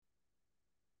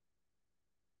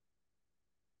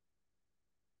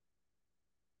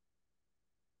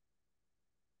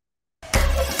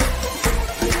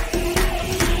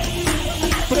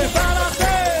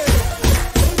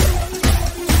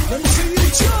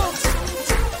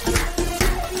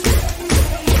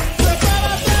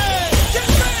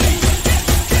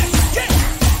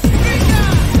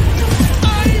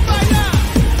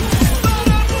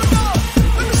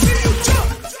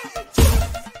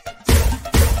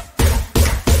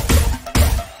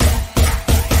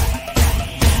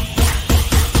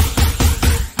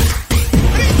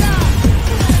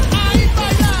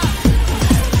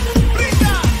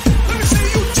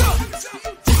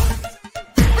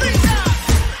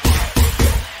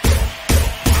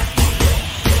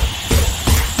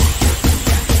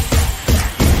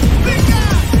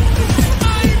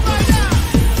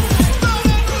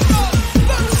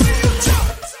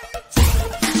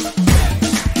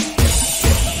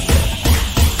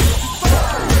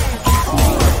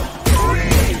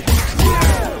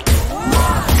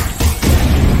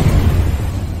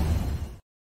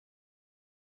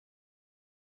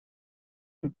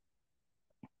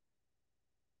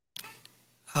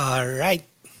All right.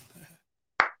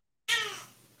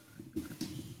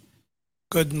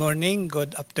 Good morning,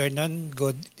 good afternoon,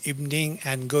 good evening,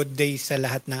 and good day sa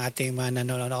lahat ng ating mga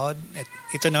nanonood.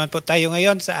 Ito naman po tayo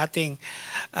ngayon sa ating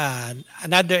uh,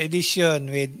 another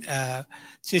edition with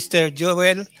Sister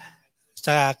Joel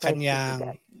sa Praise be to God. kanyang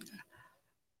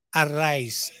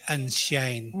Arise and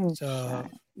Shine. And So,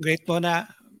 shine. great muna,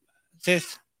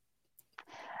 sis.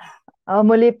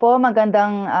 Muli po,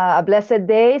 magandang blessed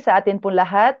day sa atin po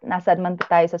lahat. Nasaan man po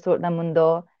tayo sa sulok ng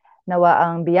mundo. Nawa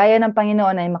ang biyaya ng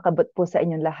Panginoon ay makabot po sa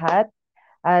inyong lahat.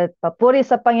 At papuri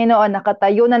sa Panginoon,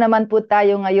 nakatayo na naman po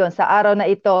tayo ngayon. Sa araw na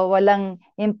ito, walang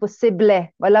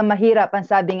imposible, walang mahirap ang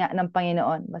sabi nga ng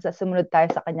Panginoon. Basta sumunod tayo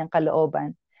sa kanyang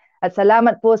kalooban. At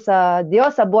salamat po sa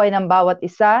Diyos sa buhay ng bawat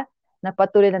isa na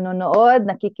patuloy nanonood,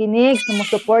 nakikinig,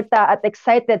 sumusuporta at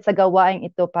excited sa gawain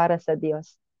ito para sa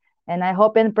Diyos. And I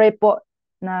hope and pray po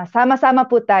na sama-sama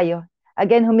po tayo.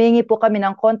 Again, humingi po kami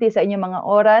ng konti sa inyong mga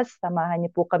oras. Samahan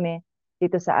niyo po kami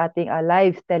dito sa ating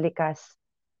live telecast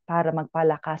para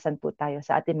magpalakasan po tayo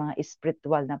sa ating mga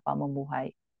spiritual na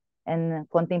pamumuhay. And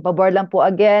konting pabor lang po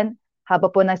again,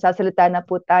 habang po nagsasalita na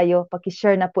po tayo,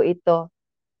 pakishare na po ito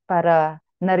para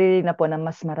naririnig na po ng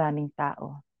mas maraming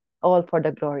tao. All for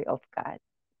the glory of God.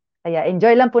 Kaya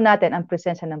enjoy lang po natin ang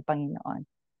presensya ng Panginoon.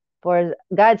 For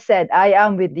God said, I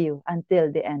am with you until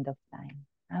the end of time.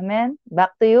 Amen.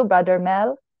 Back to you, Brother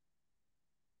Mel.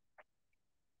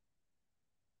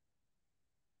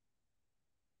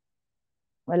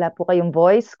 Wala po kayong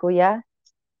voice, Kuya.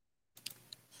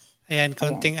 Ayan, Ayan.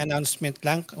 konting announcement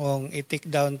lang. Kung i-take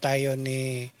down tayo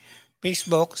ni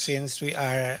Facebook since we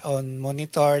are on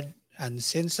monitored and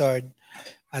censored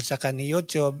at saka ni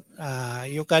YouTube,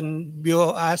 you can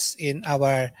view us in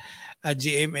our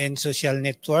GMN social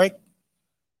network.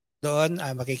 Doon,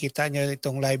 makikita nyo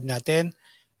itong live natin.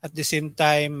 At the same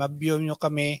time, ma-view nyo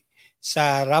kami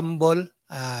sa Rumble.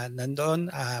 Nandoon,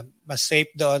 mas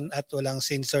safe doon at walang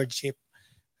censorship.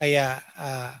 Kaya,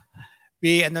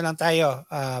 ano lang tayo,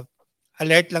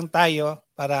 alert lang tayo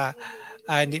para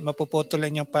hindi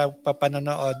mapuputulan yung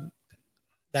papanonood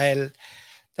dahil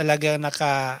talagang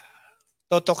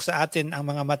nakatotok sa atin ang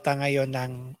mga mata ngayon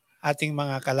ng ating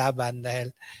mga kalaban dahil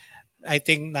I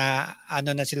think na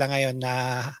ano na sila ngayon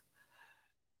na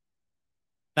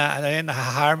ano yun,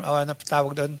 na-harm o ano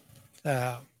tawag doon.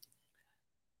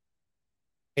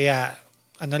 Kaya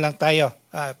ano lang tayo,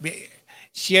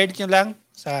 share nyo lang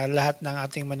sa lahat ng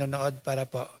ating manonood para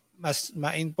po mas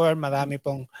ma-inform, marami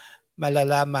pong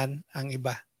malalaman ang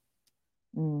iba.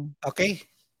 Okay?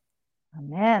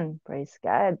 Amen. Praise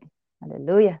God.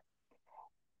 Hallelujah.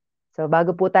 So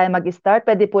bago po tayo mag-start,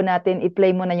 pwede po natin i-play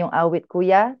muna yung awit,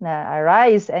 Kuya, na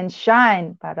Arise and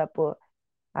Shine para po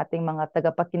ating mga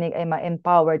tagapakinig ay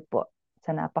ma-empowered po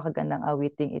sa napakagandang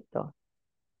awiting ito.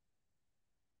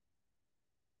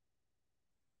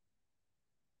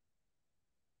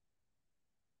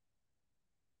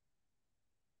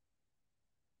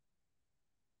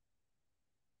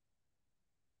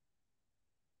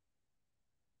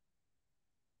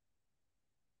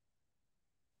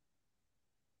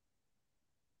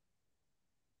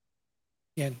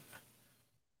 Yan.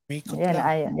 Mikot Yan,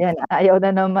 lang. ayaw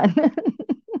na naman.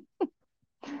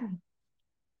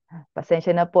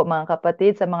 Pasensya na po mga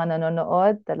kapatid sa mga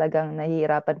nanonood. Talagang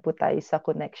nahihirapan po tayo sa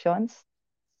connections.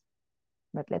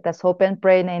 But let us hope and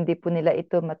pray na hindi po nila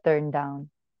ito ma-turn down.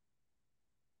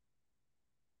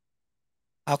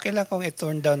 Okay lang kung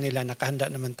i-turn down nila, nakahanda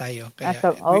naman tayo. Kaya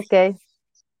Okay.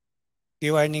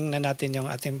 i-warning na natin yung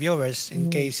ating viewers in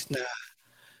case na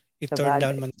i-turn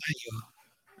down Sabagay. man tayo.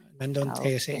 Nandun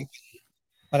kayo sa Okay.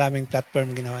 maraming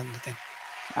platform ginawa natin.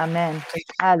 Amen. Okay.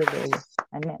 Hallelujah.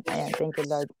 Amen. Ayan. Thank you,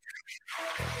 Lord.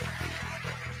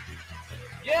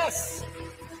 Yes,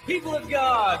 people of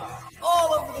God, all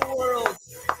over the world,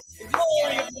 the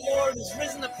glory of the Lord is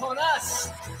risen upon us.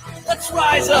 Let's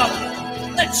rise up.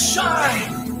 Let's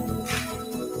shine.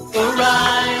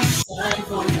 Arise, shine,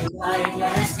 for your light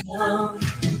has come.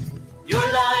 Your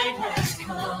light has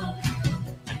come.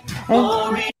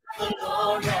 Glory of the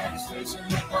Lord has risen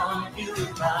upon you.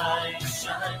 Rise,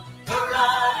 shine,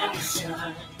 arise,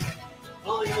 shine,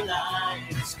 for your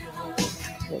light has come.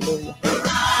 Hallelujah.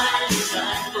 Arise,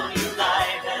 shine, for your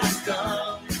light has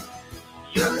come.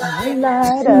 Your light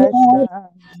has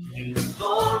come. The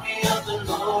glory of the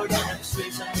Lord has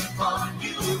risen upon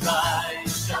you.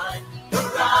 Rise, shine,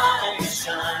 arise,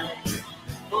 shine,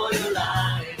 for your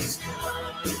light has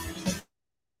come.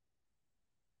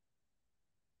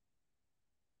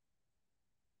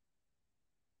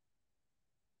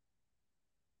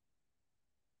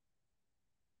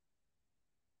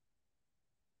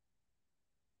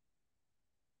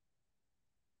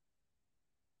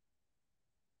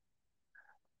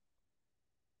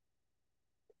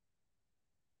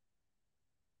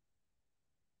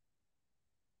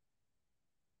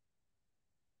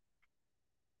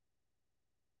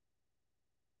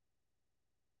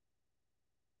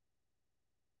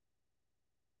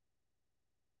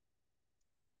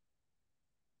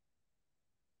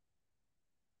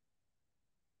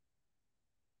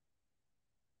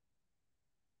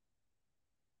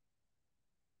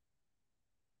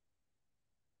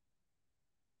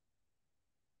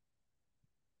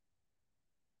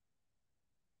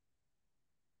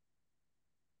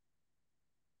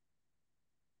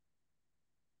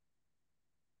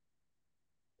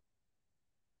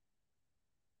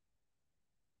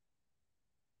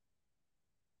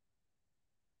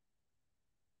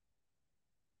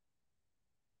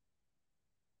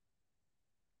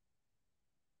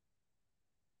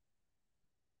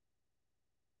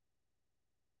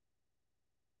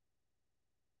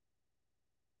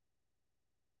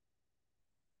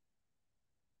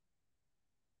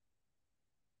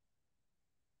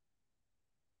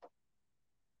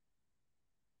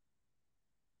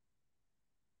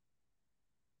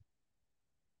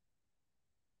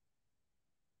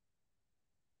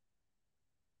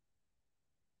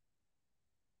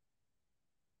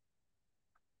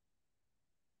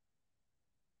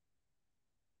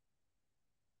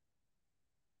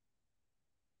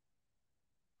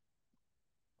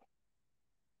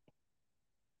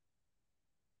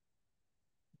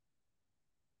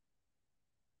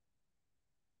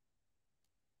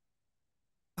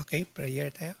 Okay, prayer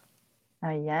tayo.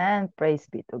 Ayan, praise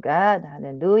be to God.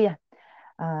 Hallelujah.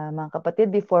 Mga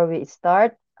kapatid, before we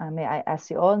start, may I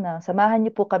ask you all na samahan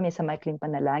niyo po kami sa maikling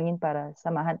panalangin para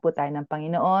samahan po tayo ng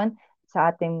Panginoon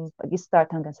sa ating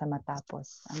pag-start hanggang sa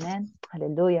matapos. Amen.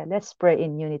 Hallelujah. Let's pray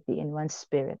in unity, in one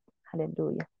spirit.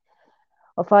 Hallelujah.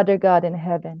 O Father God in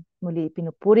heaven, muli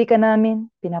pinupuri ka namin,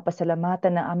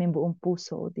 pinapasalamatan ng aming buong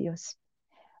puso, O Diyos.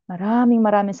 Maraming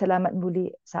salamat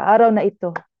muli sa araw na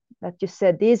ito that you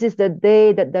said, this is the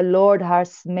day that the Lord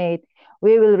has made.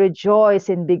 We will rejoice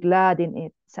and be glad in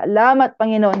it. Salamat,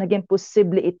 Panginoon, naging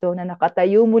posible ito na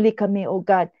nakatayo muli kami, O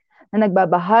God, na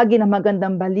nagbabahagi ng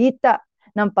magandang balita,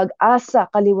 ng pag-asa,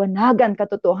 kaliwanagan,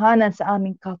 katotohanan sa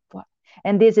aming kapwa.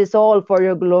 And this is all for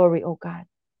your glory, O God.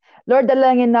 Lord,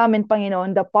 dalangin namin,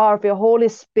 Panginoon, the power of your Holy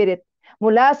Spirit,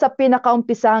 mula sa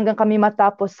pinakaumpisa hanggang kami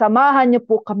matapos, samahan niyo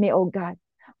po kami, O God.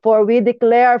 For we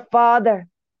declare, Father,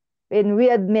 and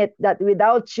we admit that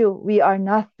without you, we are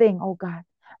nothing, O God.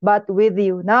 But with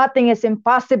you, nothing is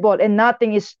impossible and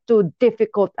nothing is too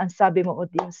difficult, ang sabi mo, O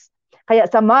Diyos. Kaya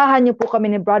samahan niyo po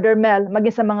kami ni Brother Mel,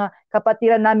 maging sa mga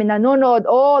kapatiran namin nanonood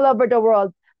all over the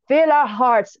world. Fill our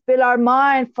hearts, fill our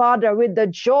mind, Father, with the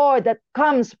joy that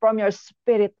comes from your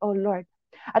Spirit, O Lord.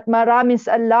 At maraming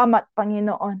salamat,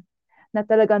 Panginoon, na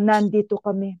talagang nandito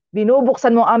kami.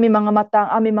 Binubuksan mo ang aming mga mata,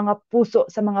 ang aming mga puso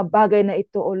sa mga bagay na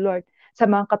ito, O Lord. Sa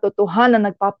mga katotohanan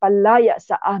na nagpapalaya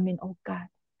sa amin, O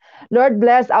God. Lord,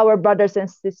 bless our brothers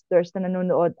and sisters na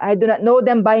nanonood. I do not know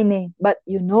them by name, but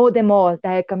you know them all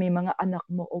dahil kami mga anak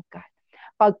mo, O God.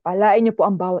 Pagpalain niyo po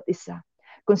ang bawat isa.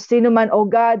 Kung sino man, O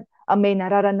God, ang may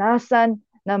nararanasan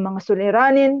ng mga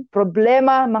suliranin,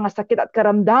 problema, mga sakit at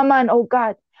karamdaman, O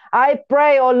God. I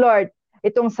pray, O Lord,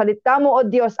 itong salita mo, O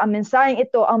Diyos, ang mensaheng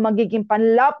ito ang magiging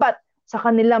panlapat sa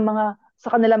kanilang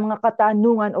mga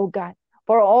katanungan, O God.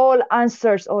 For all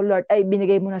answers, O Lord, ay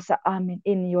binigay mo na sa amin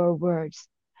in your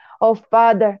words. O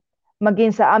Father,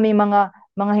 maging sa aming mga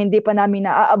hindi pa namin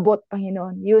naaabot,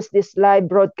 Panginoon, use this live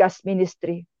broadcast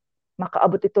ministry.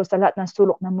 Makaabot ito sa lahat ng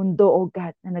sulok ng mundo, O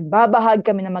God, na nagbabahagi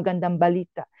kami ng magandang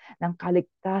balita, ng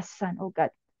kaligtasan, O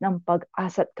God, ng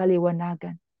pag-asa at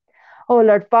kaliwanagan. O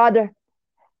Lord Father,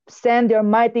 send your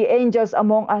mighty angels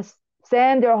among us.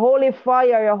 Send your holy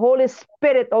fire, your Holy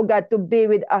Spirit, O God, to be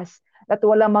with us. At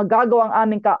walang magagawa ang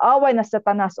aming kaaway na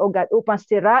Satanas, O God, upang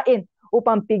sirain,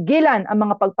 upang pigilan ang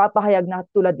mga pagpapahayag na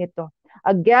tulad nito.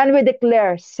 Again, we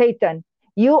declare, Satan,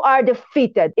 you are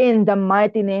defeated in the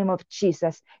mighty name of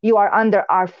Jesus. You are under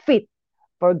our feet.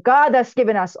 For God has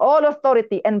given us all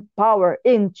authority and power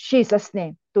in Jesus'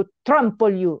 name to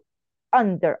trample you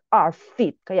under our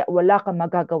feet. Kaya wala kang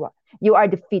magagawa. You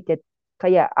are defeated.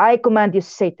 Kaya I command you,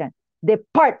 Satan,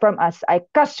 depart from us. I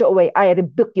cast you away. I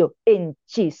rebuke you in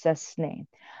Jesus' name.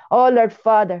 Oh Lord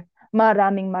Father,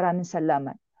 maraming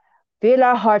salamat. Fill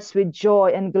our hearts with joy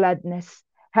and gladness.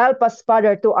 Help us,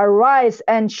 Father, to arise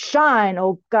and shine,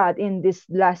 O God, in these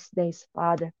last days,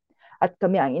 Father. At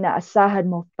kami ang inaasahan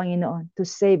mo, Panginoon, to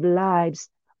save lives,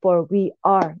 for we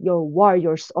are your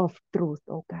warriors of truth,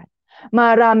 O God.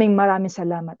 Maraming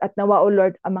salamat. At nawa, O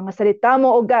Lord, ang mga salita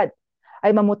mo, O God,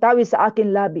 ay mamutawi sa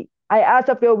akin labi. I ask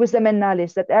of your wisdom and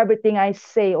knowledge that everything I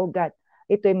say, O God,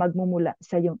 ito'y magmumula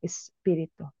sa iyong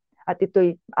Espiritu. At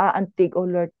ito'y aantig, O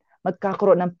Lord,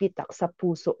 magkakaroon ng pitak sa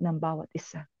puso ng bawat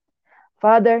isa.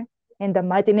 Father, in the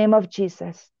mighty name of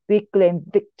Jesus, we claim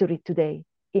victory today.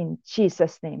 In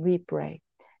Jesus' name we pray.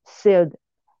 Sealed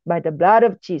by the blood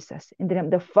of Jesus. In the name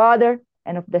of the Father,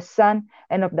 and of the Son,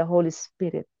 and of the Holy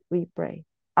Spirit, we pray.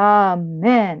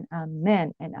 Amen,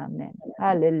 amen, and amen.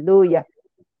 Hallelujah.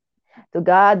 To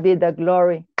God be the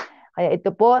glory. Kaya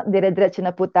ito po, dire-diretso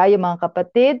na po tayo mga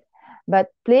kapatid. But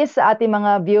please sa ating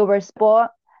mga viewers po,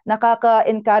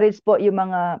 nakaka-encourage po yung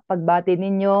mga pagbati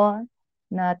ninyo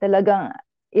na talagang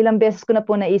ilang beses ko na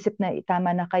po naisip na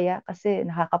tama na kaya kasi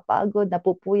nakakapagod,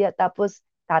 napupuya, tapos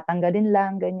tatanggalin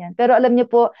lang, ganyan. Pero alam niyo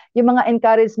po, yung mga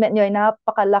encouragement niyo ay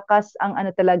napakalakas ang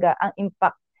talaga, ang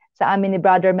impact sa amin ni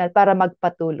Brother Mel para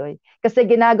magpatuloy. Kasi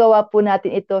ginagawa po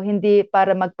natin ito hindi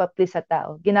para magpa-please sa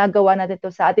tao. Ginagawa natin ito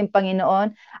sa ating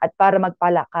Panginoon at para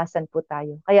magpalakasan po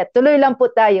tayo. Kaya tuloy lang po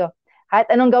tayo. Kahit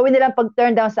anong gawin nilang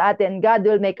pag-turn down sa atin, God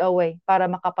will make a way para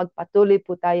makapagpatuloy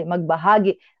po tayo,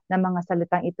 magbahagi ng mga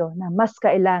salitang ito na mas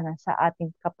kailangan sa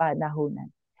ating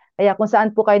kapanahunan. Kaya kung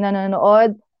saan po kayo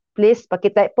nanonood, please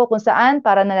pakitype po kung saan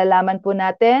para nalalaman po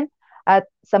natin. At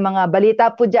sa mga balita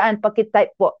po dyan,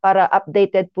 pakitype po para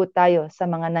updated po tayo sa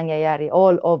mga nangyayari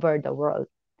all over the world.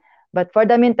 But for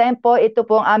the meantime po, ito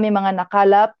po ang aming mga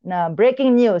nakalap na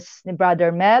breaking news ni Brother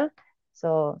Mel.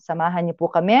 So, samahan niyo po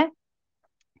kami.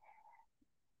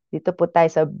 Dito po tayo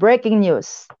sa breaking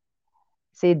news.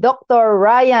 Si Dr.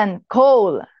 Ryan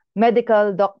Cole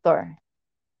medical doctor.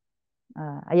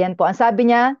 Ayan po, ang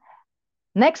sabi niya,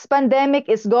 next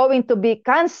pandemic is going to be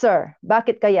cancer.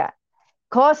 Bakit kaya?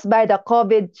 Caused by the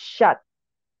COVID shot.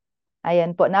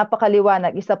 Ayan po,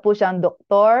 napakaliwanag. Isa po siyang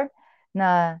doktor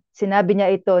na sinabi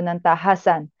niya ito ng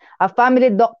tahasan. A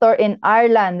family doctor in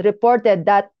Ireland reported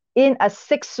that in a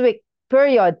 6-week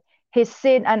period, he's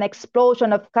seen an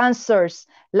explosion of cancers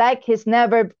like he's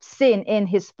never seen in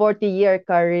his 40-year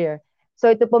career.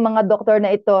 So ito po mga doktor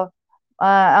na ito,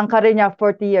 ang career niya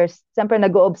 40 years. Siyempre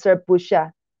nag-o-observe po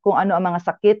siya kung ano ang mga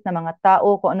sakit ng mga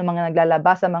tao, kung ano mga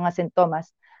naglalabas sa mga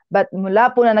sintomas. But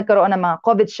mula po na nagkaroon ng mga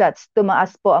COVID shots,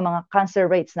 tumaas po ang mga cancer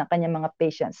rates ng kanyang mga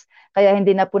patients. Kaya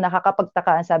hindi na po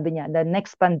nakakapagtaka, ang sabi niya, the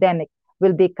next pandemic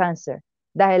will be cancer.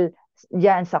 Dahil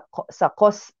yan sa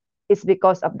cause is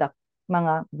because of the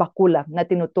mga bakula na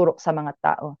tinuturok sa mga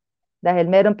tao. Dahil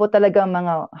meron po talagang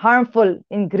mga harmful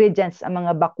ingredients ang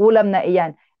mga bakulam na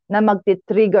iyan na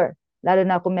magti-trigger, lalo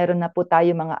na kung meron na po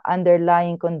tayo mga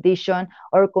underlying condition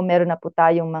or kung meron na po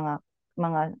tayong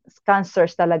mga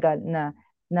cancers talaga na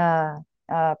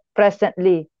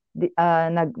presently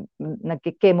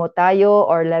nagki-chemo tayo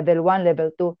or level 1, level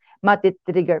 2,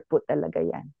 matitrigger po talaga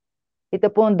yan.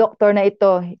 Ito pong doktor na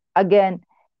ito, again,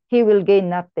 he will gain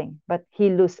nothing but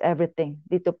he lose everything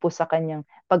dito po sa kanyang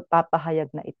pagpapahayag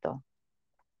na ito.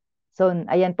 So,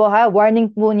 ayan po ha,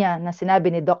 warning po niya na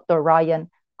sinabi ni Dr. Ryan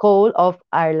Cole of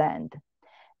Ireland.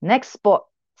 Next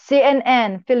po,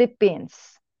 CNN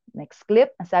Philippines. Next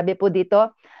clip, ang sabi po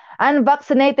dito,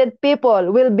 unvaccinated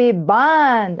people will be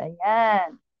banned,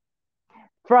 ayan,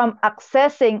 from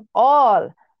accessing all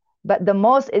but the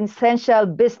most essential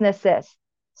businesses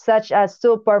such as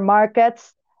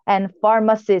supermarkets and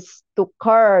pharmacies to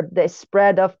curb the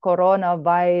spread of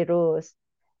coronavirus.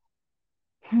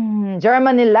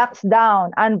 Germany locks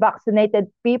down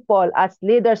unvaccinated people as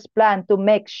leaders plan to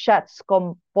make shots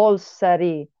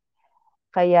compulsory.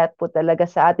 Kaya po talaga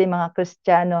sa ating mga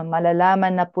Kristiyano,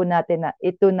 malalaman na po natin na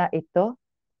ito na ito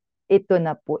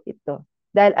na po ito.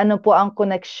 Dahil ano po ang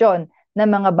koneksyon ng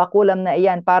mga bakulam na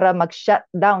iyan para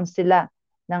mag-shutdown sila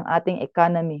ng ating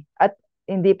economy. At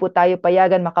hindi po tayo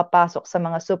payagan makapasok sa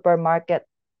mga supermarket.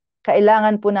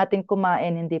 Kailangan po natin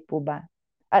kumain, hindi po ba?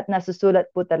 At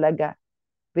nasusulat po talaga,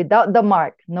 without the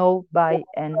mark, no buy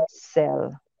and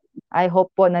sell. I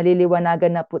hope po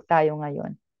naliliwanagan na po tayo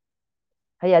ngayon.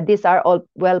 Kaya these are all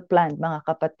well-planned, mga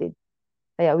kapatid.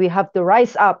 Kaya we have to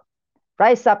rise up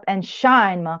and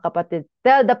shine, mga kapatid.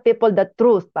 Tell the people the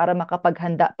truth para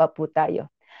makapaghanda pa po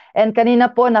tayo. And kanina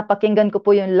po, napakinggan ko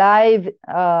po yung live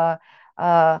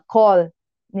call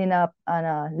ni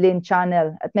Lynn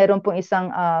Channel. At meron pong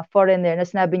isang foreigner na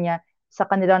sinabi niya, sa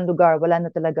kanilang lugar, wala na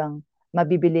talagang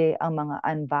mabibili ang mga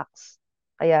unvax.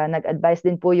 Kaya nag-advise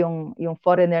din po yung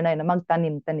foreigner na yun na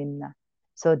magtanim-tanim na.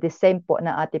 So the same po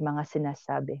na ating mga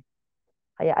sinasabi.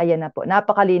 Kaya ayan na po,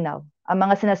 napakalinaw. Ang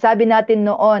mga sinasabi natin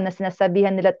noon na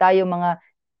sinasabihan nila tayo mga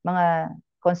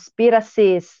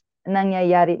conspiracies,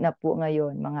 nangyayari na po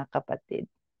ngayon, mga kapatid.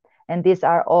 And these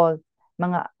are all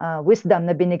mga wisdom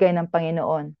na binigay ng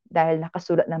Panginoon dahil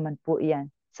nakasulat naman po iyan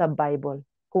sa Bible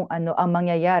kung ano ang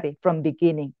mangyayari from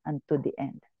beginning unto the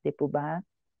end. Di po ba?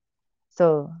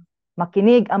 So,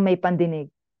 makinig ang may pandinig,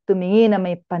 tumingin ang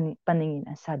may paningin,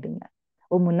 ang sabi nga.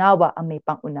 Umunawa ang may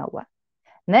pangunawa.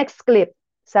 Next clip,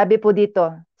 sabi po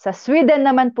dito, sa Sweden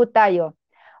naman po tayo.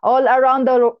 All around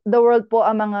the world po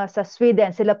ang mga sa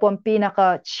Sweden, sila po ang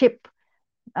pinaka-cheap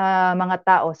mga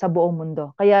tao sa buong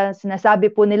mundo. Kaya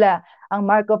sinasabi po nila, ang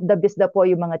mark of the beast na po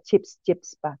yung mga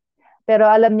chips pa. Pero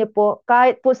alam niyo po,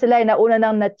 kahit po sila ay nauna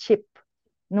nang na-chip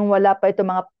nung wala pa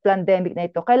itong mga pandemic na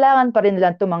ito, kailangan pa rin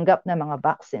nilang tumanggap ng mga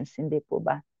vaccines, hindi po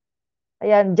ba?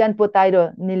 Ayan, dyan po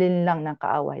tayo nilinlang ng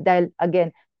kaaway. Dahil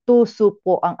again, tuso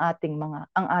po ang ating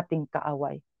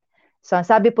kaaway. So,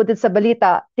 sabi po dito sa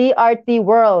balita, TRT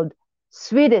World,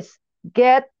 Swedish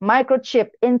get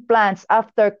microchip implants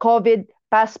after COVID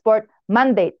passport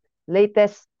mandate.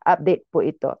 Latest update po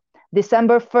ito.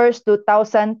 December 1st,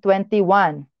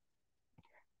 2021.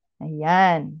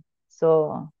 Ayan.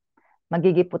 So,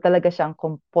 magiging po talaga siyang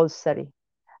compulsory.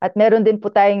 At meron din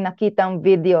po tayong nakitang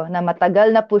video na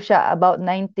matagal na po siya, about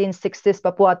 1960s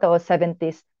pa po ata o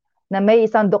 70s, na may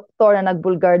isang doktor na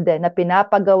nagbulgar din, na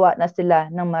pinapagawa na sila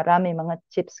ng marami mga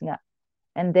chips nga.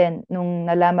 And then, nung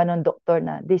nalaman ng doktor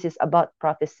na this is about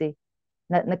prophecy,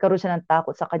 nagkaroon siya ng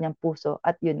takot sa kanyang puso,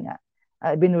 at yun nga,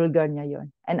 binulgar niya yun.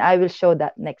 And I will show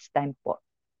that next time po.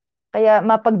 Kaya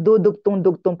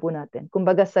mapagdudugtong-dugtong po natin.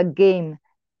 Kumbaga sa game,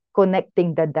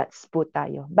 connecting the dots po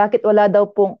tayo. Bakit wala daw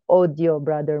pong audio,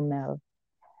 Brother Mel?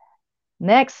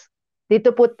 Next,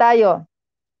 dito po tayo.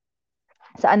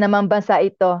 Saan namang bansa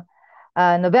ito?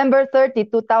 November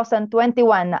 30,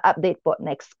 2021 na update po.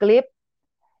 Next clip.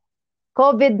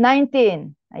 COVID-19.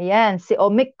 Ayan, si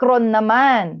Omicron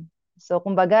naman. So,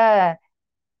 kumbaga,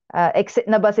 exit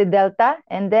na ba si Delta?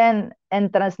 And then,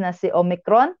 entrance na si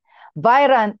Omicron.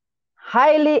 Variant,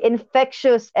 highly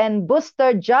infectious and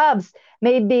booster jobs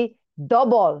may be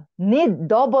double.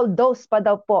 Need double dose pa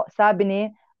daw po, sabi ni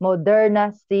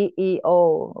Moderna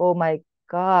CEO. Oh my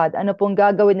God. Ano pong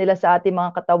gagawin nila sa ating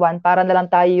mga katawan? Para na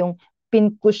lang tayo yung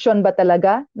pincushion ba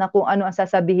talaga na kung ano ang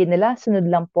sasabihin nila? Sunod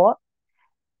lang po.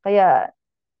 Kaya,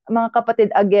 mga kapatid,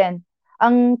 again,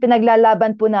 ang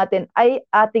pinaglalaban po natin ay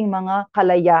ating mga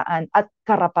kalayaan at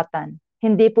karapatan.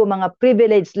 Hindi po mga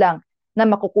privilege lang na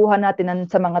makukuha natin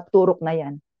sa mga turok na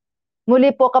yan.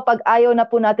 Muli po, kapag ayaw na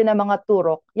po natin ng mga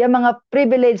turok, yung mga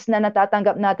privilege na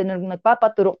natatanggap natin nung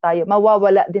nagpapaturok tayo,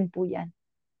 mawawala din po yan.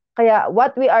 Kaya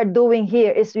what we are doing here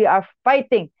is we are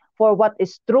fighting for what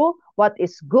is true, what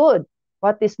is good,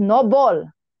 what is noble,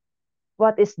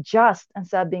 what is just, ang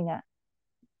sabi nga,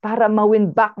 para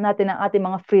ma-win back natin ang ating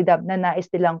mga freedom na nais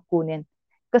nilang kunin.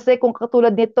 Kasi kung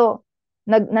katulad nito,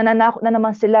 nananakot na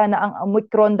naman sila na ang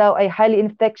Omicron daw ay highly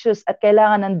infectious at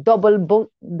kailangan ng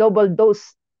double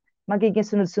dose, magiging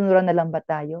sunod-sunuran na lang ba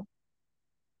tayo?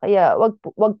 Kaya wag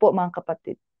po mga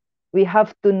kapatid. We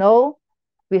have to know,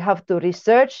 we have to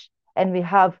research, and we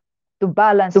have to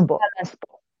balance po.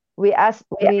 We ask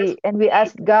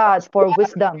God for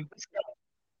wisdom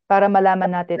para malaman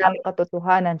natin ang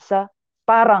katotohanan sa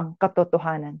parang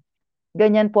katotohanan.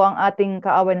 Ganyan po ang ating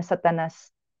kaaway na Satanas.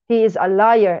 He is a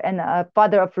liar and a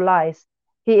father of lies.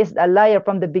 He is a liar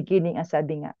from the beginning, ang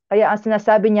sabi nga. Kaya ang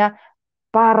sinasabi niya,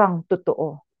 parang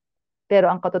totoo. Pero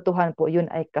ang katotohanan po,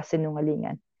 yun ay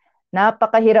kasinungalingan.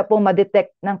 Napakahirap pong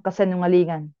ma-detect ng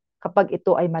kasinungalingan kapag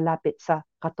ito ay malapit sa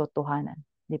katotohanan.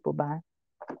 Di po ba?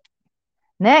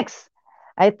 Next,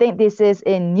 I think this is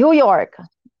in New York.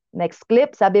 Next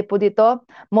clip, sabi po dito,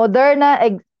 Moderna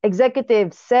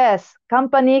executive says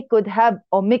company could have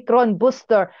Omicron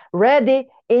booster ready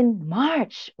in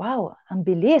March. Wow, ang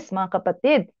bilis mga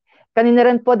kapatid. Kanina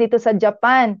rin po dito sa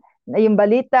Japan, yung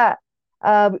balita,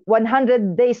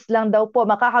 100 days lang daw po,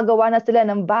 makakagawa na sila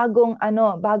ng bagong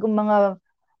mga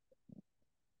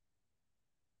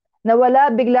nawala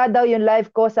bigla daw yung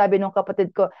live ko, sabi nung kapatid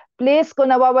ko. Please,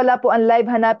 kung nawawala po ang live,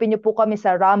 hanapin niyo po kami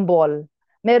sa Rumble.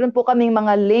 Meron po kaming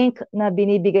mga link na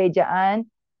binibigay diyan.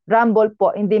 Rumble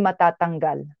po, hindi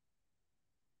matatanggal.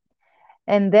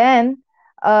 And then,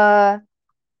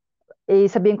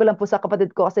 sabihin ko lang po sa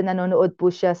kapatid ko kasi nanonood po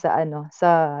siya sa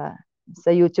sa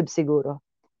YouTube siguro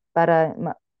para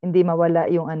hindi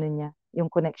mawala yung niya, yung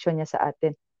connection niya sa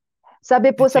atin.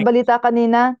 Sabi po sa balita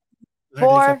kanina,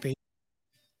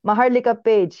 Maharlika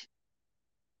page.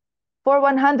 For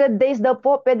 100 days daw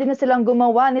po, pwede na silang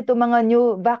gumawa nito mga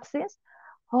new vaccines.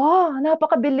 Oh,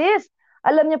 napakabilis.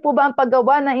 Alam niyo po ba ang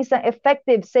paggawa ng isang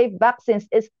effective, safe vaccines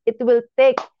it will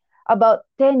take about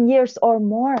 10 years or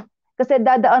more. Kasi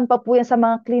dadaan pa po yan sa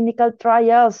mga clinical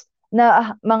trials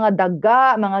na mga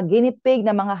daga, mga guinea pig,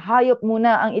 na mga hayop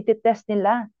muna ang ititest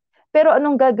nila. Pero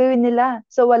anong gagawin nila?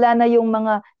 So wala na yung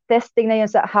mga testing na yun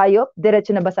sa hayop, diretso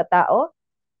na ba sa tao?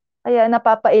 Kaya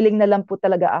napapailing na lang po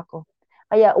talaga ako.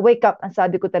 Kaya wake up, ang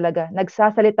sabi ko talaga.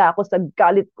 Nagsasalita ako sa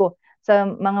galit ko sa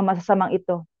mga masasamang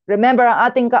ito. Remember, ang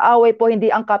ating kaaway po,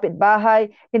 hindi ang kapitbahay,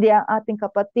 hindi ang ating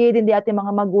kapatid, hindi ating mga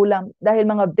magulang, dahil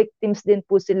mga victims din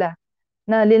po sila.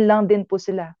 Nalinlang din po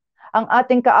sila. Ang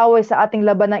ating kaaway sa ating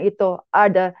labanang ito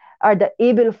are the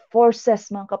evil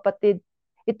forces, mga kapatid.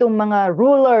 Itong mga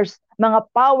rulers,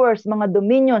 mga powers, mga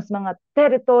dominions, mga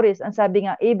territories, ang sabi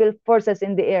nga, evil forces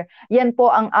in the air. Yan po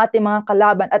ang ating mga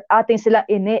kalaban at ating sila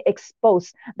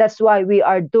ine-expose. That's why we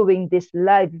are doing this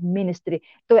live ministry,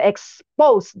 to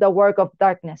expose the work of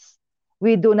darkness.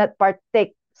 We do not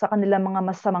partake sa kanilang mga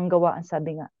masamang gawa, ang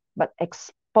sabi nga, but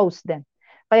expose them.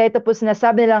 Kaya ito po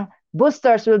sinasabi nilang,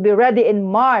 boosters will be ready in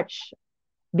March.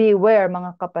 Beware,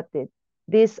 mga kapatid.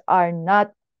 These are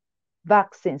not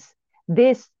vaccines.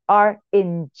 These are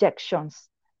injections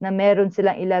na meron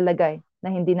silang ilalagay na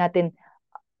hindi natin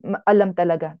alam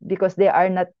talaga because they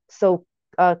are not so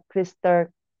crystal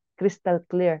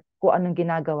clear kung anong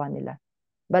ginagawa nila.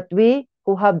 But we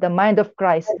who have the mind of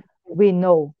Christ, we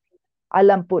know.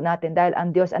 Alam po natin dahil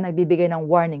ang Diyos ang nagbibigay ng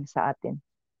warning sa atin.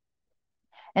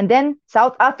 And then,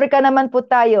 South Africa naman po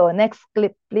tayo. Next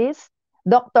clip, please.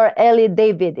 Dr. Ellie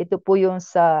David. Ito po yung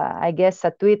sa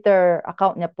Twitter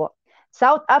account niya po.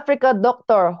 South Africa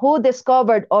doctor who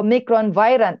discovered Omicron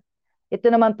variant. Ito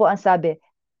naman po ang sabi.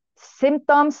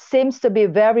 Symptoms seems to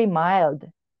be very mild.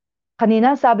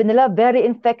 Kanina sabi nila very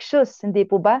infectious, hindi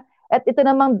po ba? At ito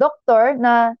namang doctor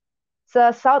na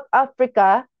sa South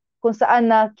Africa kung saan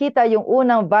nakita yung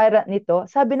unang variant nito,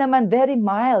 sabi naman very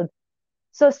mild.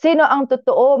 So sino ang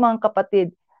totoo, mga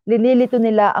kapatid? Linilito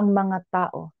nila ang mga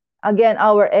tao. Again,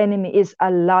 our enemy is a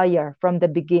liar from the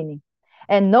beginning.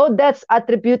 And no deaths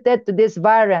attributed to this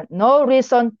variant. No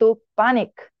reason to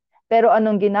panic. Pero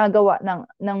anong ginagawa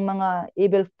ng mga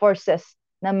evil forces,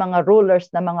 ng mga rulers,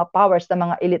 ng mga powers, ng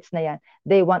mga elites na yan?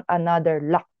 They want another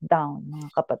lockdown, mga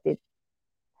kapatid.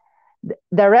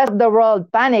 The rest of the world,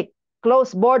 panic,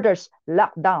 close borders,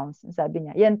 lockdowns. Sabi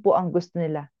niya, yan po ang gusto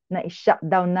nila, na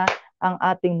i-shutdown na ang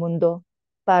ating mundo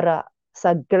para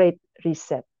sa Great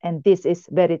Reset. And this is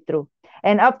very true.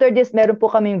 And after this, meron po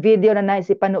kaming video na nais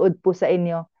ipanood po sa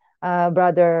inyo,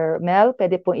 Brother Mel.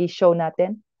 Pwede pong i-show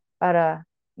natin para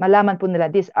malaman po nila,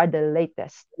 these are the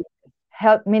latest.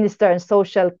 Health Minister and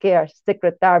Social Care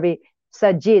Secretary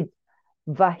Sajid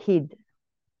Vahid.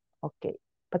 Okay,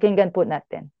 pakinggan po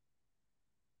natin.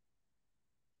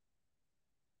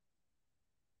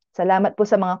 Salamat po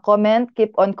sa mga comment.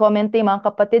 Keep on commenting, mga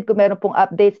kapatid. Kung meron pong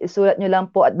updates, isulat nyo lang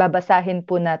po at babasahin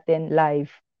po natin live.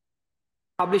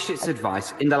 Published its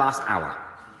advice in the last hour.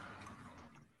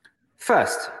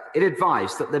 First, it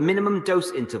advised that the minimum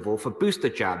dose interval for booster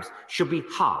jabs should be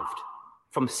halved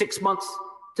from 6 months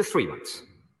to 3 months.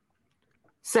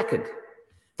 Second,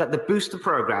 that the booster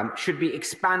program should be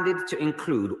expanded to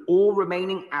include all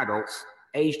remaining adults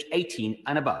aged 18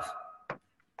 and above.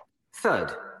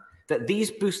 Third, that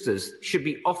these boosters should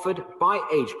be offered by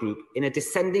age group in a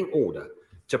descending order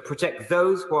to protect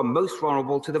those who are most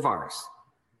vulnerable to the virus.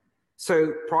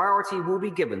 So priority will be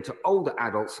given to older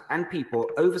adults and people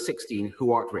over 16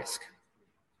 who are at risk.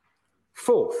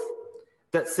 Fourth,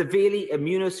 that severely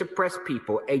immunosuppressed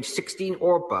people aged 16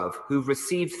 or above who've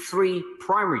received 3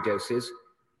 primary doses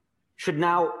should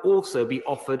now also be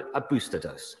offered a booster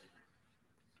dose.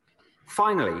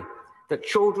 Finally, that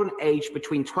children aged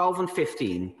between 12 and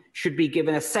 15 should be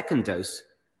given a second dose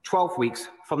 12 weeks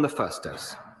from the first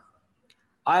dose.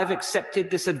 I have accepted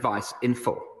this advice in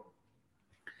full.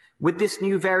 With this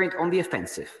new variant on the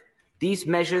offensive, these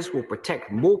measures will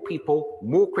protect more people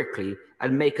more quickly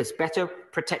and make us better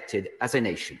protected as a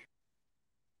nation.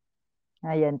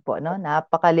 Ayan po, no?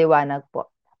 Napakaliwanag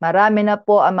po. Marami na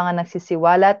po ang mga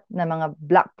nagsisiwalat na mga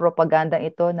black propaganda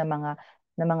ito, na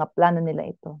mga plano nila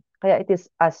ito. Kaya it is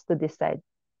us to decide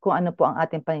kung ano po ang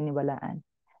ating paniniwalaan.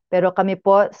 Pero kami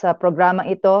po sa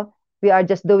programang ito, we are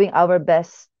just doing our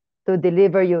best to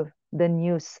deliver you the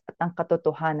news at ang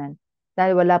katotohanan.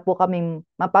 Dahil wala po kaming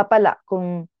mapapala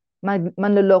kung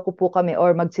manloloko po kami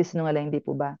or magsisinungaling, hindi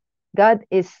po ba? God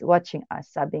is watching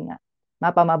us, sabi nga.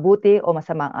 Mapamabuti o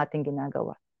masama ang ating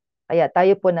ginagawa. Kaya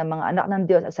tayo po na mga anak ng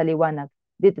Diyos at sa liwanag,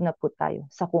 dito na po tayo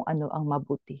sa kung ano ang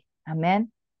mabuti. Amen?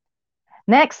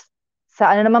 Next,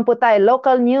 sa ano naman po tayo?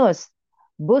 Local news.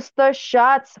 Booster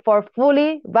shots for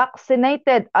fully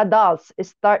vaccinated adults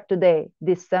start today,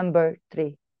 December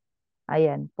 3.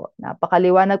 Ayan po,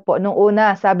 napakaliwanag po. Nung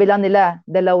una, sabi lang nila,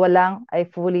 2 lang ay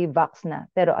fully vax na.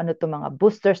 Pero ano to mga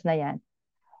boosters na yan?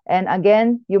 And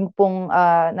again, yung pong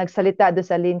nagsalita doon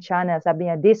sa Lin Channel,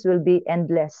 sabi niya, this will be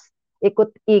endless.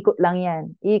 Ikot-ikot lang yan.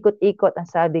 Ikot-ikot ang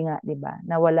sabi nga, di ba?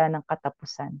 Na wala ng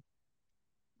katapusan.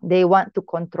 They want to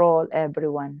control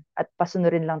everyone. At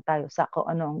pasunurin lang tayo sa kung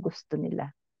ano ang gusto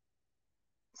nila.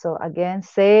 So again,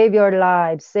 save your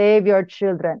lives, save your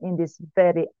children in this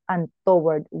very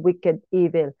untoward, wicked,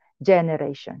 evil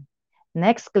generation.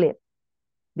 Next clip.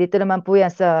 Dito naman po yan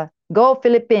sa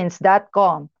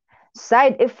gophilippines.com.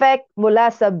 Side effect mula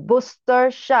sa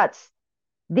booster shots.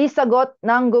 Di sagot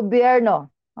ng gobyerno.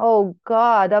 Oh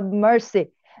God, have mercy.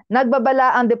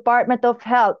 Nagbabala ang Department of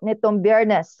Health nitong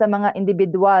Biyernes sa mga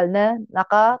individual na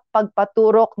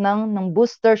nakapagpaturok ng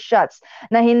booster shots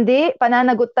na hindi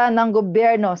pananagutan ng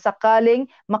gobyerno sakaling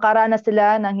makaranas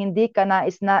sila ng hindi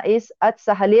kanais-nais at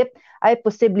sa halip ay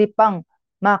posible pang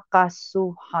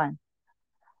makasuhan.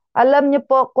 Alam niyo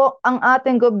po kung ang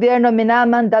ating gobyerno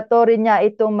minamandatory niya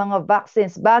itong mga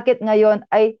vaccines, bakit ngayon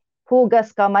ay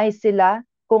hugas kamay sila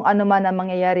kung ano man ang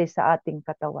mangyayari sa ating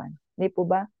katawan? Hindi po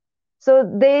ba? So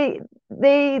they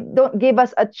don't give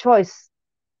us a choice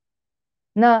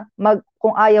na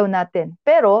kung ayaw natin.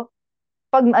 Pero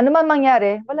pag ano man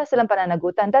mangyari, wala silang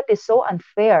pananagutan. That is so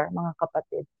unfair, mga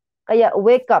kapatid. Kaya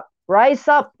wake up, rise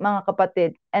up, mga kapatid,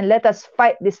 and let us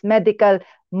fight this medical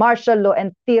martial law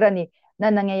and tyranny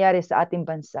na nangyayari sa ating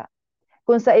bansa.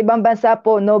 Kung sa ibang bansa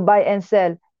po, no buy and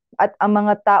sell, at ang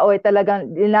mga tao ay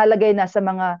talagang nilalagay na sa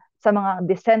mga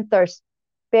dissenters,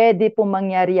 pwede pong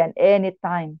mangyari yan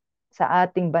anytime sa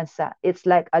ating bansa. It's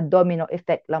like a domino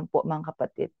effect lang po, mga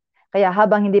kapatid. Kaya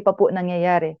habang hindi pa po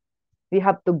nangyayari, we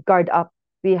have to guard up.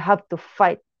 We have to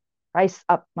fight. Rise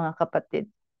up, mga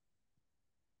kapatid.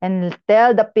 And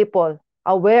tell the people,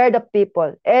 aware the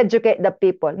people, educate the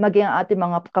people, maging ang ating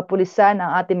mga kapulisan,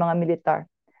 ang ating mga militar.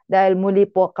 Dahil muli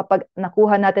po, kapag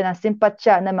nakuha natin ang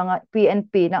simpatsya ng mga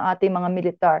PNP, ng ating mga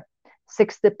militar,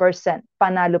 60%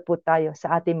 panalo po tayo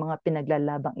sa ating mga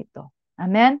pinaglalabang ito.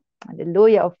 Amen?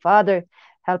 Hallelujah. Oh Father,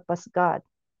 help us God.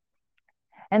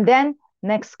 And then,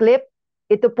 next clip,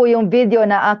 ito po yung video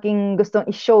na aking gustong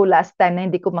i-show last time na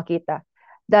hindi ko makita.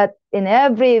 That in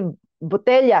every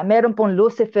botelya, meron pong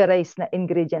luciferase na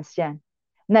ingredients yan.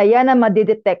 Na yan ang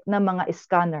madidetect ng mga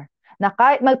scanner. Na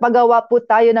kahit magpagawa po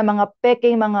tayo ng mga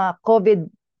peking mga COVID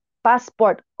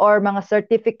passport or mga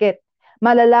certificate,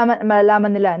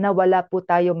 malalaman nila na wala po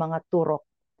tayo mga turok.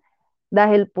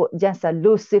 Dahil po dyan sa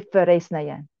luciferase na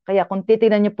yan. Kaya kung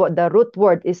titignan niyo po, the root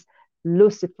word is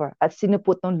Lucifer. At sino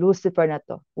po itong Lucifer na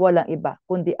to? Walang iba,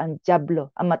 kundi ang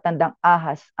Diablo, ang matandang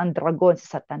ahas, ang dragon si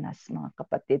Satanas, mga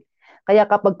kapatid. Kaya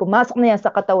kapag pumasok na yan sa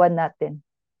katawan natin,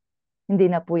 hindi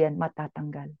na po yan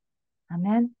matatanggal.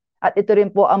 Amen? At ito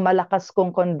rin po ang malakas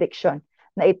kong conviction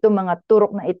na itong mga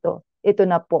turok na ito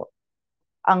na po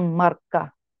ang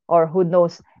marka, or who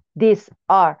knows, these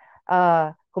are,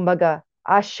 kumbaga,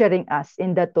 ushering us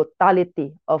in the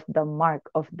totality of the mark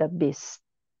of the beast.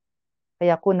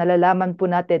 Kaya kung nalalaman po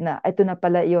natin na ito na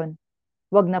pala yun,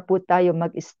 wag na po tayo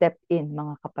mag-step in,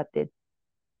 mga kapatid.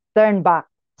 Turn back,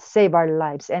 save our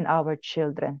lives and our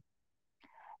children.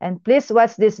 And please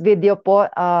watch this video po.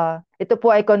 Ito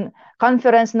po ay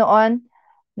conference noon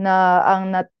na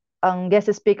ang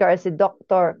guest speaker ay si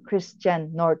Dr.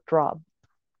 Christian Northrup.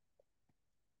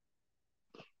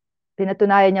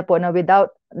 Pinatunayan niya po na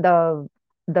without the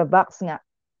box nga,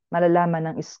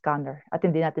 malalaman ng scanner at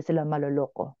hindi natin sila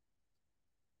maloloko.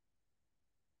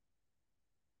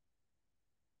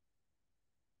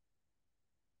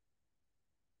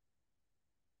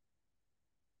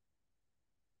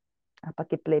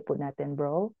 Paki-play po natin,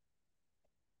 bro.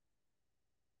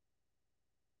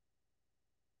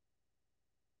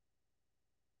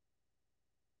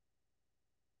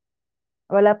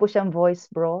 Wala po siyang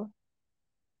voice, bro.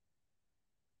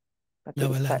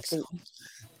 Nawala.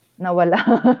 Nawala.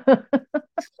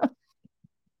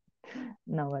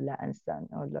 Nawala ang sound.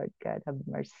 Oh Lord God, have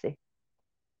mercy.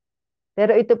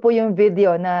 Pero ito po yung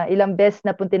video na ilang beses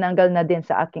na po tinanggal na din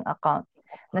sa aking account.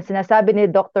 Na sinasabi ni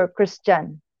Dr.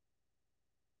 Christian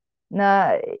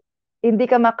na hindi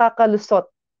ka makakalusot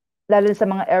lalo sa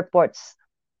mga airports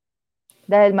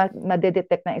dahil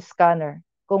madedetect ng scanner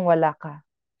kung wala ka.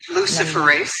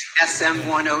 Luciferase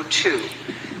SM102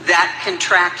 that can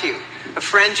track you. A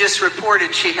friend just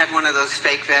reported she had one of those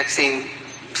fake vaccine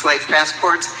flight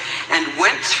passports and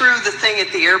went through the thing at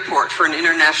the airport for an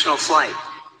international flight.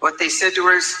 What they said to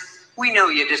her is, "We know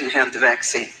you didn't have the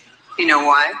vaccine." You know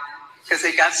why? Because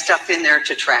they got stuff in there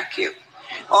to track you.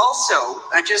 Also,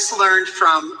 I just learned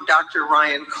from Dr.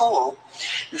 Ryan Cole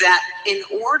that in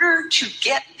order to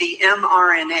get the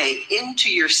mRNA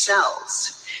into your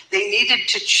cells, they needed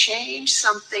to change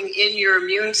something in your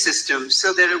immune system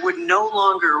so that it would no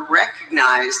longer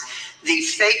recognize the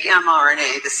fake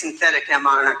mRNA, the synthetic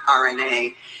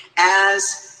mRNA,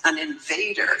 as an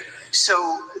invader. So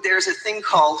there's a thing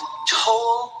called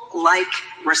toll-like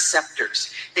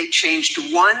receptors. They changed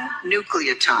one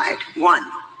nucleotide,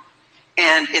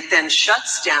 and it then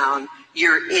shuts down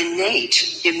your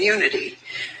innate immunity.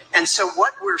 And so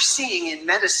what we're seeing in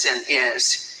medicine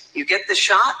is you get the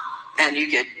shot and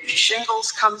you get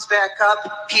shingles comes back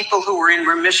up. People who are in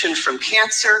remission from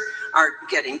cancer are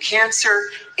getting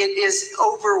cancer. It is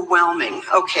overwhelming.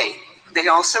 Okay, they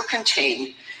also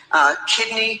contain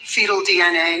kidney, fetal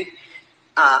DNA,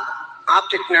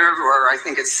 optic nerve, or I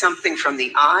think it's something from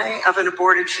the eye of an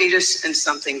aborted fetus and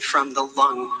something from the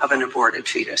lung of an aborted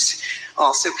fetus.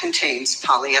 Also contains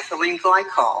polyethylene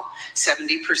glycol.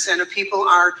 70% of people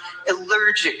are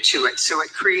allergic to it, so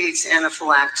it creates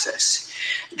anaphylaxis.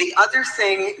 The other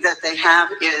thing that they have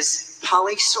is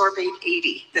polysorbate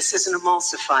 80. This is an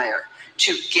emulsifier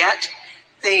to get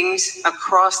things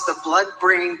across the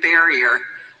blood-brain barrier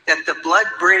that the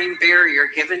blood-brain barrier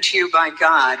given to you by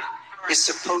God is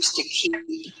supposed to keep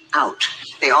out.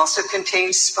 They also contain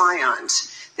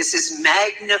spions. This is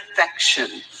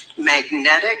magnifection,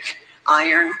 magnetic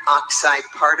iron oxide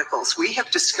particles. We have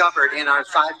discovered in our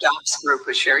 5 Docs group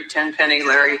with Sherry Tenpenny,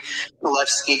 Larry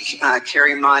Pilevsky,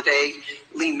 Carrie Made,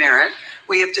 Lee Merritt,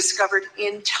 we have discovered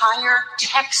entire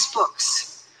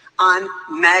textbooks on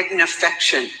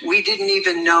magnifection we didn't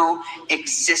even know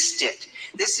existed.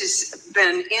 This has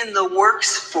been in the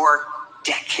works for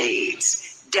decades.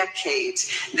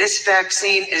 This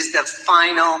vaccine is the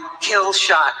final kill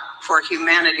shot for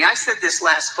humanity. I said this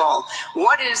last fall.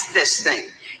 What is this thing?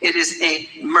 It is a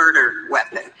murder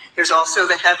weapon. There's also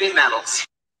the heavy metals.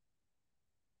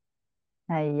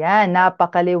 Ayan,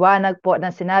 napakaliwanag po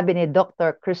ng sinabi ni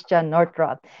Dr. Christian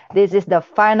Northrup. This is the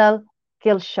final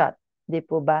kill shot. Di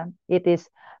po ba? It is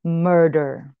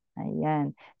murder.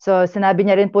 Ayan. So, sinabi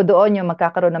niya rin po doon yung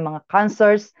magkakaroon ng mga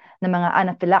cancers, ng mga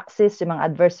anaphylaxis, yung mga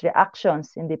adverse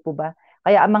reactions. Hindi po ba?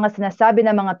 Kaya ang mga sinasabi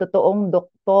ng mga totoong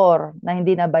doktor na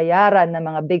hindi nabayaran ng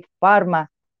mga big pharma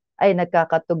ay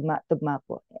nagkakatugma-tugma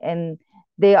po. And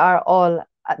they are all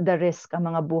at the risk, ang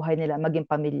mga buhay nila, maging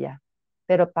pamilya.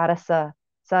 Pero para sa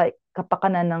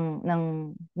kapakanan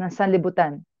ng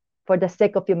sanlibutan, for the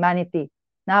sake of humanity,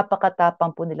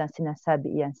 napakatapang po nilang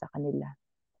sinasabi iyan sa kanila.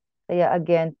 Kaya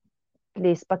again,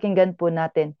 please, pakinggan po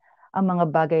natin ang mga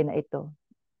bagay na ito.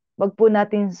 Wag po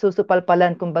natin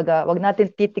susupalpalan, kumbaga, wag natin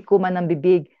titikuman ng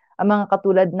bibig ang mga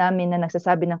katulad namin na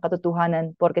nagsasabi ng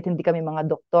katotohanan porket hindi kami mga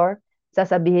doktor.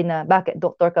 Sasabihin na, bakit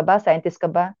doktor ka ba? Scientist ka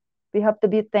ba? We have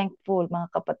to be thankful, mga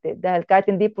kapatid. Dahil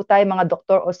kahit hindi po tayo mga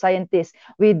doktor o scientist,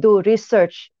 we do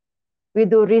research. We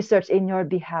do research in your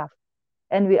behalf.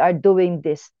 And we are doing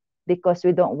this because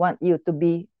we don't want you to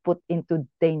be put into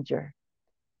danger.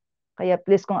 Kaya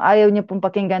please, kung ayaw niyo pong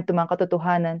pakinggan itong mga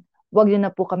katotohanan, huwag niyo na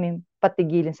po kami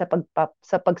patigilin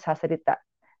sa pagsasalita.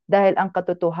 Dahil ang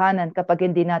katotohanan,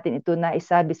 kapag hindi natin ito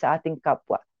naisabi sa ating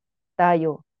kapwa,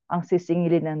 tayo ang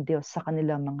sisingilin ng Diyos sa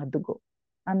kanilang mga dugo.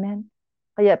 Amen?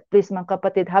 Kaya please mga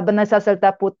kapatid, habang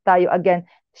nagsasalita po tayo, again,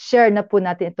 share na po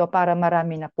natin ito para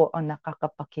marami na po ang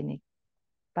nakakapakinig.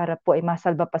 Para po ay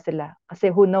masalba pa sila. Kasi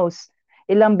who knows,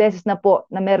 ilang beses na po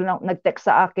na meron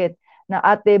nag-text sa akin na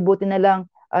ate, buti na lang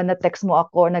na-text mo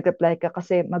ako, nag-reply ka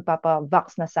kasi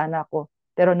magpapa-vax na sana ako.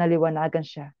 Pero naliwanagan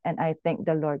siya. And I thank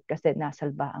the Lord kasi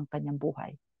nasalba ang kanyang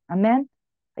buhay. Amen?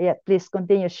 Kaya please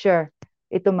continue share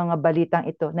itong mga balitang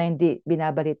ito na hindi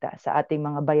binabalita sa ating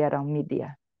mga bayarang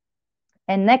media.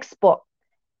 And next po,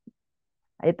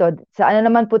 ito, sa ano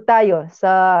naman po tayo,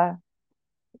 sa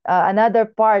another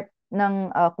part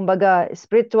ng, kumbaga,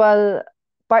 spiritual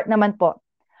part naman po.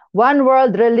 One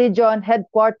World Religion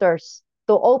Headquarters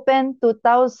to open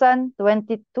 2022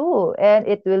 and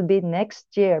it will be next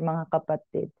year, mga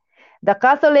kapatid. The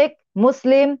Catholic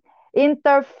Muslim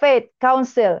Interfaith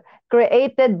Council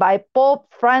created by Pope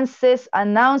Francis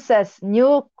announces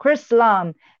new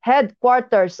Chrislam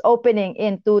headquarters opening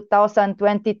in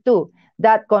 2022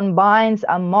 that combines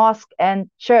a mosque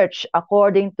and church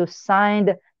according to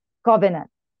signed covenant.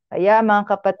 Kaya mga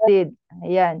kapatid,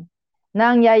 ayan,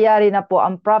 nangyayari na po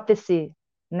ang prophecy,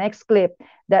 next clip,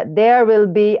 that there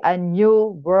will be a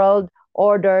new world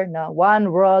order na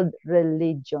one world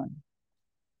religion.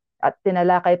 At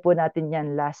tinalakay po natin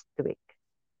yan last week.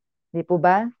 Di po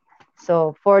ba?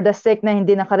 So, for the sake na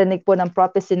hindi nakarinig po ng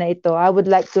prophecy na ito, I would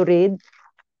like to read.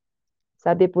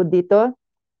 Sabi po dito,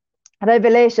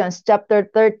 Revelations chapter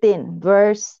 13,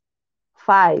 verse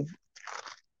 5.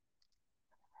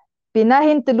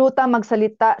 Pinahintulutang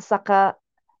magsalita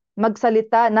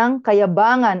ng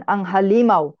kayabangan ang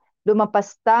halimaw,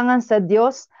 lumapastangan sa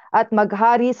Diyos at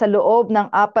maghari sa loob ng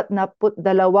 42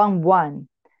 buwan.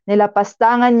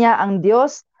 Nilapastangan niya ang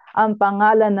Diyos, ang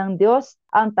pangalan ng Diyos,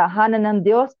 ang tahanan ng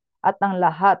Diyos, at ang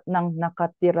lahat ng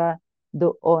nakatira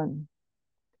doon.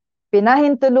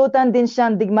 Pinahintulutan din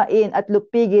siyang digmain at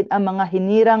lupigin ang mga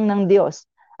hinirang ng Diyos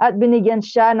at binigyan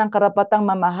siya ng karapatang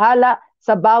mamahala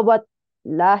sa bawat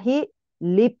lahi,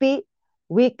 lipi,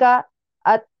 wika,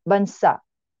 at bansa.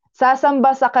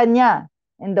 Sasamba sa Kanya,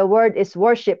 and the word is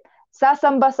worship,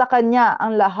 sasamba sa Kanya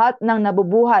ang lahat ng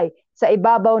nabubuhay sa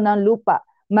ibabaw ng lupa,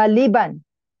 maliban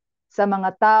sa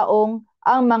mga taong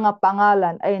ang mga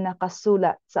pangalan ay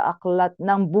nakasulat sa aklat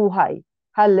ng buhay.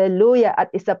 Hallelujah!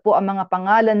 At isa po ang mga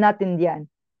pangalan natin diyan.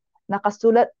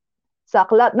 Nakasulat sa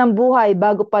aklat ng buhay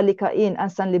bago palikain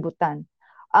ang sanlibutan.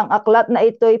 Ang aklat na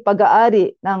ito ay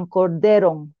pag-aari ng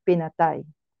korderong pinatay.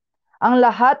 Ang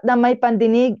lahat na may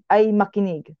pandinig ay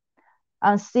makinig.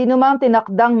 Ang sinumang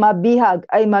tinakdang mabihag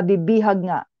ay mabibihag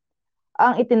nga.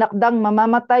 Ang itinakdang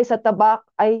mamamatay sa tabak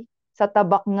ay sa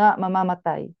tabak nga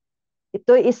mamamatay.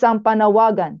 Ito'y isang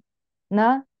panawagan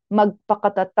na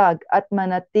magpakatatag at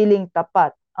manatiling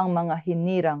tapat ang mga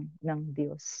hinirang ng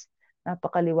Diyos.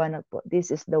 Napakaliwanag po.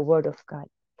 This is the word of God.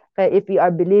 Kaya if you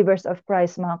are believers of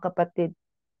Christ, mga kapatid,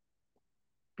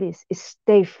 please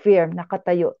stay firm,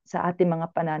 nakatayo sa ating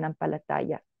mga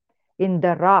pananampalataya. In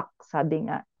the rock, sabi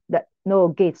nga, that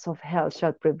no gates of hell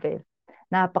shall prevail.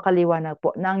 Napakaliwanag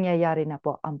po, nangyayari na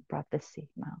po ang prophecy,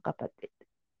 mga kapatid.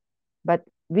 But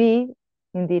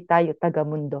hindi tayo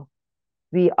taga-mundo.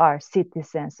 We are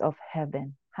citizens of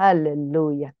heaven.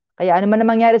 Hallelujah. Kaya ano man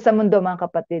ang mangyari sa mundo, mga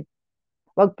kapatid,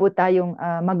 Huwag po tayong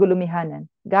magulumihanan.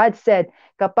 God said,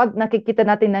 kapag nakikita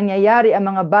natin nangyayari ang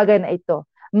mga bagay na ito,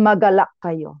 magalak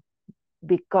kayo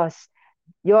because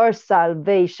your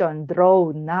salvation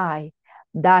draw nigh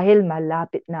dahil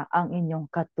malapit na ang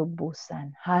inyong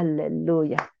katubusan.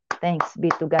 Hallelujah. Thanks be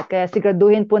to God. Kaya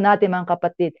siguraduhin po natin mga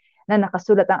kapatid na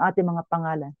nakasulat ang ating mga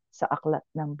pangalan sa aklat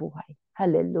ng buhay.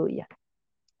 Hallelujah.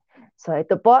 So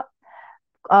ito po,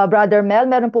 Brother Mel,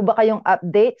 meron po ba kayong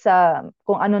update sa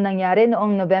kung ano nangyari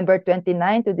noong November 29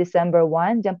 to December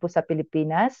 1 dyan po sa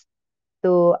Pilipinas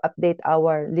to update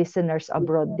our listeners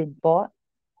abroad din po?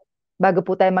 Bago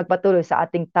po tayo magpatuloy sa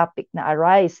ating topic na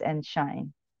Arise and Shine.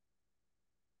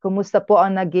 Kumusta po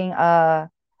ang naging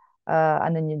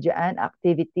ano nyo dyan,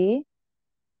 activity?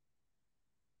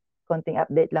 Konting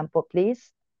update lang po,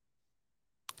 please.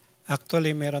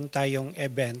 Actually, meron tayong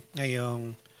event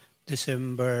ngayong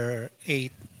December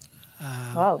 8.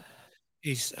 Wow.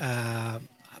 Is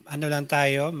ano lang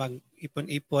tayo,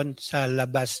 mag-ipon-ipon sa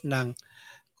labas ng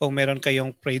kung meron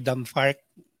kayong Freedom Park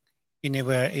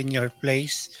anywhere in your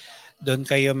place. Doon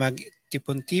kayo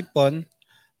mag-tipon-tipon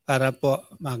para po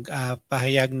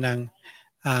magpahayag ng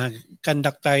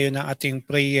conduct tayo ng ating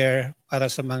prayer para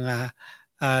sa mga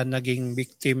naging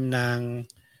victim ng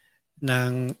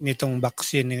nitong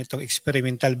vaccine, nitong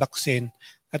experimental vaccine.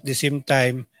 At the same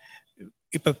time,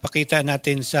 ipapakita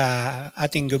natin sa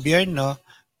ating gobyerno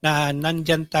na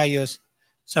nandyan tayo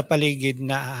sa paligid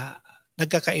na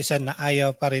nagkakaisa na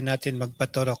ayaw pa rin natin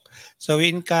magpaturok. So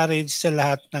we encourage sa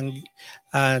lahat ng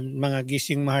mga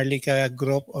Gising Maharlika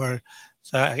group or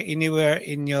sa anywhere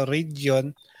in your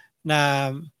region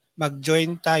na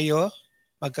mag-join tayo,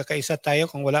 magkakaisa tayo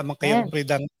kung wala man kayong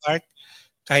Freedom Park,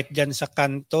 kahit dyan sa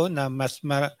kanto na mas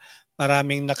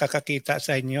maraming nakakakita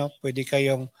sa inyo, pwede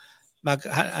kayong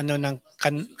ng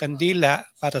kandila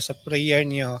para sa prayer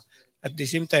niyo. At the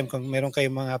same time, kung meron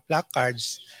kayong mga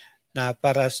placards na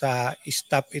para sa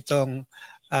stop itong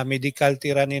medical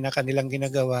tyranny na kanilang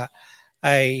ginagawa,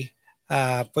 ay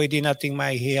pwede nating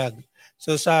maihiyag.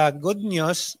 So sa good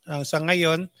news, sa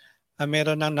ngayon,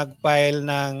 meron nang nag-file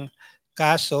ng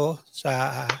kaso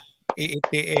sa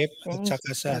AETF at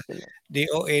saka sa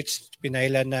DOH.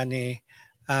 Pinailan na ni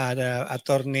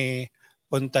Attorney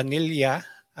Pontanilla.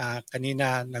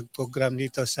 Kanina nag-program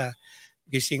dito sa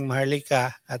Gising Maharlika.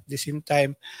 At the same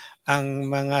time, ang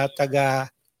mga taga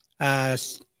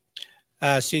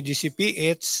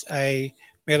CDCPH ay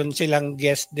meron silang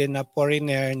guest din na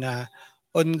foreigner na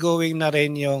ongoing na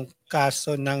rin yung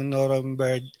kaso ng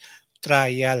Nuremberg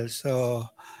trial. So,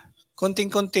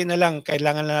 konting-konti na lang,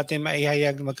 kailangan na natin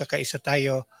maihayag, magkakaisa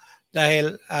tayo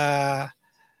dahil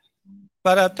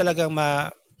para talagang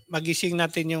magising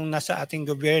natin yung nasa ating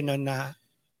gobyerno na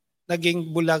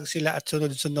naging bulag sila at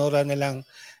sunod-sunura na lang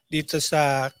dito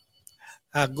sa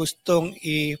gustong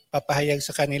ipapahayag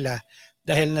sa kanila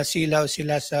dahil nasilaw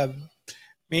sila sa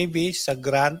maybe sa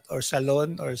grant or sa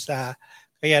loan or sa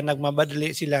kaya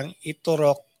nagmamadali silang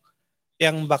iturok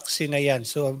yung vaccine na yan.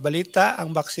 So balita, ang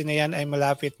vaccine na yan ay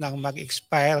malapit nang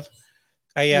mag-expire.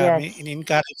 Kaya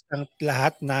in-encourage ng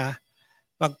lahat na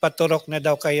magpaturok na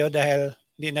daw kayo dahil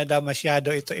hindi na daw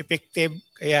masyado ito effective.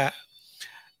 Kaya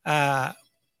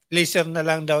laser na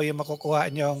lang daw yung makukuha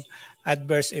nyong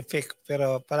adverse effect.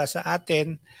 Pero para sa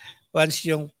atin, once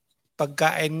yung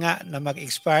pagkain nga na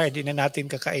mag-expire, di na natin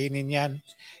kakainin yan.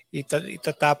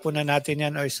 Itatapon na natin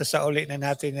yan o isasauli na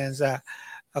natin yan sa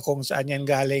kung saan yan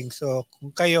galing. So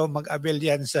kung kayo mag-avail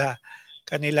yan sa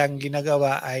kanilang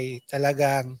ginagawa ay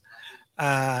talagang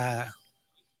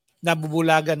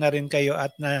nabubulagan na rin kayo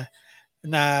at na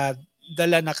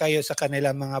dala na kayo sa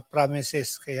kanilang mga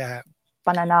promises. Kaya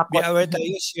pananakot. Be aware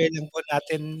tayo, share lang po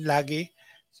natin lagi.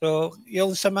 So,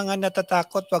 yung sa mga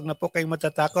natatakot, wag na po kayong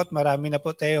matatakot. Marami na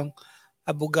po tayong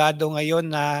abogado ngayon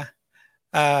na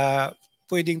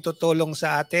pwedeng tutulong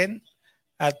sa atin.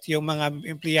 At yung mga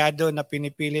empleyado na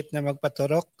pinipilit na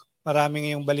magpaturok,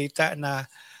 maraming yung balita na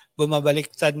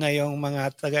bumabaliktad na yung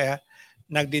mga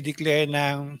nagdi-declare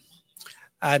ng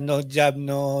no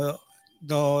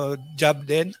job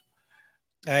din.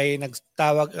 Ay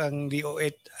nagtawag ang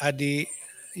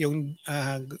yung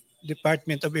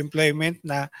Department of Employment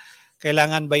na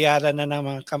kailangan bayaran na ng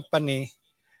mga company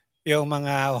yung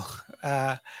mga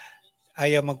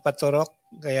ayaw magpaturok.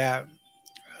 Kaya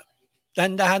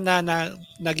dahan-dahan na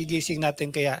nagigising natin.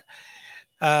 Kaya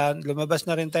lumabas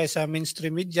na rin tayo sa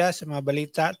mainstream media, sa mga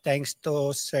balita, thanks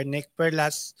to Sir Nick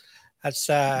Perlas at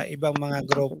sa ibang mga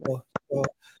grupo. So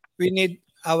we need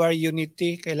our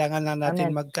unity. Kailangan lang natin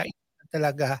magkaisa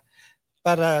talaga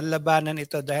para labanan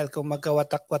ito dahil kung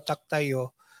magkawatak-watak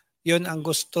tayo, yun ang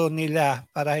gusto nila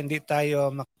para hindi tayo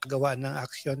makagawa ng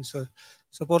aksyon. So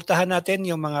suportahan natin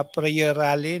yung mga prayer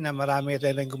rally na marami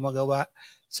rin gumagawa.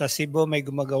 Sa Cebu may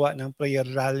gumagawa ng prayer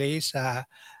rally, sa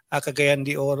Cagayan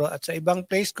de Oro at sa ibang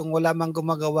place. Kung wala mang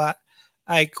gumagawa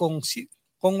ay kung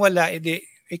wala, edi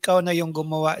ikaw na yung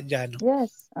gumawa dyan.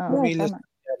 Yes. Kumilos Tama.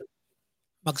 dyan.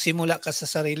 Magsimula ka sa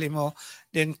sarili mo,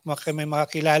 then may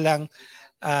makakilalang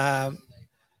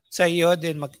sa iyo,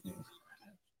 then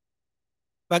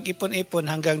mag-ipon-ipon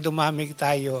hanggang dumami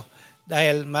tayo.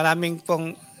 Dahil maraming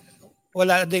pong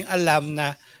wala ding alam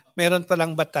na meron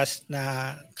palang batas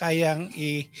na kayang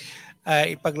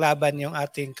ipaglaban yung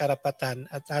ating karapatan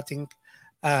at ating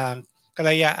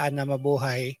kalayaan na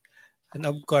mabuhay. And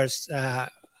of course,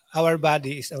 our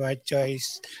body is our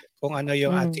choice kung ano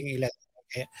yung ating ilan.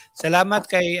 Okay. Salamat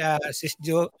kay Sis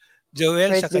Joel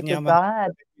Praise sa be to kanyang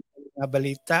God. mga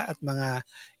balita at mga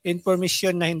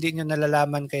information na hindi nyo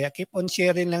nalalaman. Kaya keep on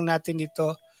sharing lang natin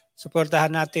dito.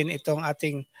 Suportahan natin itong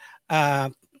ating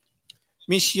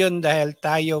mission dahil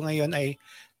tayo ngayon ay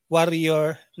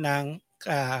warrior ng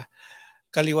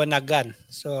kaliwanagan.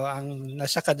 So ang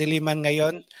nasa kadiliman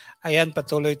ngayon, ayan,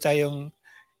 patuloy tayong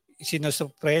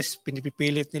sinusuppress,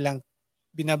 pinipipilit nilang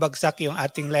binabagsak yung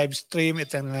ating live stream,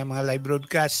 itong mga live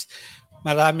broadcast.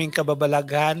 Maraming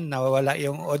kababalaghan, nawawala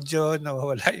yung audio,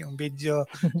 nawawala yung video,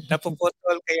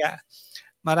 napuputol. Kaya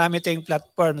marami tayong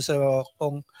platform. So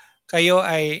kung kayo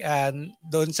ay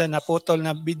doon sa naputol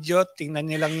na video, tingnan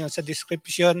niyo lang yung sa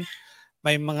description.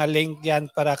 May mga link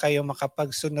yan para kayo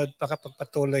makapagsunod,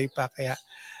 makapagpatuloy pa. Kaya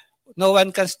no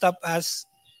one can stop us.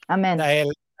 Amen.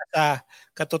 Dahil sa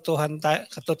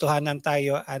katotohanan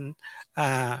tayo, and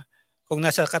kung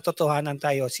nasa katotohanan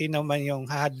tayo, sino man yung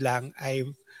hahadlang ay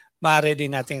maaari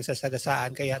din natin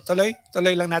sasagasaan. Kaya tuloy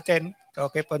lang natin.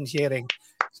 Okay po sharing.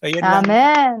 So yun lang.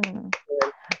 Amen.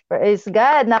 Praise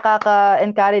God.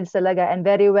 Nakaka-encourage talaga and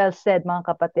very well said, mga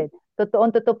kapatid.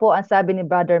 Totoo po ang sabi ni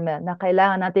Brother Mel na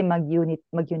kailangan natin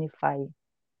mag-unify.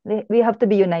 We have to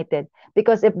be united.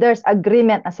 Because if there's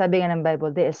agreement, ang sabi nga ng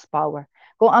Bible, there is power.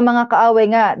 Kung ang mga kaaway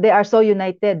nga, they are so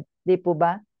united, di po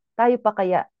ba? Tayo pa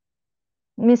kaya?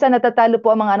 Minsan natatalo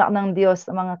po ang mga anak ng Diyos,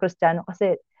 ang mga Kristiyano,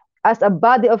 kasi as a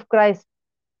body of Christ,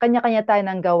 kanya-kanya tayo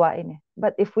ng gawain.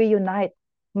 But if we unite,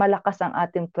 malakas ang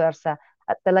ating pwersa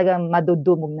at talagang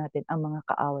madudumog natin ang mga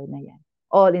kaaway na yan.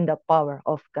 All in the power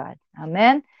of God.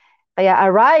 Amen? Kaya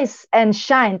arise and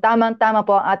shine. Tamang-tama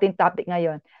po ang ating topic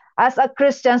ngayon. As a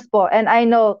Christians po, and I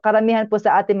know karamihan po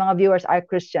sa ating mga viewers are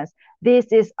Christians, this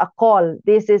is a call.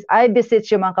 I beseech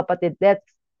you mga kapatid,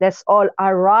 let's all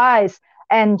arise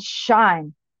and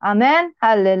shine. Amen?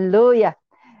 Hallelujah.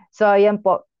 So ayan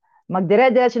po,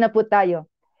 magdire-diretso na po tayo.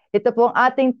 Ito po ang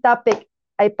ating topic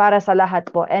ay para sa lahat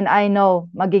po. And I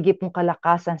know, magiging pong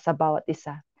kalakasan sa bawat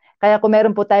isa. Kaya kung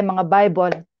meron po tayong mga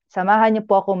Bible, samahan niyo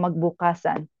po akong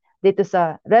magbukasan dito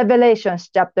sa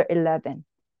Revelations chapter 11.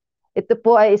 Ito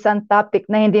po ay isang topic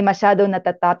na hindi masyado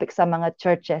natatopic sa mga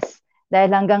churches.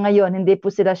 Dahil hanggang ngayon, hindi po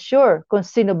sila sure kung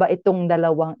sino ba itong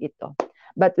dalawang ito.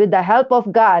 But with the help of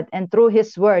God and through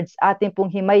His words, ating pong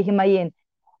himay-himayin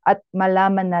at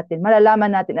malalaman natin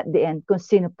at the end kung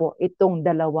sino po itong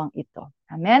dalawang ito.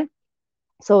 Amen?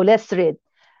 So let's read.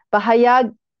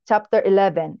 Pahayag chapter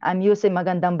 11. I'm using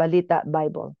Magandang Balita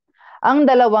Bible. Ang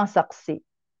dalawang saksi.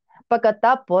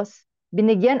 Pagkatapos,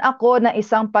 binigyan ako ng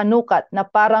isang panukat na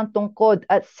parang tungkod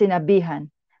at sinabihan,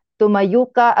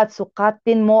 tumayo ka at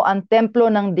sukatin mo ang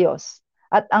templo ng Diyos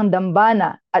at ang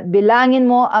dambana at bilangin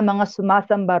mo ang mga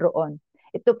sumasamba roon.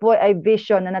 Ito po ay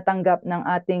vision na natanggap ng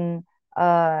ating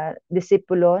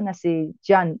disipulo na si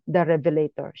John the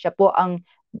Revelator. Siya po ang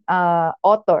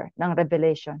author ng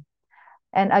Revelation.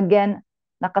 And again,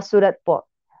 nakasulat po,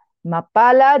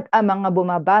 mapalad ang mga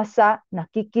bumabasa,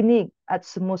 nakikinig at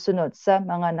sumusunod sa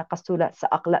mga nakasulat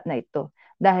sa aklat na ito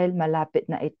dahil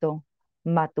malapit na itong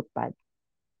matupad.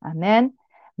 Amen?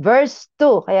 Verse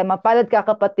 2, kaya mapalad ka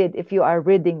kapatid if you are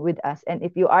reading with us and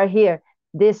if you are here,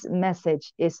 this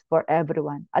message is for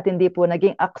everyone. At hindi po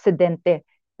naging aksidente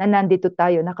na nandito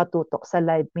tayo nakatutok sa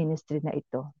live ministry na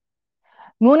ito.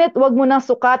 Ngunit huwag mo nang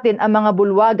sukatin ang mga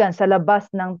bulwagan sa labas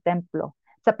ng templo,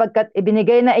 sapagkat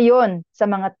ibinigay na iyon sa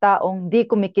mga taong di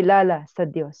kumikilala sa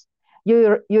Diyos.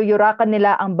 Yuyurakan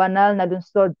nila ang banal na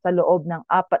lungsod sa loob ng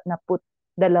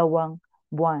 42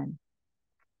 buwan.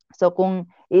 So kung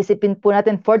isipin po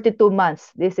natin 42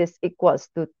 months, this is equals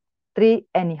to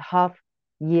 3.5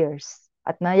 years.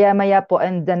 At maya-maya po,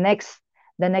 and the next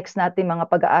nating mga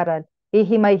pag-aaral,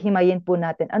 ihimay-himayin po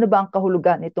natin ano ba ang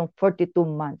kahulugan nitong 42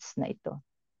 months na ito.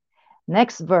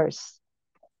 Next verse.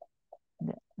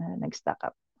 Next stack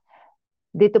up.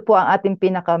 Dito po ang ating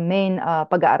pinaka-main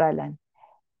pag-aaralan.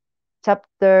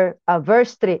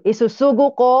 Verse 3.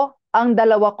 Isusugo ko ang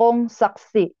dalawa kong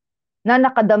saksi na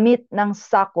nakadamit ng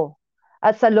sako,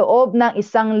 at sa loob ng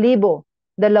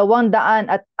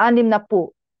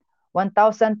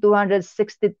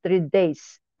 1,260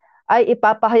 days ay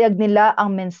ipapahayag nila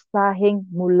ang mensaheng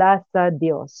mula sa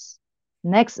Diyos.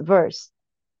 Next verse.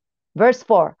 Verse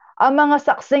 4. Ang mga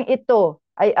saksing ito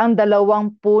ay ang 2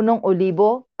 punong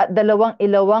olibo at 2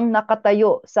 ilawang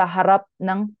nakatayo sa harap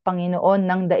ng Panginoon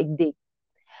ng daigdig.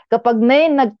 Kapag may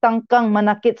nagtangkang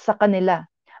manakit sa kanila,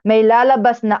 may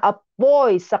lalabas na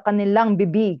apoy sa kanilang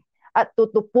bibig at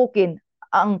tutupukin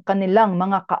ang kanilang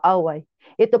mga kaaway.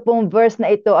 Ito pong verse na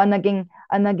ito ang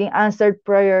naging answered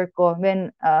prayer ko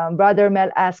when Brother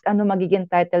Mel asked, ano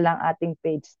magiging title ng ating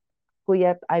page?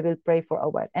 Kuya, I will pray for a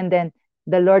while. And then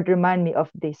the Lord remind me of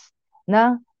this,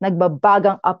 na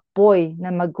nagbabagang apoy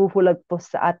na maghuhulag po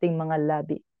sa ating mga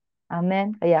labi.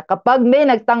 Amen. Kaya kapag may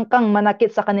nagtangkang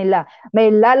manakit sa kanila,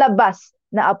 may lalabas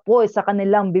na apoy sa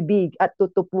kanilang bibig at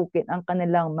tutupukin ang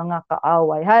kanilang mga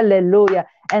kaaway. Hallelujah.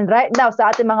 And right now,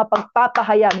 sa ating mga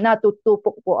pagpapahayag,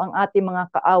 natutupok po ang ating mga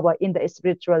kaaway in the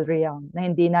spiritual realm na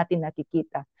hindi natin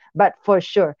nakikita. But for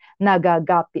sure,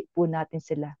 nagagapi po natin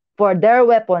sila. For their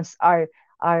weapons are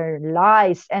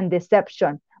lies and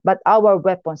deception, but our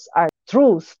weapons are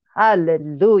truth.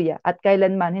 Hallelujah. At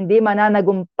kailanman, hindi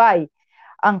mananagumpay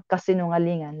ang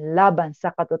kasinungalingan laban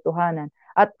sa katotohanan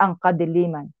at ang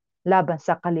kadiliman laban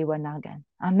sa kaliwanagan.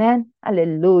 Amen?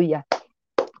 Hallelujah.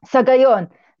 Sa gayon,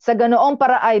 sa ganoong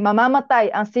paraay, mamamatay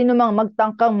ang sinumang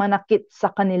magtangkang manakit sa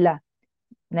kanila.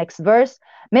 Next verse.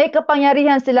 May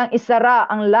kapangyarihan silang isara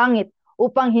ang langit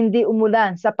upang hindi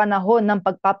umulan sa panahon ng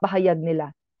pagpapahayag nila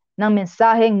ng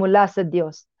mensaheng mula sa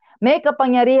Diyos. May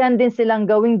kapangyarihan din silang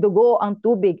gawing dugo ang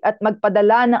tubig at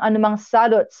magpadala ng anumang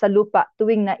salot sa lupa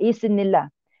tuwing naisin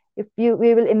nila. We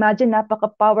will imagine,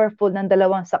 napaka-powerful ng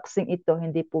 2 saksing ito,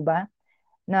 hindi po ba?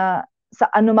 Na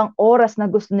sa anumang oras na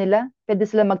gusto nila, pwede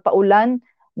sila magpaulan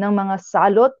ng mga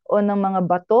salot o ng mga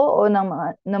bato o ng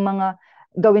mga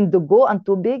gawing dugo ang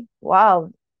tubig.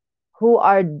 Wow! Who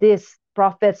are these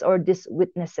prophets or these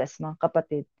witnesses, mga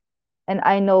kapatid? And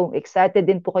I know, excited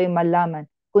din po kayong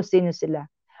malaman kung sino sila.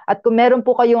 At kung meron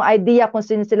po kayong idea kung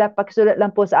sino sila, pakisulat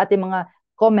lang po sa ating mga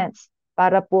comments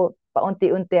para po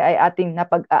paunti-unti ay ating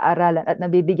napag-aaralan at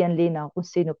nabibigyan linaw kung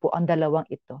sino po ang 2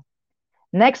 ito.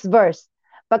 Next verse.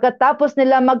 Pagkatapos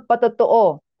nila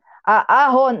magpatotoo,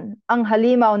 aahon ang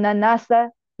halimaw na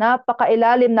nasa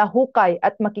napakailalim na hukay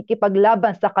at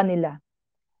makikipaglaban sa kanila.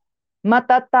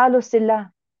 Matatalo sila.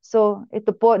 So,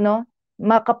 ito po, no,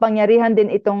 makapangyarihan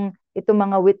din itong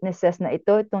mga witnesses na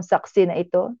ito, itong saksi na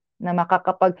ito, na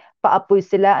makakapagpaapoy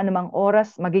sila anumang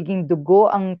oras, magiging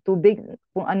dugo ang tubig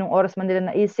kung anong oras man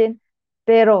nila naisin.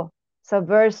 Pero sa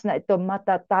verse na ito,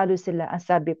 matatalo sila, ang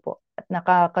sabi po. At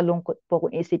nakakalungkot po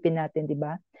kung isipin natin, di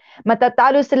ba?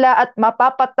 Matatalo sila at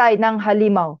mapapatay ng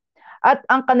halimaw. At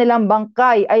ang kanilang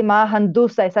bangkay ay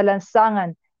mahandusay sa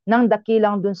lansangan ng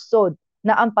dakilang lunsod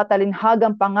na ang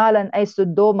patalinhagang pangalan ay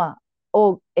Sodoma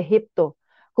o Ehipto,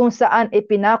 kung saan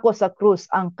ipinako sa krus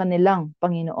ang kanilang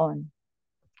Panginoon.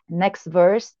 Next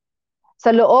verse.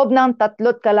 Sa loob ng 3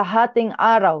 kalahating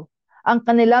araw, ang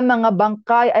kanilang mga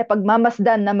bangkay ay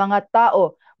pagmamasdan ng mga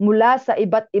tao mula sa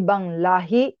iba't ibang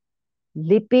lahi,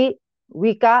 lipi,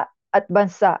 wika at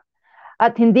bansa.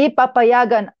 At hindi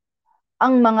papayagan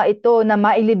ang mga ito na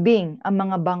mailibing ang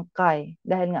mga bangkay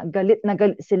dahil nga galit na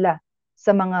galit sila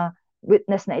sa mga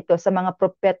witness na ito, sa mga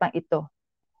propetang ito.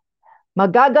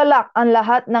 Magagalak ang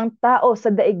lahat ng tao sa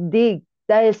daigdig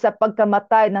dahil sa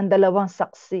pagkamatay ng 2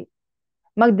 saksi.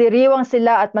 Magdiriwang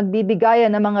sila at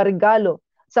magbibigayan ng mga regalo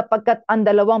sapagkat ang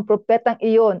 2 propetang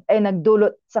iyon ay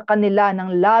nagdulot sa kanila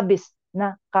ng labis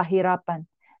na kahirapan.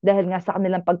 Dahil nga sa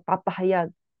kanilang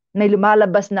pagpapahayag, may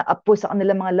lumalabas na apo sa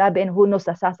kanilang mga labi and who knows,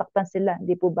 sasaktan sila,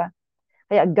 hindi po ba?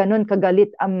 Kaya ganun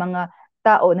kagalit ang mga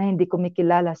tao na hindi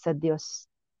kumikilala sa Diyos.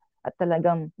 At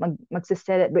talagang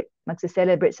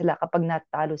magsiselebrate sila kapag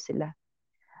natalo sila.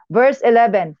 Verse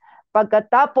 11,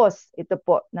 pagkatapos, ito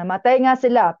po, namatay nga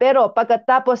sila, pero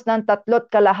pagkatapos ng 3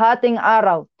 kalahating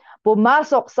araw,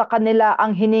 pumasok sa kanila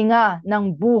ang hininga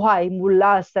ng buhay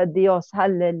mula sa Diyos.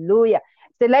 Hallelujah!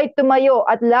 Sila'y tumayo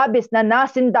at labis na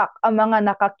nasindak ang mga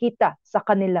nakakita sa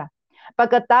kanila.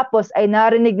 Pagkatapos ay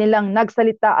narinig nilang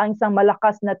nagsalita ang isang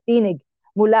malakas na tinig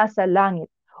mula sa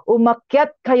langit.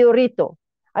 Umakyat kayo rito.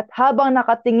 At habang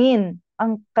nakatingin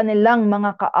ang kanilang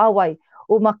mga kaaway,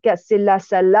 umakyat sila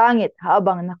sa langit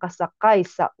habang nakasakay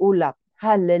sa ulap.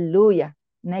 Hallelujah!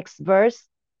 Next verse.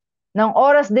 Nang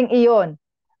oras ding iyon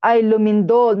ay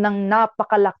lumindol ng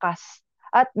napakalakas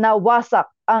at nawasak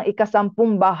ang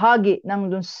 10 bahagi ng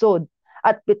lungsod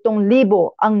at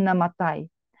 7,000 ang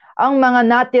namatay. Ang mga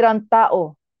natirang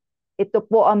tao, ito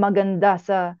po ang maganda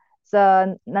sa sa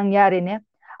nangyari niya.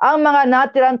 Ang mga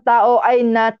natirang tao ay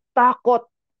natakot.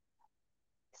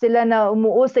 Sila na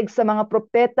umuusig sa mga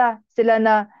propeta, sila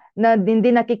na hindi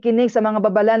nakikinig sa mga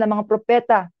babala ng mga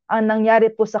propeta. Ang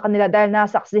nangyari po sa kanila dahil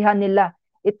nasaksihan nila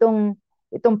itong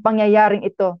pangyayaring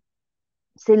ito.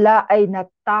 Sila ay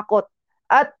natakot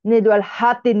at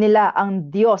niluwalhati nila ang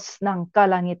Diyos ng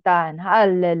kalangitan.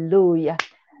 Hallelujah.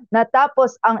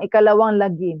 Natapos ang ikalawang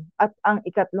lagim at ang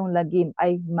ikatlong lagim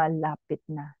ay malapit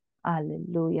na.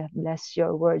 Hallelujah. Bless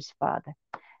your words, Father.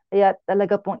 Kaya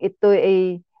talaga pong ito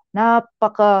ay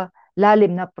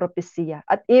napakalalim na propesya.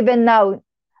 At even now,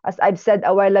 as I've said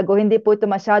a while ago, hindi po ito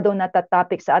masyadong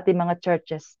natatapik sa ating mga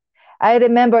churches. I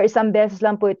remember isang beses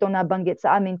lang po itong nabanggit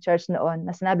sa aming church noon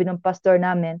na sinabi ng pastor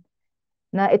namin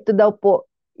na ito daw po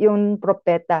yung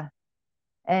propeta.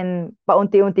 And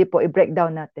paunti-unti po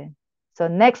i-breakdown natin. So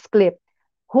next clip.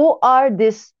 Who are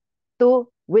these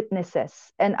two witnesses?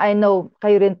 And I know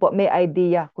kayo rin po may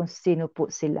idea kung sino po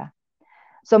sila.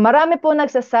 So marami po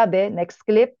nagsasabi, next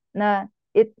clip, na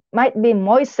it might be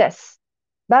Moises.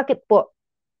 Bakit po?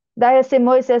 Dahil si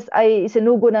Moises ay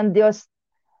isinugo ng Diyos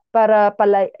para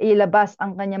ilabas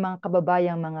ang kanyang mga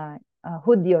kababayang mga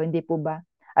Hudyo, hindi po ba?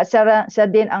 At siya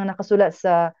din ang nakasulat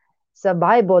sa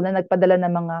Bible na nagpadala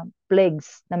ng mga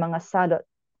plagues, ng mga salot,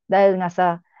 dahil nga sa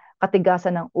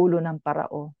katigasan ng ulo ng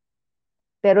Parao.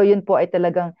 Pero yun po ay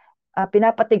talagang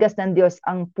pinapatigas ng Diyos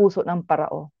ang puso ng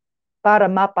Parao para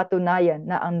mapatunayan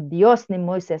na ang Diyos ni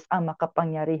Moises ang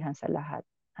makapangyarihan sa lahat.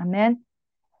 Amen?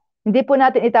 Hindi po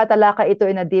natin itatalaka ito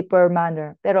in a deeper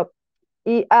manner, pero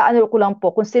ano ko lang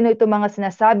po kung sino itong mga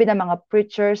sinasabi ng mga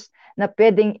preachers na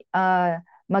pwedeng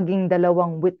maging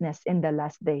dalawang witness in the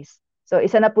last days. So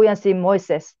isa na po yan si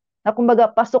Moises, na kumbaga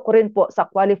pasok rin po sa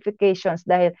qualifications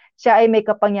dahil siya ay may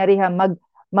kapangyarihan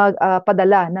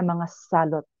magpadala ng mga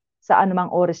salot sa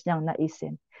anumang oras niyang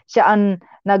naisin. Siya ang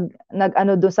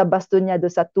nag-ano doon sa basto niya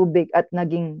doon sa tubig at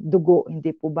naging dugo,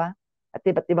 hindi po ba? At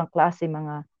iba't ibang klase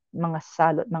mga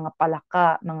salot, mga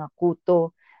palaka, mga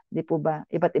kuto, hindi po ba?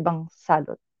 Iba't ibang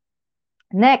salot.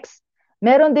 Next,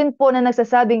 meron din po na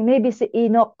nagsasabing maybe si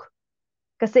Enoch.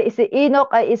 Kasi si Enoch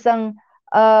ay isang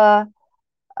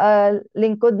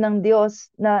lingkod ng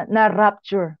Diyos na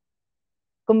rapture.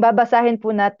 Kung babasahin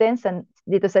po natin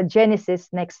dito sa Genesis,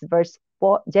 next verse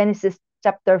po, Genesis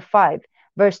chapter 5,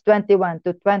 verse 21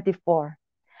 to 24.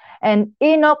 And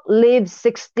Enoch lived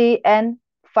 65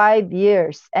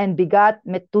 years and begot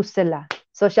Methuselah.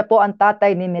 So siya po ang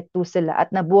tatay ni Methuselah at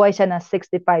nabuhay siya ng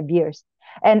 65 years.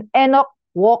 And Enoch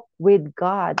walked with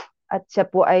God at siya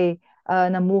po ay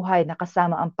namuhay na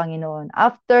kasama ang Panginoon.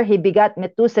 After he begot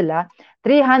Methuselah,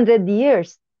 300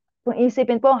 years. Kung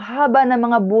isipin po, ang haba ng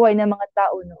mga buhay ng mga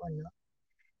tao noon. No?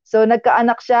 So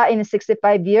nagkaanak siya in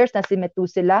 65 years na si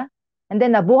Methuselah. And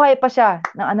then nabuhay pa siya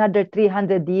ng another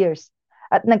 300 years.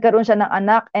 At nagkaroon siya ng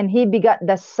anak and he begot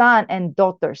the son and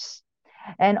daughters.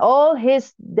 And all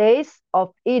his days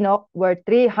of Enoch were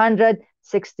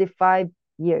 365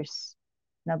 years.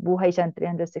 Nabuhay siya ng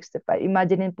 365.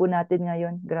 Imaginin po natin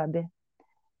ngayon. Grabe.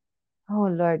 Oh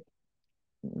Lord.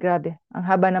 Grabe. Ang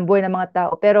haba ng buhay ng mga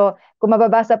tao. Pero kung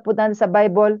mababasa po natin sa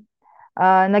Bible,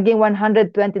 naging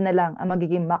 120 na lang ang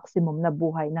magiging maximum na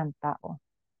buhay ng tao.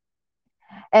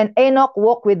 And Enoch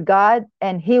walked with God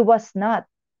and he was not.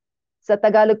 Sa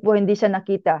Tagalog po, hindi siya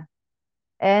nakita.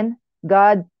 And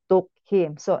God took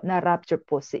him. So, na-rapture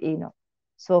po si Enoch.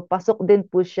 So, pasok din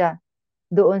po siya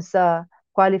doon sa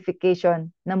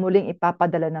qualification na muling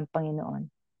ipapadala ng Panginoon.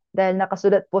 Dahil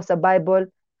nakasulat po sa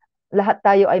Bible, lahat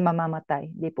tayo ay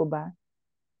mamamatay. Di po ba?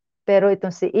 Pero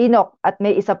itong si Enoch at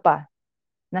may isa pa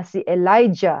na si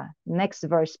Elijah, next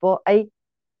verse po, ay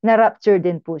na-rapture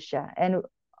din po siya. And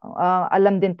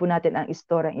alam din po natin ang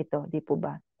istoryang ito. Di po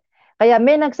ba? Kaya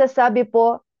may nagsasabi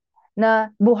po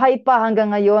na buhay pa hanggang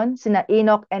ngayon sina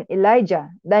Enoch and Elijah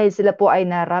dahil sila po ay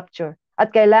na-rapture at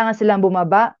kailangan silang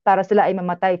bumaba para sila ay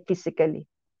mamatay physically.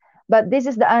 But this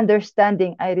is the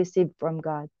understanding I received from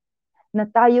God. Na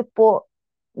tayo po,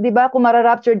 di ba, kung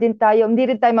mara-rapture din tayo, hindi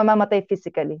rin tayo mamamatay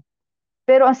physically.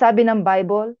 Pero ang sabi ng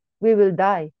Bible, we will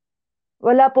die.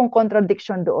 Wala pong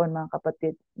contradiction doon, mga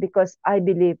kapatid. Because I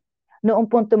believe, noong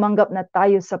pong tumanggap na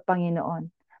tayo sa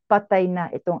Panginoon, patay na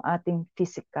itong ating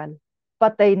physical.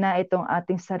 Patay na itong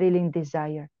ating sariling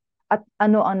desire. At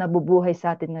ano ang nabubuhay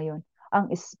sa atin ngayon?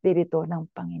 Ang Espiritu ng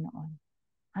Panginoon.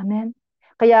 Amen?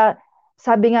 Kaya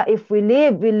sabi nga, if we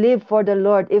live for the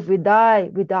Lord. If we die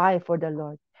for the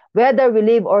Lord. Whether we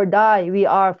live or die, we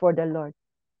are for the Lord.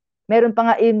 Meron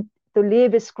pa nga to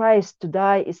live is Christ, to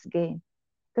die is gain.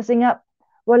 Kasi nga,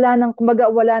 wala nang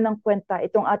kwenta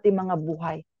itong ating mga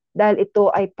buhay. Dahil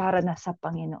ito ay para na sa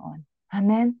Panginoon.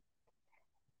 Amen?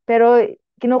 Pero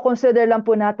kino-consider lang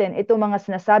po natin itong mga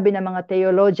sinasabi ng mga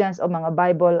theologians o mga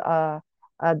Bible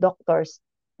doctors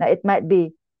na it might be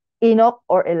Enoch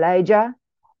or Elijah,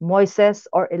 Moises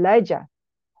or Elijah.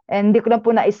 And hindi ko lang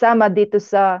po naisama dito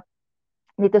sa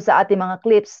ating mga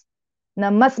clips na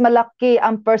mas malaki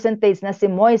ang percentage na si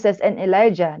Moises and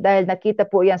Elijah dahil nakita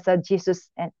po yan sa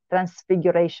Jesus and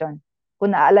Transfiguration.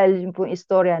 Kung naalala niyo po yung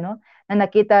istorya, no? Na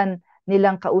nakita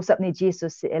nilang kausap ni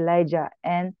Jesus si Elijah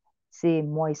and si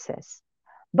Moises.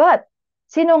 But,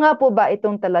 sino nga po ba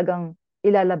itong talagang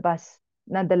ilalabas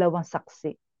na dalawang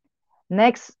saksi?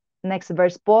 Next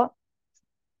verse po.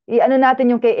 I-ano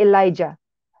natin yung kay Elijah.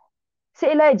 Si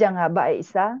Elijah nga ba ay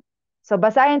isa? So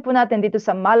basahin po natin dito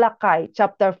sa Malachi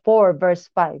chapter 4 verse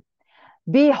 5.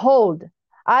 Behold,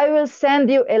 I will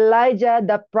send you Elijah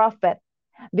the prophet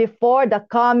before the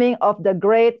coming of the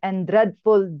great and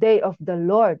dreadful day of the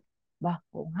Lord. Ba,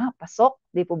 nga, pasok,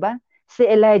 di po ba? Si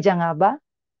Elijah nga ba?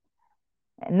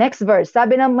 Next verse,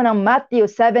 sabi naman ng Matthew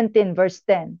 17 verse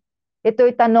 10.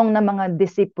 Ito'y tanong ng mga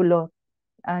disipulo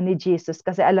ni Jesus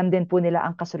kasi alam din po nila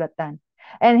ang kasulatan.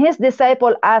 And his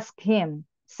disciple asked him,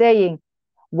 saying,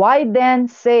 why then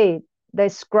say the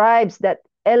scribes that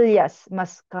Elias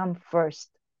must come first?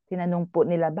 Tinanong po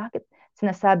nila, bakit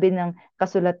sinasabi ng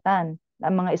kasulatan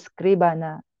ng mga eskriba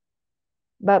na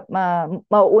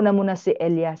mauuna muna si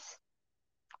Elias?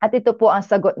 At ito po ang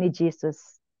sagot ni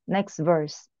Jesus. Next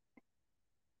verse.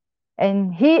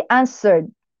 And he answered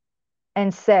and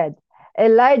said,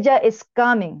 Elijah is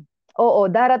coming. Oo,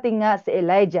 darating nga si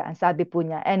Elijah, ang sabi po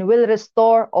niya, and will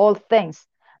restore all things.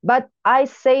 But I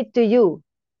say to you,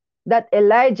 that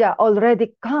Elijah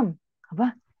already come.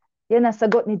 Aba, yan ang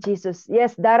sagot ni Jesus.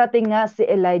 Yes, darating nga si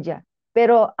Elijah.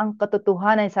 Pero ang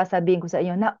katotohanan, sasabihin ko sa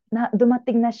inyo, na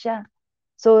dumating na siya.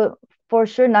 So, for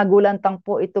sure, nagulantang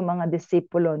po itong mga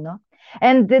disipulo, no?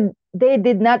 And they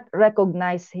did not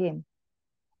recognize him,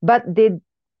 but did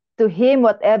to him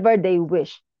whatever they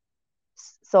wished.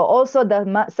 So also the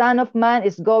Son of Man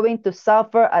is going to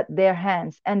suffer at their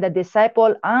hands. And the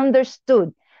disciple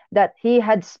understood that he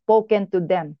had spoken to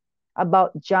them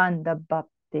about John the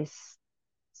Baptist.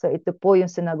 So ito po yung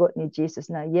sinagot ni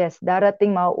Jesus na yes,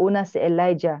 darating mauuna si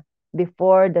Elijah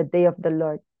before the day of the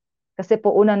Lord. Kasi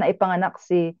po unang naipanganak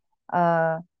si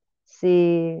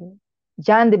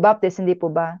John the Baptist, hindi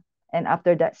po ba? And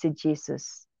after that si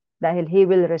Jesus. Dahil he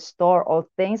will restore all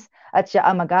things at siya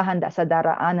ang maghahanda sa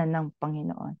daraanan ng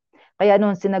Panginoon. Kaya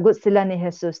noon sinagot sila ni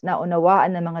Jesus na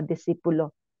unawaan ng mga disipulo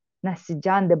na si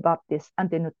John the Baptist ang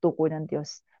tinutukoy ng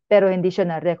Diyos. Pero hindi siya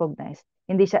na-recognize,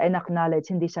 hindi siya in-acknowledge,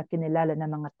 hindi siya kinilala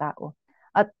ng mga tao.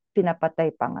 At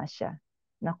pinapatay pa nga siya.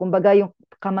 Na kumbaga yung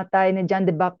kamatayan ni John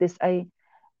the Baptist ay,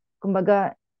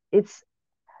 kumbaga,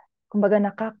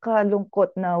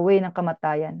 nakakalungkot na way ng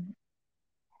kamatayan.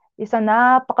 Isang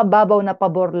napakababaw na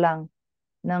pabor lang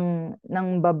ng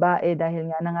babae dahil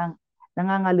nga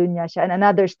nangangalo niya siya. And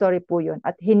another story po yun.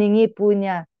 At hiningi po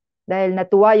niya dahil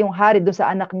natuwa yung hari doon sa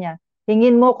anak niya.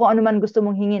 Hingin mo kung ano man gusto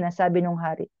mong hingin, ang sabi ng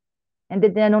hari. And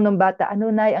then tinanong ng bata,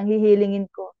 ano nay ang hihilingin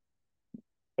ko?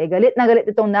 Galit na galit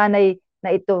itong nanay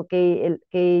na ito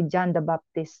kay John the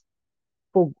Baptist.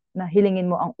 Pug, na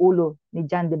hilingin mo ang ulo ni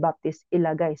John the Baptist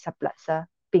ilagay sa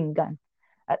pinggan.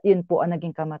 At yun po ang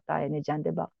naging kamatayan ni John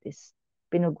the Baptist.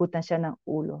 Pinugutan siya ng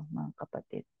ulo, mga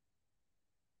kapatid.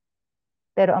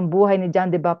 Pero ang buhay ni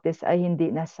John the Baptist ay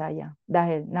hindi nasayang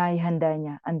dahil naihanda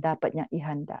niya ang dapat niyang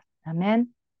ihanda.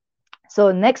 Amen?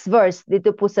 So next verse,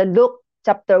 dito po sa Luke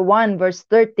chapter 1 verse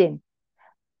 13.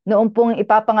 Noong pong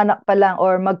ipapanganak pa lang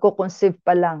or magko-conceive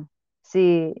pa lang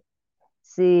si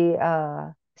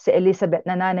Elizabeth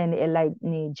na nanay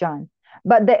ni John.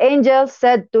 But the angel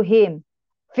said to him,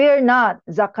 fear not,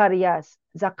 Zacharias.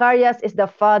 Zacharias is the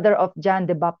father of John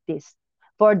the Baptist.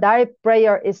 For thy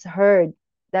prayer is heard.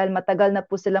 Dahil matagal na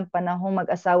po silang panahong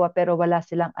mag-asawa pero wala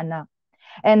silang anak.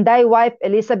 And thy wife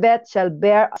Elizabeth shall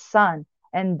bear a son,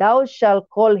 and thou shalt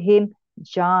call him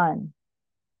John.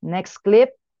 Next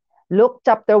clip, Luke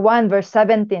chapter 1 verse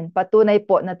 17. Patunay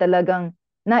po na talagang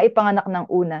naipanganak ng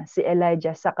una si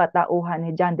Elijah sa katauhan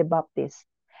ni John the Baptist.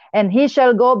 And he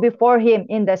shall go before him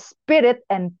in the spirit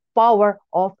and power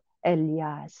of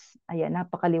Elias. Ayan,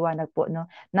 napakaliwanag po, no?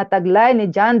 Nataglay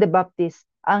ni John the Baptist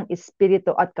ang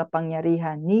espiritu at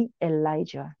kapangyarihan ni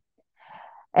Elijah.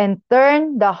 And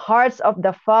turn the hearts of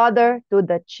the father to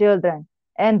the children,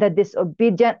 and the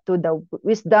disobedient to the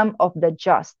wisdom of the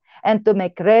just, and to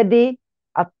make ready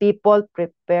a people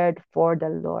prepared for the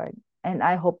Lord. And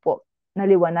I hope po,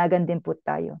 naliwanagan din po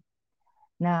tayo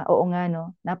na oo nga,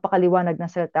 no, napakaliwanag na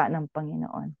salita ng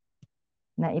Panginoon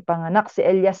na ipanganak si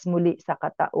Elias muli sa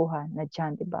katauhan na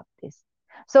John the Baptist.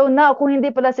 So now, kung hindi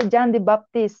pala si John the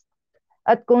Baptist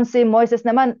At kung si Moises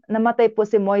naman, namatay po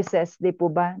si Moises, di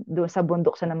po ba? Doon sa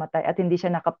bundok siya namatay at hindi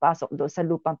siya nakapasok doon sa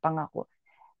lupang pangako.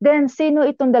 Then, sino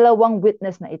itong dalawang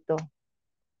witness na ito?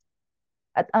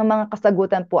 At ang mga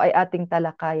kasagutan po ay ating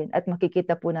talakayin at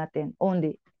makikita po natin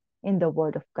only in the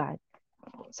Word of God.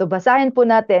 So, basahin po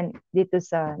natin dito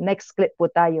sa next clip po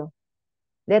tayo.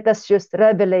 Let us use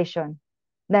Revelation.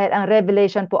 Dahil ang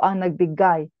Revelation po ang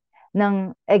nagbigay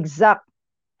ng exact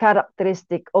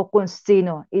characteristic o kung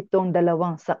sino itong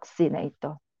dalawang saksi na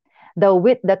ito.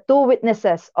 The two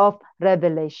witnesses of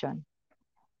Revelation.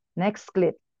 Next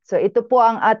clip. So ito po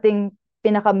ang ating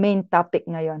pinaka-main topic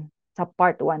ngayon sa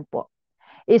part 1 po.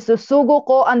 Isusugo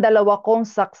ko ang dalawa kong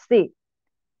saksi.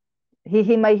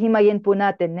 Hihimay-himayin po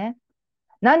natin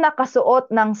na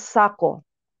nakasuot ng sako.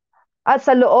 At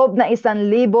sa loob na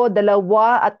 1,260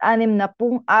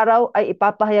 araw ay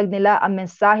ipapahayag nila ang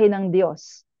mensahe ng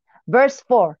Diyos. Verse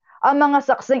 4, ang mga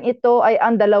saksing ito ay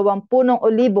ang 2 punong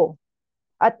olibo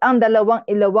at ang 2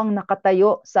 ilawang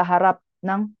nakatayo sa harap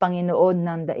ng Panginoon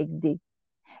ng daigdig.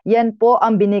 Yan po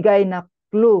ang binigay na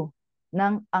clue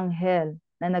ng anghel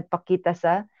na nagpakita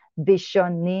sa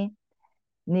vision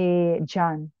ni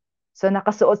John. So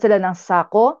nakasuot sila ng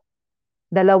sako,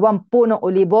 2 punong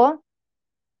olibo,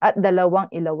 at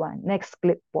 2 ilawan. Next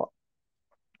clip po.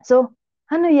 So,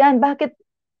 ano yan? Bakit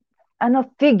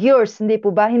figures, hindi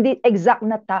po ba? Hindi exact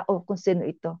na tao kung sino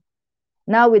ito.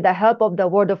 Now, with the help of the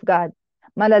Word of God,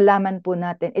 malalaman po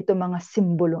natin itong mga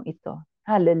simbolong ito.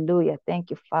 Hallelujah. Thank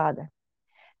you, Father.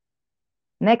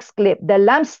 Next clip. The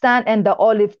lampstand and the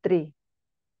olive tree.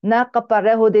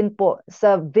 Nakapareho din po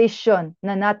sa vision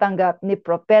na natanggap ni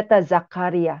Propeta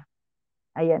Zachariah.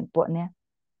 Ayan po niya.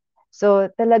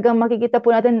 So, talagang makikita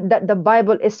po natin that the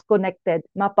Bible is connected.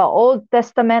 Mapa Old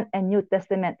Testament and New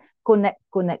Testament.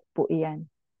 Connect po iyan.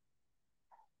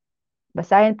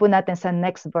 Basahin po natin sa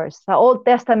next verse. Sa Old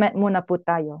Testament muna po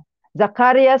tayo.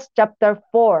 Zacharias chapter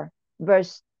 4,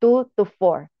 verse 2 to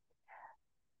 4.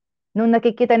 Nung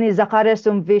nakikita ni Zacharias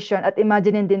yung vision, at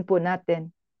imagine din po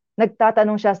natin,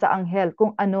 nagtatanong siya sa anghel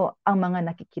kung ano ang mga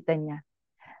nakikita niya.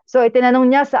 So,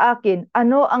 itinanong niya sa akin,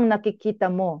 ano ang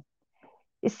nakikita mo?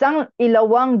 Isang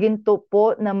ilawang ginto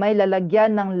po na may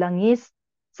lalagyan ng langis.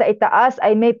 Sa itaas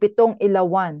ay may 7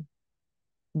 ilawan.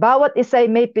 Bawat isa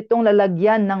ay may 7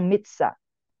 lalagyan ng mitsa.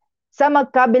 Sa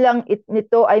magkabilang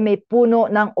nito ay may puno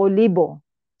ng olibo.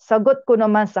 Sagot ko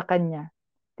naman sa kanya.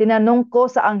 Tinanong ko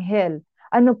sa anghel,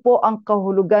 ano po ang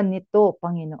kahulugan nito,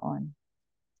 Panginoon?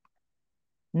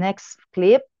 Next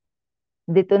clip.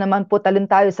 Dito naman po talon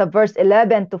tayo sa verse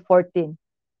 11 to 14.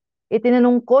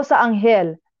 Itinanong ko sa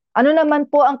anghel, ano naman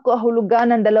po ang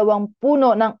kahulugan ng 2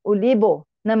 puno ng olibo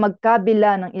na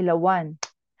magkabila ng ilawan?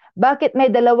 Bakit may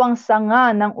 2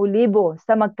 sanga ng olibo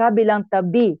sa magkabilang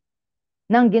tabi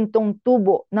ng gintong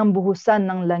tubo ng buhusan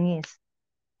ng langis?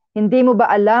 Hindi mo ba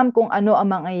alam kung ano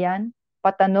ang mga iyan?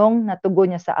 Patanong na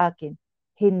tugon niya sa akin.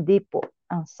 Hindi po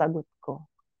ang sagot ko.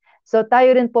 So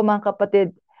tayo rin po mga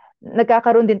kapatid,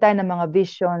 nagkakaroon din tayo ng mga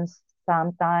visions,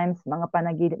 sometimes mga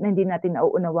panaginip na hindi natin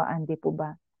nauunawaan, di po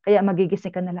ba? Kaya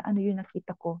magigising ka na lang, ano yung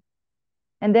nakita ko?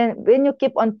 And then, when you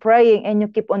keep on praying and you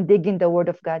keep on digging the Word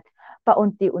of God,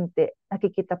 paunti-unti,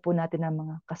 nakikita po natin ang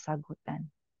mga kasagutan.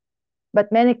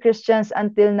 But many Christians,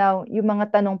 until now, yung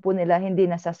mga tanong po nila, hindi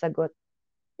nasasagot.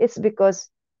 It's because,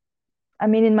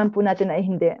 aminin man po natin ay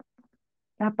hindi,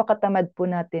 napakatamad po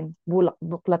natin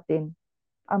buklatin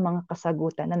ang mga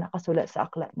kasagutan na nakasulat sa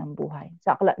aklat ng buhay,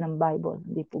 sa aklat ng Bible,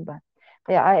 hindi po ba?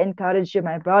 Kaya I encourage you,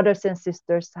 my brothers and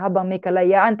sisters, habang may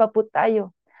kalayaan pa po tayo,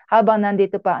 habang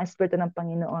nandito pa ang Espiritu ng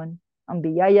Panginoon, ang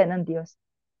biyaya ng Diyos,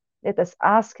 let us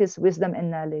ask His wisdom and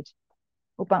knowledge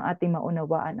upang ating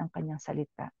maunawaan ang Kanyang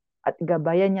salita. At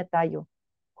gabayan niya tayo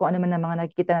kung ano man ang mga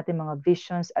nakikita natin, mga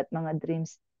visions at mga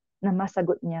dreams, na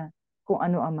masagot niya kung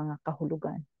ano ang mga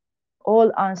kahulugan. All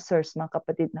answers, mga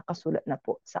kapatid, nakasulat na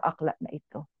po sa aklat na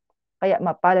ito. Kaya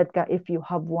mapalad ka if you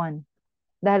have one.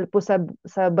 Dahil po sa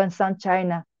bansang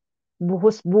China,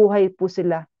 buhos buhay po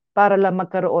sila para lang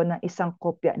magkaroon ng isang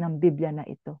kopya ng Biblia na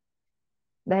ito.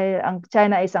 Dahil ang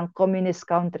China ay isang communist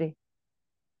country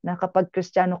na kapag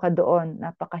Kristiyano ka doon,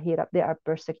 napakahirap. They are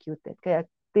persecuted. Kaya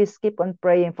please keep on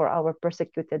praying for our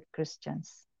persecuted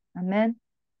Christians. Amen?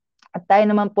 At tayo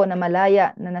naman po na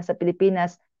malaya na nasa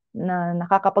Pilipinas na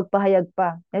nakakapagpahayag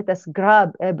pa, let us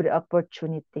grab every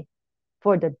opportunity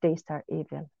for the days are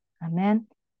evil. Amen?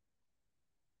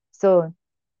 So,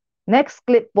 next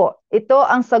clip po. Ito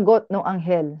ang sagot ng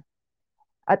anghel.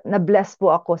 At na-bless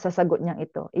po ako sa sagot niyang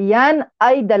ito. Iyan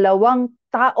ay 2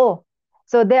 tao.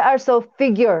 So, they are so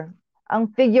figure.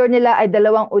 Ang figure nila ay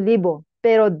 2 olibo.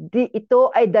 Pero ito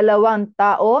ay 2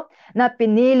 tao na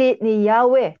pinili ni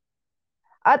Yahweh.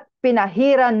 at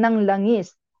pinahiran ng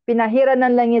langis. Pinahiran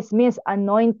ng langis means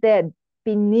anointed,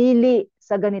 pinili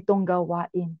sa ganitong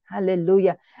gawain.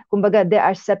 Hallelujah. Kumbaga, they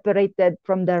are separated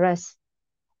from the rest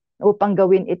upang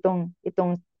gawin itong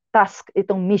task,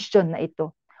 itong mission na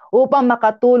ito. Upang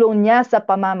makatulong niya sa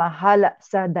pamamahala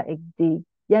sa daigdig.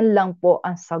 Yan lang po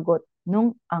ang sagot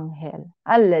ng anghel.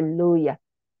 Hallelujah.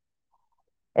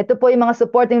 Ito po yung mga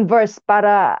supporting verse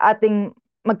para ating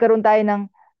magkaroon tayo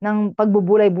ng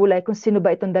pagbubulay-bulay kung sino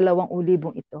ba itong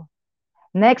 2,000 ito.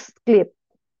 Next clip.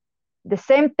 The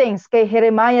same things kay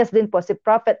Jeremiah din po, si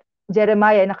Prophet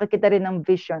Jeremiah, nakakita rin ng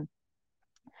vision.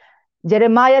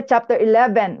 Jeremiah chapter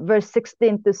 11, verse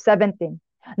 16 to 17.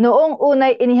 Noong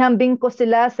unay inihambing ko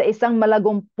sila sa isang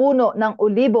malagong puno ng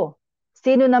olibo.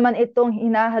 Sino naman itong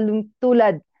hinahalong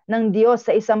tulad ng Diyos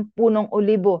sa isang punong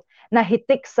olibo na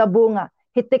hitik sa bunga?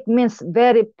 Hitik means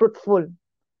very fruitful,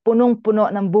 punong-puno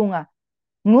ng bunga.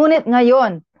 Ngunit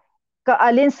ngayon,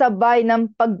 kaalinsabay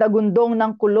ng pagdagundong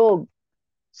ng kulog,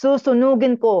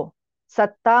 susunugin ko sa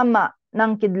tama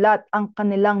ng kidlat ang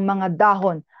kanilang mga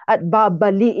dahon at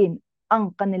babaliin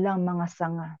ang kanilang mga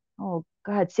sanga. Oh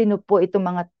God, sino po ito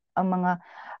ang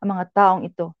mga taong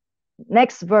ito?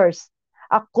 Next verse.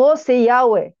 Ako si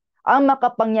Yahweh, ang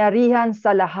makapangyarihan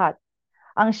sa lahat,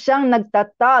 ang siyang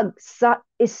nagtatag sa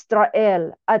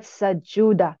Israel at sa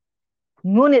Juda.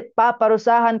 Ngunit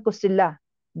paparusahan ko sila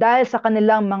dahil sa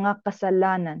kanilang mga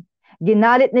kasalanan.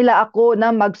 Ginalit nila ako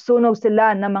na magsunog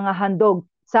sila ng mga handog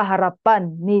sa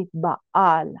harapan ni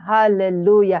Baal.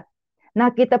 Hallelujah.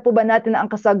 Nakita po ba natin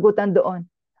ang kasagutan doon?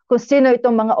 Kung sino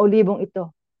itong mga olibong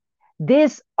ito?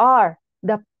 These are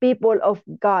the people of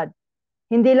God.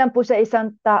 Hindi lang po siya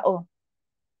isang tao.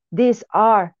 These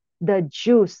are the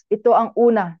Jews. Ito ang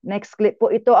una. Next clip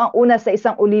po. Ito ang una sa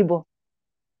isang olibo.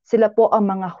 Sila po ang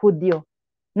mga Hudyo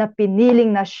na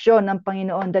piniling nasyon ng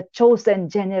Panginoon, the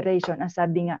chosen generation, ang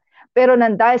sabi nga. Pero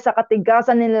nandahil sa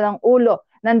katigasan nila ng ulo,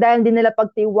 nandahil hindi nila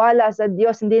pagtiwala sa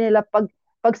Diyos, hindi nila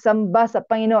pagsamba sa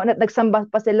Panginoon, at nagsamba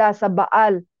pa sila sa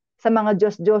Baal, sa mga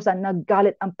Diyos-Diyosan,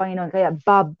 naggalit ang Panginoon, kaya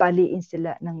babaliin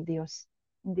sila ng Diyos.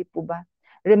 Hindi po ba?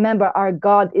 Remember, our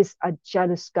God is a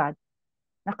jealous God.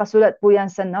 Nakasulat po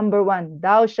yan sa number 1,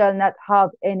 Thou shalt not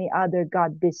have any other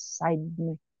God beside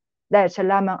me. Dahil siya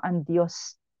lamang ang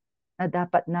Diyos na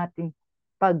dapat nating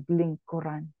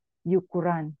paglingkuran,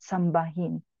 yukuran,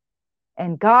 sambahin.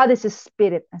 And God is a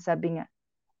spirit, ang sabi nga,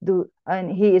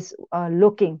 and He is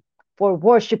looking for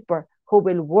worshiper who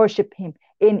will worship Him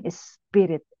in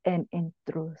spirit and in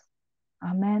truth.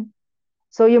 Amen.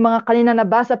 So yung mga kanina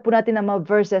nabasa po natin ng mga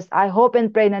verses, I hope and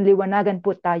pray na liwanagan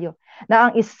po tayo na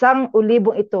ang isang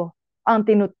olibong ito, ang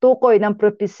tinutukoy ng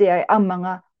propesya ay ang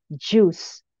mga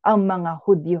Jews, ang mga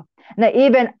Hudyo. Na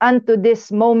even unto this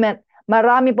moment,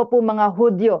 marami pa po mga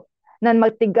Hudyo na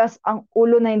magtigas ang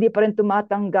ulo na hindi pa rin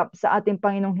tumatanggap sa ating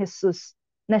Panginoong Jesus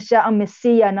na siya ang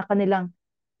Mesiya na kanilang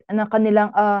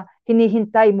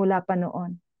hinihintay mula pa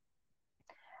noon.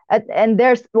 And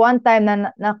there's one time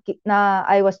na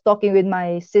I was talking with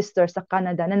my sister sa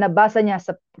Canada na nabasa niya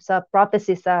sa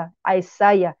prophecy sa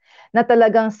Isaiah na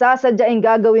talagang sasadyain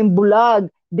gagawing bulag,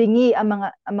 bingi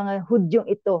ang mga Hudyong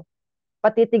ito.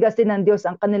 Patitigasin ng Diyos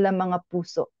ang kanilang mga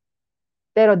puso.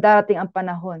 Pero darating ang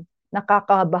panahon na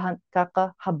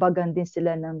kakahabagan din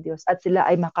sila ng Diyos at sila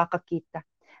ay makakakita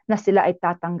na sila ay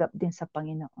tatanggap din sa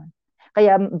Panginoon.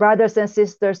 Kaya brothers and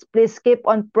sisters, please keep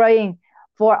on praying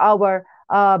for our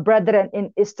brethren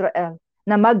in Israel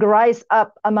na mag-rise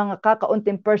up ang mga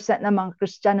kakaunting percent na mga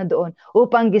Kristiyano doon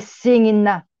upang gisingin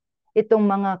na itong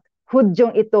mga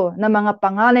Hudyong ito na mga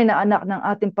panganay na anak ng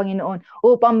ating Panginoon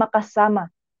upang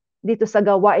makasama dito sa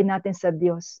gawain natin sa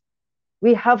Diyos.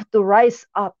 We have to rise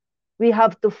up. We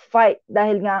have to fight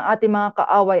dahil nga ang ating mga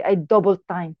kaaway ay double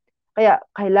time. Kaya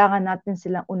kailangan natin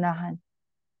silang unahan.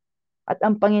 At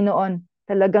ang Panginoon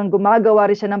talagang gumagawa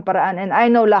rin siya ng paraan. And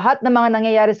I know lahat ng mga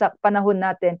nangyayari sa panahon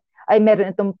natin ay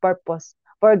meron itong purpose.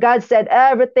 For God said,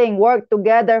 everything work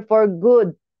together for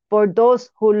good for those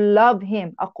who love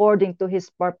Him according to His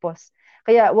purpose.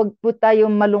 Kaya wag po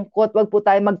tayong malungkot, wag po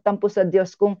tayong magtampo sa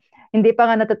Diyos kung hindi pa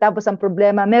nga natatapos ang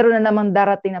problema, meron na namang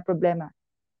darating na problema.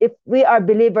 If we are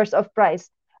believers of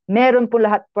Christ, meron po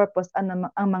lahat purpose ang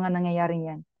mga nangyayaring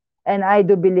yan. And I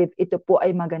do believe ito po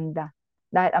ay maganda.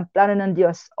 Dahil ang plano ng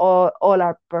Diyos, all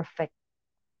are perfect.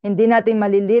 Hindi natin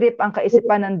malilirip ang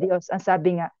kaisipan ng Diyos, ang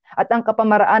sabi nga. At ang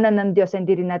kapamaraanan ng Diyos,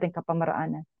 hindi rin natin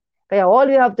kapamaraanan. Kaya all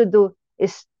we have to do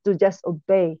is to just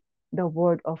obey the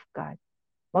word of God.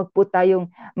 Wag po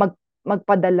tayong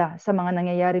magpadala sa mga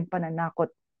nangyayaring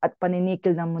pananakot at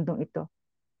paninikil ng mundong ito.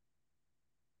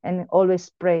 And always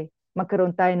pray,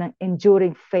 magkaroon tayo ng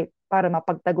enduring faith para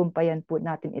mapagtagumpayan po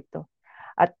natin ito.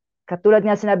 At Katulad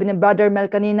nga sinabi ni Brother Mel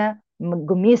kanina,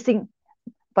 gumising,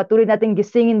 patuloy natin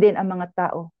gisingin din ang mga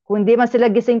tao. Kung hindi man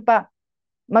sila gising pa,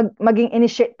 maging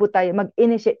initiate po tayo,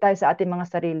 mag-initiate tayo sa ating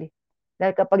mga sarili.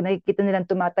 Dahil kapag nakikita nilang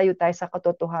tumatayo tayo sa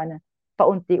katotohanan,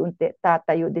 paunti-unti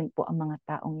tatayo din po ang mga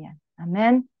taong yan.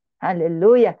 Amen?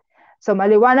 Hallelujah. So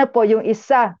maliwanag po yung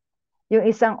isang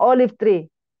olive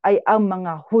tree ay ang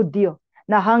mga Hudyo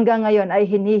na hanggang ngayon ay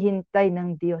hinihintay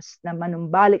ng Diyos na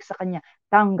manumbalik sa Kanya,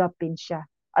 tanggapin siya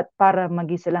at para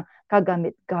maging silang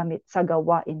kagamit-gamit sa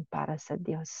gawain para sa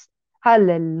Diyos.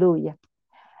 Hallelujah.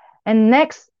 And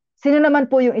next, sino naman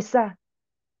po yung isa?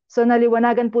 So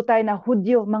naliwanagan po tayo na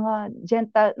Hudyo, mga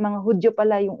Gentile, mga Hudyo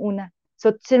pala yung una.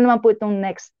 So sino naman po itong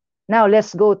next? Now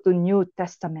let's go to New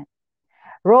Testament.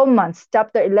 Romans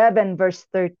chapter 11 verse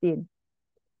 13.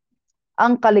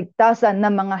 Ang kaligtasan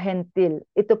ng mga hentil.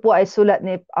 Ito po ay sulat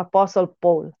ni Apostle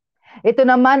Paul. Ito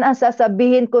naman ang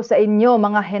sasabihin ko sa inyo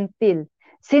mga hentil.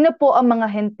 Sino po ang mga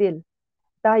hentil?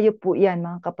 Tayo po yan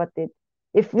mga kapatid.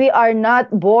 If we are not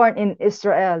born in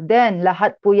Israel, then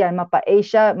lahat po yan,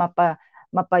 mapa-Asia,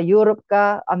 mapa-Europe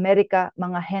ka, Amerika,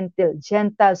 mga hentil,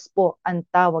 Gentiles po ang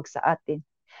tawag sa atin.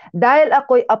 Dahil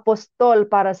ako'y apostol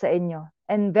para sa inyo,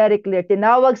 and very clear,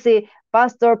 tinawag si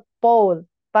Pastor Paul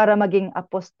para maging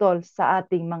apostol sa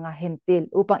ating mga hentil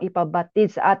upang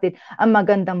ipabatid sa atin ang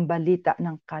magandang balita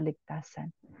ng kaligtasan.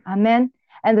 Amen?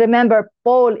 And remember,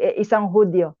 Paul isang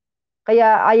Hudyo.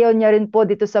 Kaya ayaw niya rin po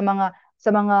dito sa mga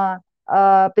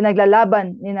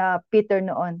pinaglalaban ni na Peter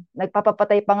noon.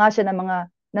 Nagpapapatay pa nga siya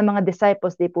ng mga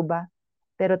disciples, di po ba?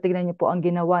 Pero tingnan niyo po ang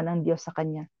ginawa ng Diyos sa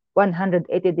kanya. 180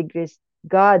 degrees.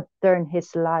 God turned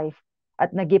his life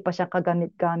at nagipa siya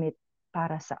kagamit-gamit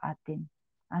para sa atin.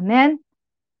 Amen?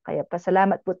 Kaya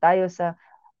pasalamat po tayo sa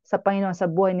Panginoon sa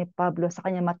buhay ni Pablo, sa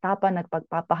kanya matapang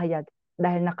nagpagpapahayag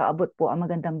dahil nakaabot po ang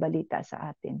magandang balita sa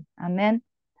atin. Amen?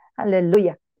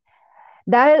 Hallelujah.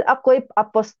 Dahil ako'y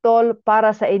apostol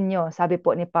para sa inyo, sabi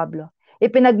po ni Pablo,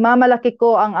 ipinagmamalaki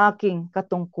ko ang aking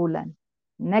katungkulan.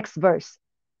 Next verse.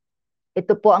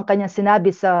 Ito po ang kanyang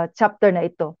sinabi sa chapter na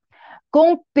ito.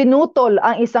 Kung pinutol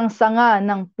ang isang sanga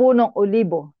ng punong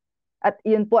olibo, at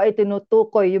yun po ay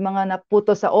tinutukoy yung mga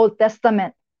naputo sa Old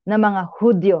Testament na mga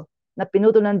Hudyo na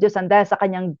pinutol ng Diyos dahil sa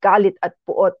kanyang galit at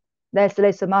puot dahil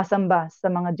sila'y sumasamba sa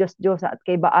mga Diyos-Diyos at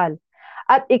kay Baal.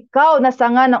 At ikaw na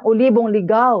sanga ng olibong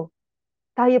ligaw,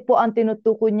 tayo po ang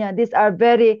tinutukoy niya. These are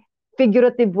very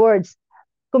figurative words.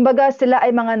 Kumbaga sila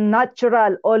ay mga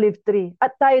natural olive tree.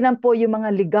 At tayo na po yung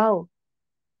mga ligaw.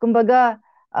 Kumbaga,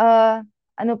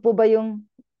 ano po ba yung,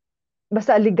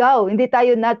 basta ligaw. Hindi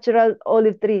tayo natural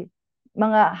olive tree.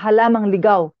 Mga halamang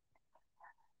ligaw.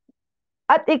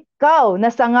 At ikaw na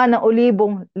sanga ng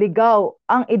olibong ligaw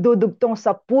ang idudugtong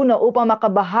sa puno upang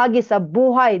makabahagi sa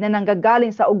buhay na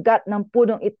nanggagaling sa ugat ng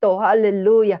punong ito.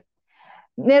 Hallelujah.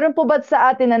 Meron po ba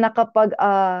sa atin na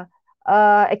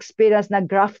nakapag-experience na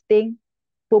grafting?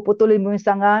 Puputulin mo yung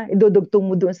sanga, idudugtong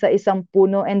mo doon sa isang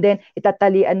puno, and then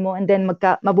itatalian mo, and then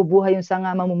mabubuhay yung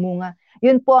sanga, mamumunga.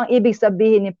 Yun po ang ibig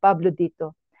sabihin ni Pablo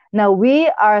dito. Na we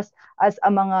are as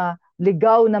a mga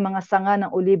ligaw na mga sanga ng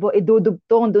olibo,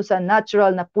 idudugtong doon sa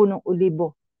natural na punong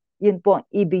olibo. Yun po ang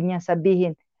ibig niya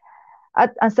sabihin.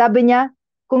 At ang sabi niya,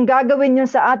 kung gagawin yun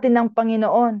sa atin ng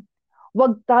Panginoon,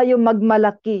 huwag tayo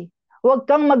magmalaki. Huwag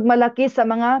kang magmalaki sa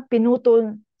mga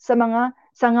pinutol, sa mga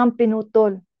sangang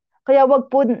pinutol. Kaya wag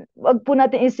po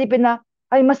natin isipin na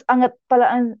ay mas angat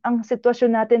pala ang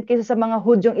sitwasyon natin kaysa sa mga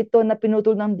Hudyong ito na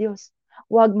pinutol ng Diyos.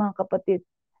 Huwag mga kapatid.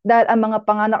 Dahil ang mga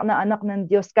panganak na anak ng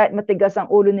Diyos, kahit matigas ang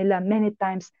ulo nila, many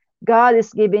times, God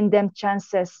is giving them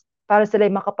chances para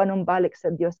sila'y makapanumbalik sa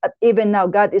Diyos. At even now,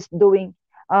 God is doing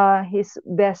His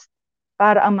best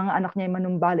para ang mga anak niya ay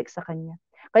manumbalik sa Kanya.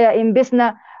 Kaya imbes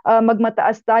na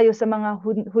magmataas tayo sa mga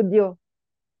Hudyo,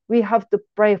 we have to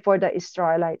pray for the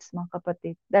Israelites, mga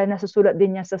kapatid. Dahil nasusulat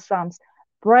din niya sa Psalms,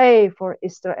 pray for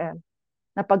Israel.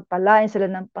 Na pagpalain sila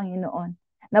ng Panginoon.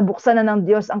 Nabuksan na ng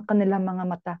Diyos ang kanilang mga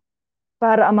mata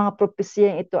para ang mga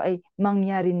propesiyang ito ay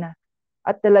mangyari na.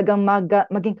 At talagang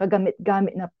maging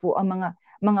kagamit-gamit na po ang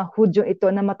mga Hudyo ito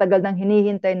na matagal nang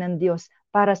hinihintay ng Diyos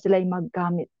para sila'y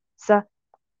maggamit sa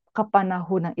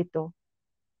kapanahunan ito.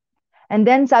 And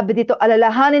then sabi dito,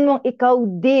 alalahanin mong ikaw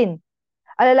din.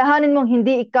 Alalahanin mong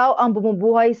hindi ikaw ang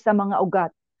bumubuhay sa mga ugat.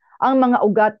 Ang mga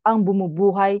ugat ang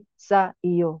bumubuhay sa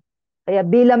iyo. Kaya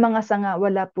bilang mga sanga,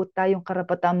 wala po tayong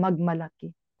karapatang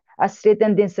magmalaki. As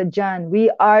written din sa John,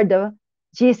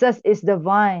 Jesus is the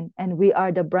vine and we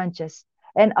are the branches.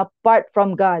 And apart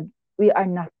from God, we are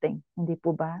nothing. Hindi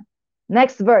po ba?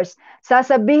 Next verse.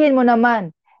 Sasabihin mo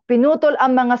naman, pinutol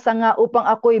ang mga sanga upang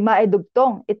ako'y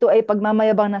maidugtong. Ito ay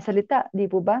pagmamayabang na salita.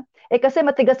 Di po ba? Kasi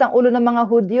matigas ang ulo ng mga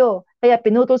Hudyo. Kaya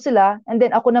pinutol sila, and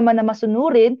then ako naman na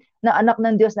masunurin na anak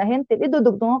ng Diyos na hentil,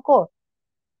 idudugtong ako.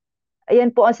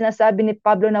 Ayan po ang sinasabi ni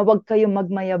Pablo na huwag kayong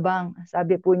magmayabang.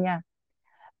 Sabi po niya,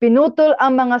 pinutol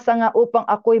ang mga sanga upang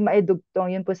ako'y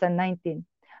maidugtong. Yun po sa 19.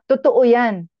 Totoo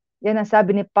yan. Yan ang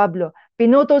sabi ni Pablo.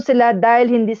 Pinutol sila dahil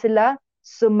hindi sila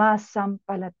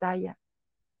sumasampalataya.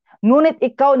 Ngunit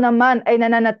ikaw naman ay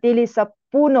nananatili sa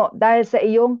puno dahil sa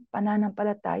iyong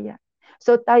pananampalataya.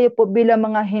 So tayo po bilang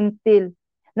mga hentil,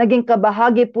 naging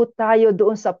kabahagi po tayo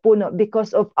doon sa puno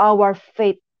because of our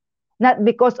faith. Not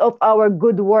because of our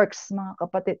good works, mga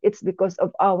kapatid. It's because of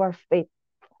our faith.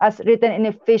 As written in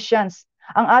Ephesians,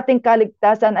 ang ating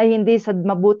kaligtasan ay hindi sa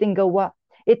mabuting gawa.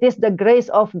 It is the grace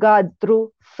of God through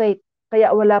faith.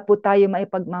 Kaya wala po tayo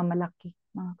maipagmamalaki,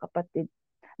 mga kapatid.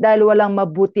 Dahil walang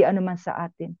mabuti anuman sa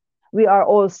atin. We are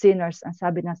all sinners, ang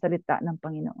sabi ng salita ng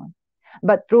Panginoon.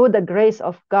 But through the grace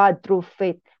of God, through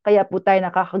faith, kaya po tayo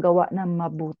nakakagawa ng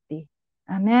mabuti.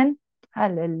 Amen?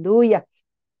 Hallelujah.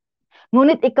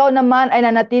 Ngunit ikaw naman ay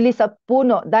nanatili sa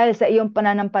puno dahil sa iyong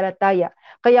pananampalataya.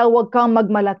 Kaya huwag kang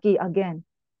magmalaki again.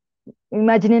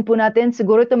 Imaginin po natin,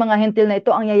 siguro itong mga hentil na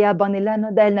ito, ang yayabang nila,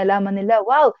 no? Dahil nalaman nila,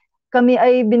 wow, kami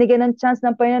ay binigyan ng chance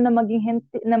ng Panginoon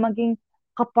na maging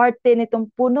kaparte nitong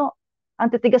puno.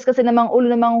 Ang titigas kasi ng mga ulo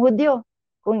ng mga Hudyo.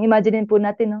 Kung imaginin po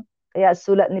natin, no? Kaya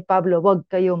sulat ni Pablo, huwag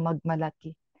kayong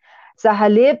magmalaki. Sa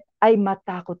halip ay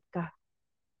matakot ka.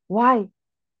 Why?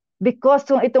 Because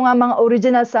kung ito nga mga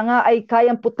original sanga ay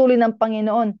kayang putulin ng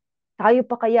Panginoon, tayo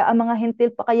pa kaya, ang mga hentil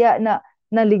pa kaya na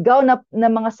naligaw na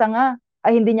mga sanga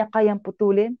ay hindi niya kayang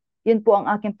putulin? Yun po ang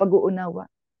aking pag-uunawa.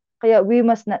 Kaya we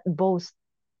must not boast.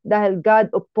 Dahil God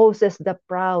opposes the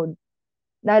proud.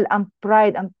 Dahil ang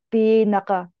pride, ang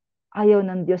pinaka ayaw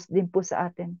ng Diyos din po sa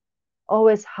atin.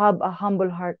 Always have a humble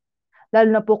heart. Lalo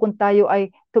na po kung tayo ay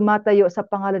tumatayo sa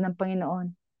pangalan ng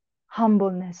Panginoon.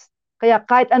 Humbleness. Kaya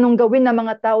kahit anong gawin ng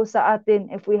mga tao sa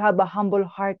atin, if we have a humble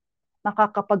heart,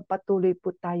 makakapagpatuloy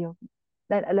po tayo.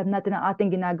 Dahil alam natin ang ating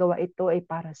ginagawa ito ay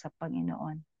para sa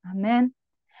Panginoon. Amen?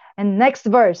 And next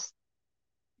verse.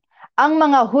 Ang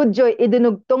mga Hudyo'y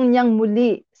idinugtong niyang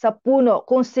muli sa puno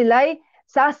kung sila'y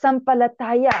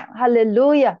sasampalataya.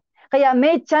 Hallelujah! Kaya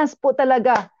may chance po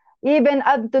talaga. Even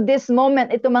up to this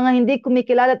moment, ito mga hindi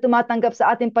kumikilala at tumatanggap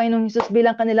sa ating Panginoong Hesus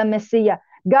bilang kanilang Mesiya.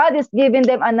 God is giving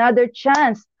them another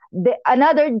chance.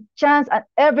 Another chance, and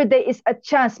every day is a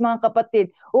chance, mga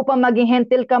kapatid, upang maging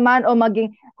hentil ka man o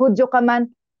maging Hudyo ka man,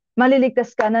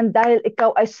 maliligtas ka nang dahil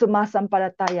ikaw ay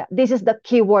sumasampalataya. This is the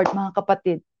key word, mga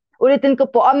kapatid. Ulitin ko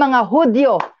po, ang mga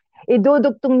Hudyo,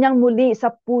 idudugtong niyang muli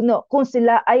sa puno kung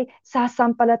sila ay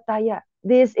sasampalataya.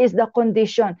 This is the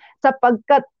condition.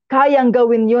 Sapagkat kayang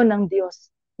gawin yun ng Diyos.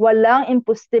 Walang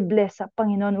imposible sa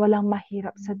Panginoon, walang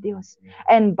mahirap sa Diyos.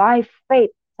 And by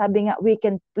faith, sabi nga, we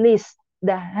can please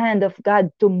the hand of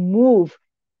God to move.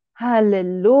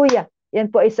 Hallelujah! Yan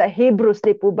po ay sa Hebrews,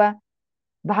 di po ba?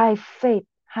 By faith.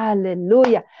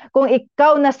 Hallelujah! Kung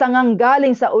ikaw na sangang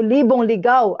galing sa ulibong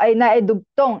ligaw ay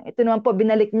naidugtong, ito naman po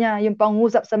binalik niya yung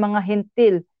pangusap sa mga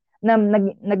hentil na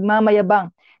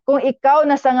nagmamayabang. Kung ikaw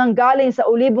na sangang galing sa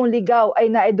ulibong ligaw ay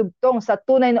naidugtong sa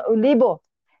tunay na ulibo,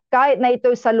 kahit na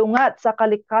ito'y salungat sa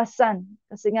kalikasan,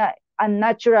 kasi nga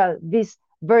unnatural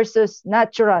versus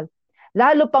natural,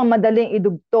 lalo pang madaling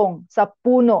idugtong sa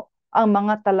puno ang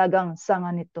mga talagang sanga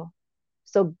nito.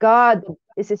 So God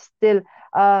is still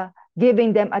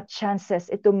giving them a chances,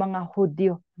 itong mga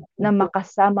Hudyo, na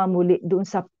makasama muli doon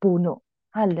sa puno.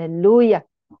 Hallelujah!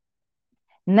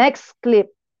 Next clip.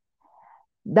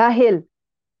 Dahil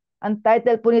ang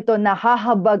title po nito,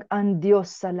 nahahabag ang Diyos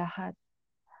sa lahat.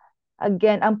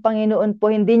 Again, ang Panginoon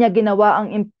po, hindi niya ginawa ang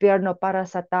impyerno para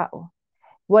sa tao.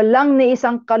 Walang ni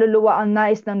isang kaluluwa ang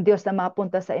nais ng Diyos na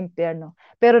mapunta sa impyerno.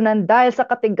 Pero dahil sa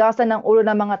katigasan ng ulo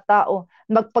ng mga tao,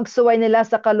 magpagsuway nila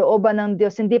sa kalooban ng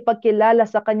Diyos, hindi pagkilala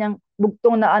sa kanyang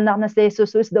bugtong na anak na si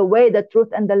Jesus, who is the way, the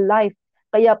truth, and the life.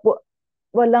 Kaya po,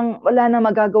 wala na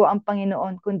magagawa ang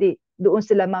Panginoon, kundi doon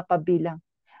sila mapabilang.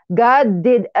 God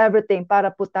did everything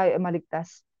para po tayo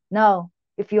maligtas. Now,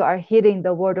 if you are hearing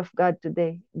the word of God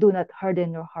today, do not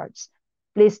harden your hearts.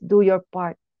 Please do your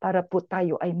part para po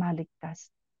tayo ay maligtas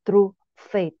through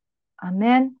faith.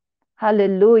 Amen?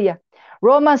 Hallelujah.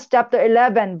 Romans chapter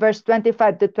 11, verse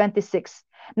 25 to 26.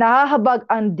 Nahahabag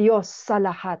ang Diyos sa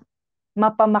lahat.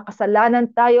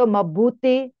 Mapamakasalanan tayo,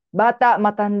 mabuti, bata,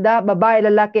 matanda, babae,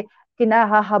 lalaki,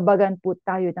 kinahahabagan po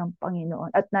tayo ng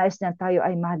Panginoon at nais niya tayo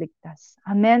ay maligtas.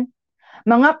 Amen?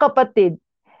 Mga kapatid,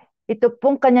 ito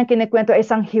pong kanyang kinikwento ay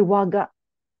isang hiwaga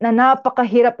na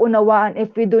napakahirap unawaan if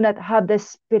we do not have the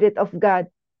Spirit of God.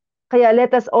 Kaya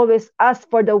let us always ask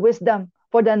for the wisdom,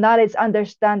 for the knowledge,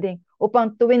 understanding,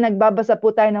 upang tuwing nagbabasa po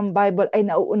tayo ng Bible ay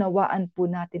nauunawaan po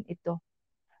natin ito.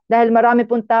 Dahil marami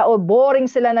pong tao, boring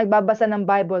sila nagbabasa ng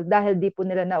Bible dahil di po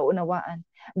nila nauunawaan.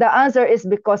 The answer is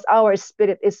because our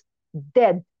spirit is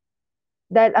dead.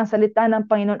 Dahil ang salita ng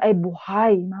Panginoon ay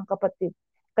buhay, mga kapatid.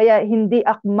 Kaya hindi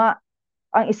akma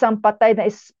ang isang patay na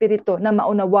espiritu na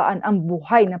maunawaan ang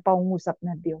buhay na pangungusap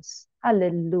na Diyos.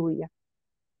 Hallelujah.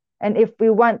 And if we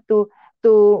want to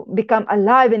become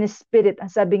alive in spirit,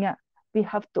 ang sabi nga, we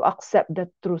have to accept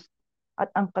the truth. At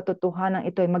ang katotohanan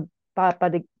ito ay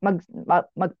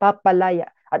magpapalaya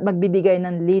at magbibigay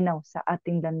ng linaw sa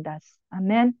ating landas.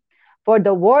 Amen. For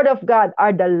the word of God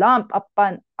are the lamp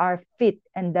upon our feet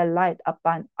and the light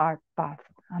upon our path.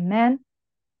 Amen.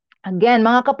 Again,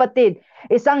 mga kapatid,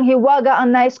 isang hiwaga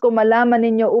ang nais ko malaman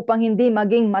ninyo upang hindi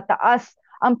maging mataas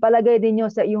ang palagay ninyo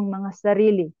sa iyong mga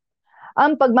sarili.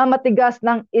 Ang pagmamatigas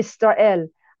ng Israel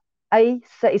ay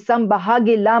sa isang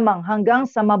bahagi lamang hanggang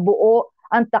sa mabuo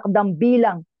ang takdang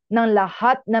bilang ng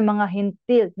lahat ng mga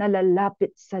hintil na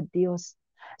lalapit sa Diyos.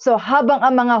 So habang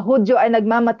ang mga Hudyo ay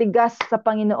nagmamatigas sa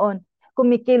Panginoon,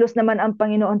 kumikilos naman ang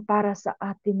Panginoon para sa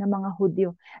atin na mga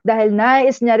Hudyo. Dahil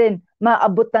nais niya rin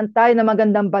maabutan tayo ng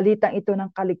magandang balitang ito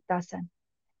ng kaligtasan.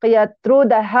 Kaya through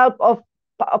the help of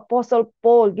Apostle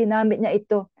Paul, ginamit niya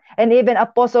ito. And even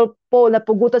Apostle Paul,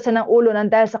 napugutan siya ng ulo ng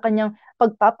dahil sa kanyang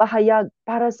pagpapahayag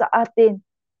para sa atin.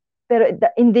 Pero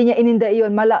hindi niya ininda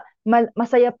iyon.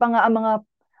 Masaya pa nga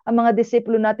ang mga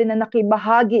disipulo natin na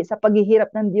nakibahagi sa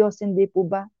paghihirap ng Diyos, hindi po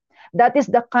ba? That is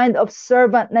the kind of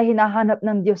servant na hinahanap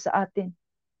ng Diyos sa atin.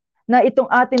 Na itong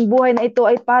ating buhay na ito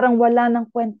ay parang wala ng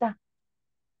kwenta.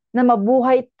 Na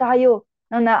mabuhay tayo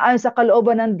na naayon sa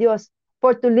kalooban ng Diyos.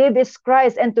 For to live is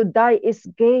Christ and to die is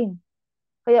gain.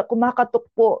 Kaya kumakatok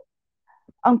po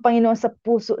ang Panginoon sa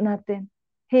puso natin.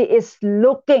 He is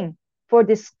looking for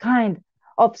this kind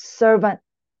of servant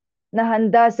na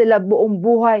handa sila buong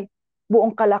buhay,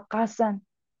 buong kalakasan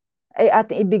ay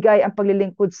ating ibigay ang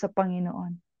paglilingkod sa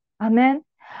Panginoon. Amen?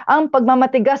 Ang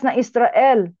pagmamatigas ng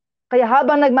Israel, kaya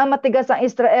habang nagmamatigas ang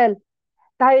Israel,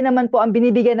 tayo naman po ang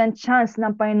binibigyan ng chance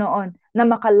ng Panginoon na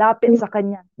makalapit sa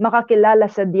Kanya, makakilala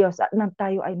sa Diyos at nang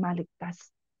tayo ay maligtas.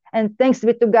 And thanks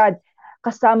be to God,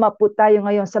 kasama po tayo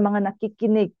ngayon sa mga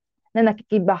nakikinig, na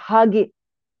nakikibahagi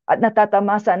at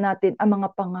natatamasa natin ang mga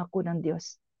pangako ng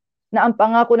Diyos. Na ang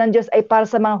pangako ng Diyos ay para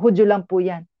sa mga Hudyo lang po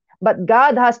yan. But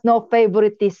God has no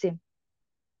favoritism.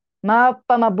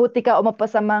 Mapamabuti ka o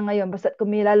mapasama ngayon, basta't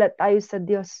kumilala tayo sa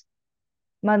Diyos,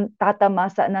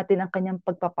 tatamasa natin ang kanyang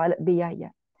pagpapala at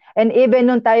biyaya. And even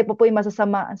nung tayo po po'y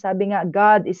masasama, ang sabi nga,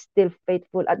 God is still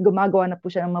faithful at gumagawa na po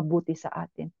siya ng mabuti sa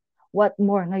atin. What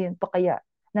more ngayon pa kaya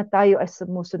na tayo ay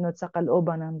sumusunod sa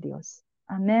kalooban ng Diyos?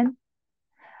 Amen?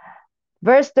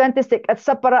 Verse 26, at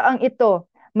sa paraang ito,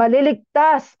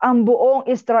 maliligtas ang buong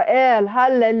Israel.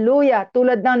 Hallelujah!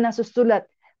 Tulad ng nasusulat.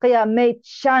 Kaya may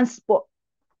chance po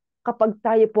kapag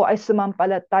tayo po ay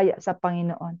sumampalataya sa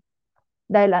Panginoon.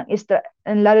 Dahil ang Israel,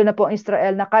 lalo na po ang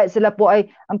Israel, na kahit sila po ay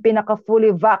ang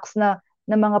pinaka-fully vax na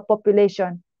mga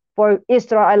population for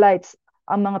Israelites,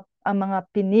 ang mga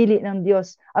pinili ng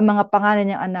Diyos, ang mga pangalan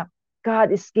niyang anak,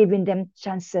 God is giving them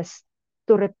chances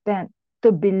to repent, to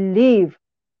believe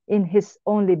in His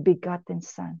only begotten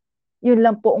Son. Yun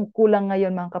lang po ang kulang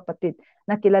ngayon, mga kapatid,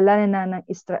 na kilalanin na ng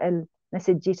Israel na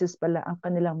si Jesus pala ang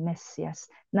kanilang Mesias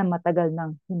na matagal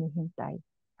nang hinihintay.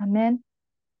 Amen?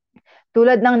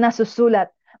 Tulad ng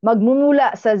nasusulat,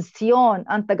 magmumula sa Zion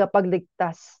ang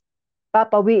tagapagligtas.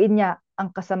 Papawiin niya ang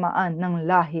kasamaan ng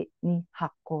lahi ni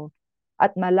Jacob.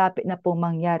 At malapit na pong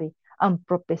mangyari ang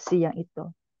propesiyang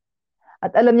ito.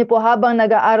 At alam niyo po, habang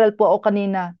nag-aaral po ako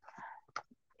kanina,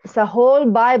 sa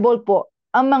whole Bible po,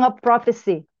 ang mga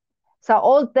prophecy sa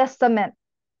Old Testament,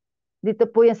 dito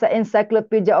po yan sa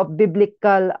Encyclopedia of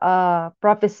Biblical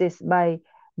Prophecies by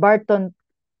Barton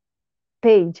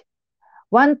Page.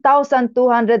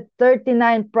 1,239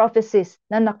 prophecies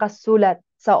na nakasulat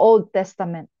sa Old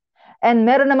Testament. And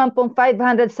meron naman pong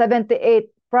 578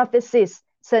 prophecies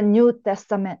sa New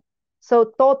Testament.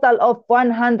 So total of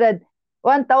 1,817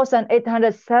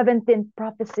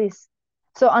 prophecies.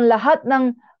 So ang lahat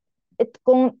ng,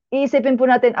 kung iisipin po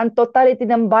natin ang totality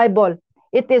ng Bible,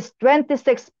 it is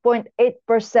 26.8%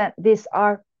 these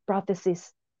are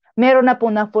prophecies. Meron na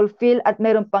pong na-fulfill at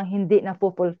meron pang hindi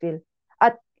na-fulfill.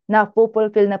 At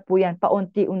na-fulfill na po yan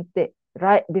paunti-unti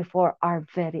right before our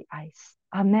very eyes.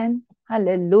 Amen?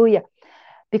 Hallelujah.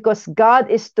 Because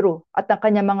God is true at ang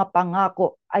kanyang mga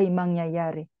pangako ay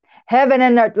mangyayari. Heaven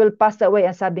and earth will pass away,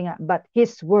 ang sabi nga, but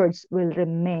His words will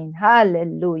remain.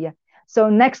 Hallelujah. So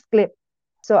next clip.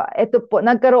 So ito po,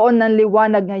 nagkaroon ng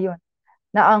liwanag ngayon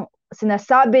na ang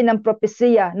sinasabi ng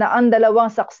propesiya na ang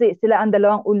dalawang saksi, sila ang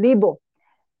dalawang ulibo.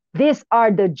 These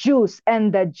are the Jews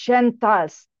and the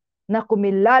Gentiles na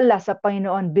kumilala sa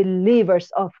Panginoon,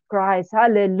 believers of Christ.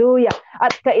 Hallelujah!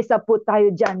 At kaisa po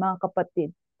tayo dyan, mga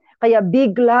kapatid. Kaya be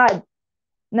glad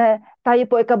na tayo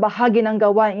po ay kabahagi ng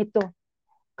gawain ito.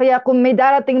 Kaya kung may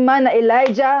darating man na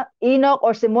Elijah, Enoch,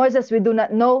 or si Moses, we do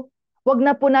not know, wag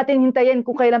na po natin hintayin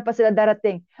kung kailan pa sila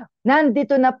darating.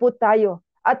 Nandito na po tayo.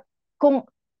 At kung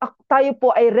tayo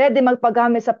po ay ready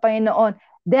magpagamit sa Panginoon,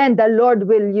 then the Lord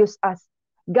will use us.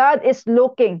 God is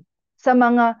looking sa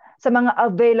mga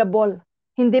available,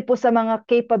 hindi po sa mga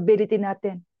capability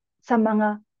natin, sa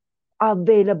mga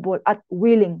available at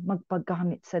willing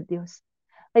magpagamit sa Diyos.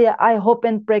 Kaya I hope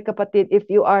and pray, kapatid, if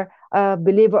you are a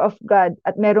believer of God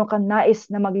at meron kang nais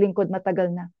na maglingkod matagal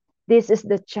na, this is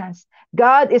the chance.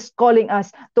 God is calling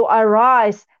us to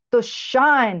arise, to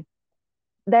shine,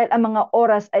 dahil ang mga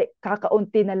oras ay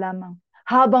kakaunti na lamang.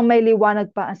 Habang may liwanag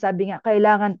pa, ang sabi nga,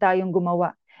 kailangan tayong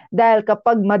gumawa. Dahil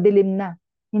kapag madilim na,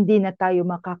 hindi na tayo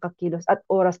makakakilos at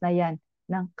oras na yan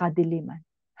ng kadiliman.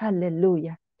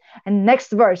 Hallelujah. And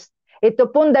next verse, ito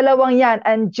pong dalawang yan,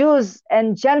 and Jews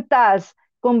and Gentiles,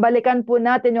 kung balikan po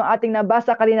natin yung ating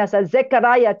nabasa kanina sa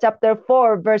Zechariah chapter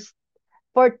 4 verse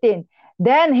 14.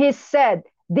 Then he said,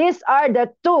 these are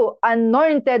the two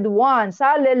anointed ones.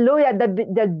 Hallelujah.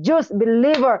 The Jews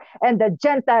believer and the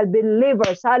Gentile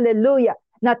believers. Hallelujah.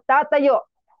 Natatayo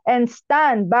and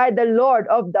stand by the Lord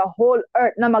of the whole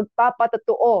earth na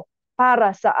magpapatotoo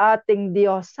para sa ating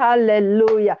Diyos.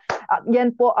 Hallelujah. At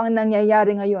yan po ang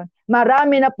nangyayari ngayon.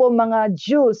 Marami na po mga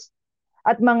Jews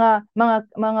at mga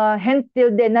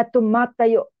Gentile din na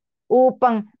tumatayo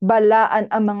upang balaan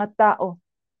ang mga tao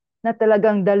na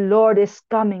talagang the Lord is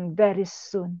coming very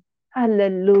soon.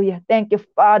 Hallelujah. Thank you,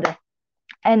 Father.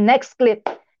 And next clip,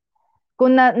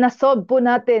 kung nasolve po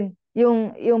natin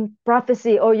yung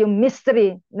prophecy or yung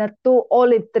mystery na 2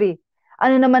 olive tree,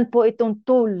 ano naman po itong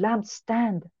 2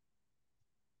 lampstand?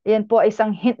 Yan po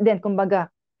isang hint din,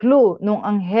 kumbaga, clue nung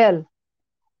anghel.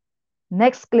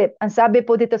 Next clip, ang sabi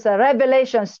po dito sa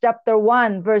Revelations chapter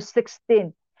 1 verse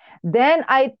 16. Then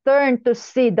I turned to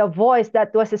see the voice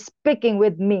that was speaking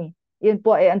with me. Yun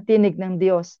po ay ang tinig ng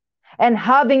Diyos. And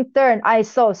having turned, I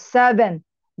saw 7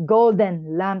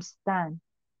 golden lampstands.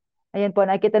 Ayan po,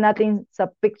 nakita natin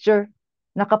sa picture,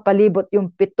 nakapalibot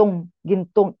yung 7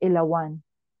 gintong ilawan.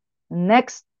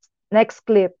 Next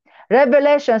clip.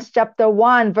 Revelations chapter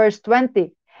 1 verse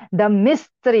 20. The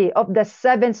mystery of the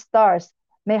 7 stars.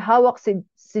 May hawak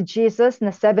si Jesus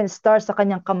na 7 stars sa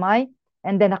kanyang kamay.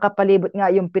 And then nakapalibot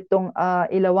nga yung 7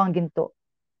 ilawang ginto.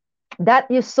 That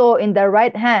you saw in the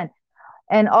right hand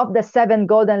and of the 7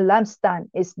 golden lampstand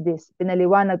is this.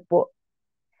 Pinaliwanag po.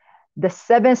 The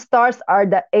 7 stars are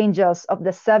the angels of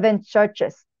the 7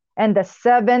 churches, and the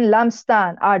 7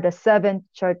 lampstand are the 7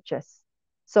 churches.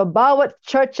 So bawat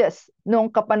churches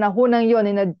noong kapanahunan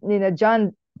yon ni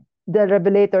John the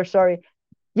Revelator,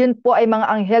 yun po ay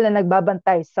mga anghel na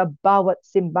nagbabantay sa bawat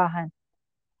simbahan.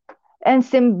 And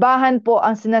simbahan po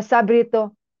ang sinasabi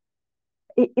rito,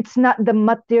 it's not the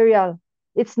material,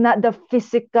 it's not the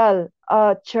physical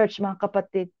church, mga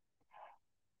kapatid.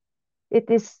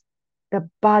 It is the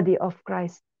body of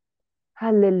Christ.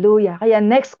 Hallelujah. Kaya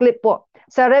next clip po.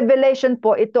 Sa Revelation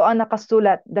po, ito ang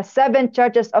nakasulat. The 7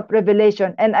 churches of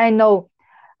Revelation. And I know,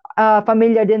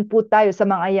 familiar din po tayo sa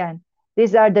mga yan.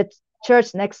 These are the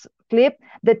church, next clip.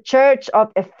 The church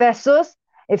of Ephesus,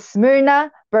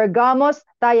 Smyrna, Pergamos,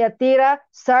 Thyatira,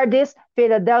 Sardis,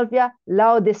 Philadelphia,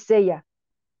 Laodicea.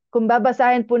 Kung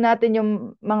babasahin po natin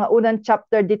yung mga unang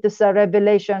chapter dito sa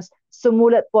Revelations,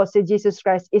 sumulat po si Jesus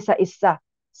Christ isa-isa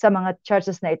sa mga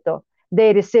churches na ito.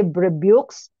 They receive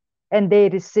rebukes and they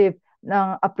receive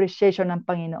ng appreciation ng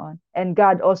Panginoon. And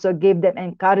God also gave them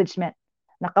encouragement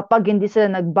na kapag hindi sila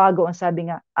nagbago, ang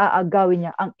sabi nga, aagawin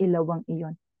niya ang ilawang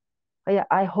iyon. Kaya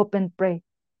I hope and pray,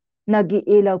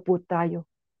 nag-iilaw po tayo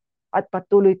at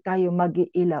patuloy tayo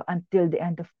mag-iilaw until the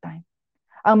end of time.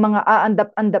 Ang mga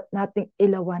aandap-andap nating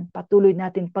ilawan, patuloy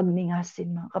natin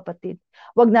pagningasin, mga kapatid.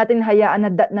 Huwag natin hayaan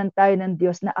na datnan tayo ng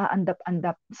Diyos na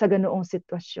aandap-andap sa ganoong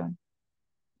sitwasyon.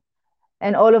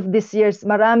 And all of these years,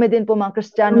 marami din po mga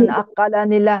Kristiyano na akala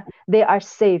nila they are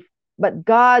safe. But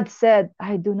God said,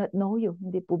 I do not know you.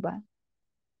 Hindi po ba?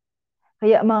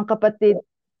 Kaya mga kapatid,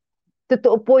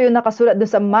 totoo po yung nakasulat doon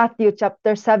sa Matthew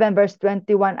chapter 7 verse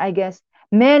 21, I guess.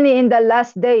 Many in the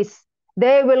last days,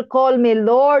 they will call me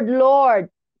Lord, Lord,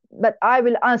 but I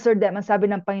will answer them. Ang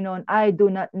sabi ng Panginoon, I do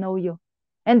not know you.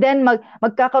 And then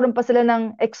magkakaroon pa sila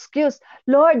ng excuse.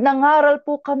 Lord, nangaral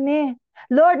po kami.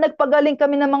 Lord, nagpagaling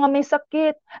kami ng mga may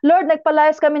sakit. Lord,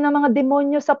 nagpalayas kami ng mga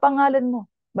demonyo sa pangalan mo.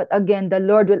 But again, the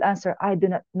Lord will answer, I do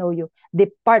not know you.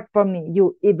 Depart from me,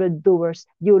 you evildoers,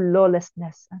 you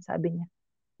lawlessness. Ang sabi niya.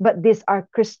 But these are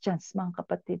Christians, mga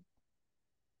kapatid.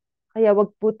 Kaya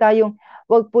wag po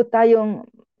tayong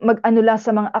mag-ano lang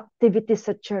sa mga activities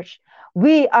sa church.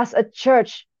 We as a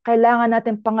church, kailangan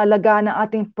natin pangalagaan ang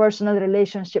ating personal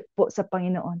relationship po sa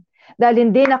Panginoon. Dahil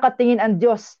hindi nakatingin ang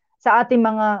Diyos sa ating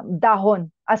mga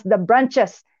dahon as the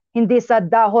branches, hindi sa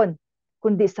dahon,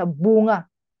 kundi sa bunga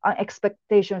ang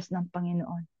expectations ng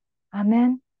Panginoon.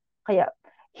 Amen? Kaya,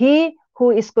 he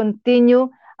who is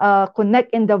connect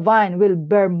in the vine will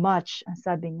bear much, ang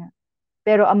sabi niya.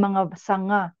 Pero ang mga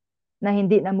sanga na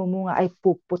hindi namumunga ay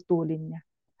puputulin niya.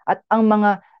 At ang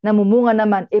mga namumunga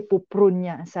naman, ipuprune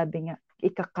niya, ang sabi niya,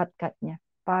 ikakat-kat niya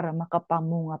para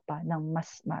makapamunga pa ng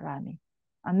mas marami.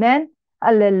 Amen?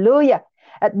 Hallelujah!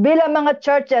 At bilang mga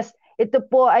churches, ito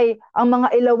po ay ang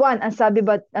mga ilawan, ang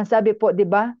sabi po, di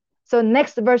ba? So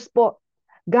next verse po,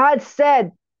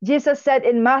 Jesus said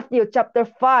in Matthew chapter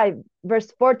 5,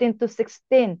 verse 14 to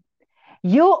 16,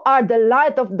 you are the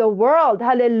light of the world.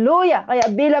 Hallelujah! Kaya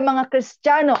bilang mga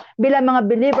Kristiyano, bilang mga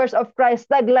believers of Christ,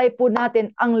 taglay po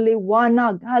natin ang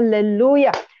liwanag.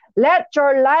 Hallelujah! Let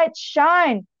your light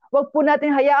shine. Huwag po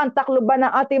natin hayaan takluban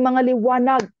ng ating mga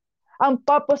liwanag. Ang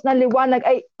purpose ng liwanag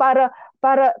ay para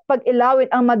pag-ilawin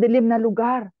ang madilim na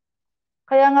lugar.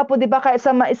 Kaya nga po, di ba, kaya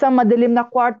sa isang madilim na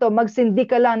kwarto, magsindi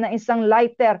ka lang ng isang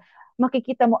lighter,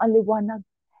 makikita mo ang liwanag.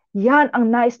 Yan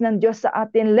ang nais ng Diyos sa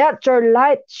atin. Let your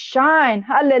light shine.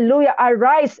 Hallelujah.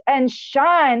 Arise and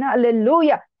shine.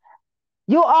 Hallelujah.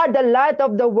 You are the light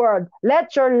of the world.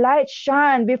 Let your light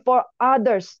shine before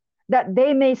others, that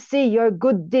they may see your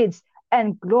good deeds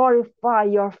and glorify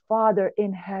your Father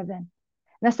in heaven.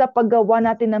 Na sa paggawa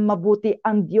natin ng mabuti,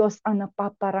 ang Diyos ang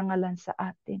napaparangalan sa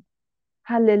atin.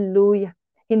 Hallelujah.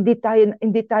 Hindi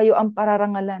tayo ang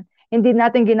pararangalan. Hindi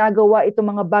natin ginagawa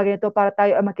itong mga bagay ito para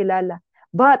tayo ay makilala.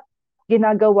 But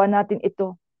ginagawa natin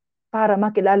ito para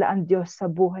makilala ang Diyos sa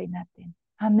buhay natin.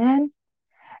 Amen?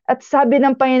 At sabi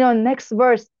ng Panginoon, next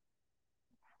verse,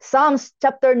 Psalms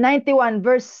chapter 91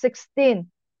 verse 16,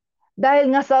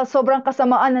 dahil nga sa sobrang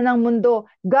kasamaan na ng mundo,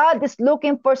 God is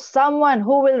looking for someone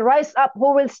who will rise up,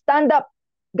 who will stand up.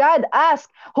 God asks,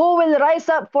 who will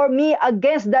rise up for me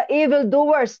against the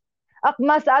evildoers?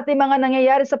 Akma sa ating mga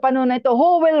nangyayari sa panahon na ito,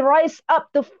 who will rise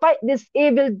up to fight these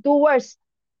evildoers?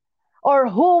 Or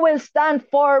who will stand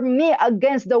for me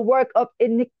against the work of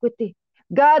iniquity?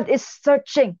 God is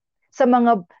searching sa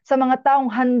mga taong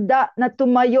handa na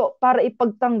tumayo para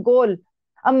ipagtanggol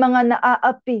ang mga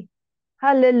naaapi.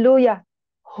 Hallelujah.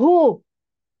 Who?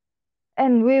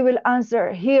 And we will answer,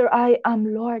 here I am,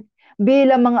 Lord.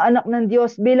 Bilang mga anak ng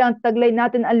Diyos, bilang taglay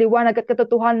natin ang liwanag at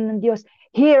katotohanan ng Diyos,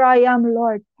 here I am,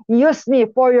 Lord. Use me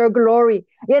for your glory.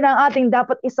 Yan ang ating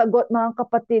dapat isagot, mga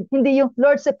kapatid. Hindi yung,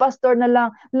 Lord, si pastor na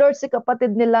lang, Lord, si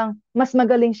kapatid nilang, mas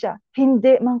magaling siya.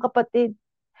 Hindi, mga kapatid.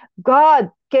 God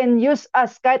can use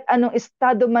us kahit anong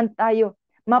estado man tayo.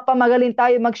 Mapamagaling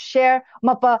tayo mag-share,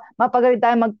 mapagaling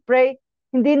tayo mag-pray.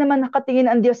 Hindi naman nakatingin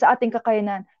ang Diyos sa ating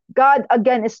kakayanan. God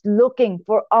again is looking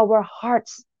for our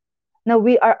hearts na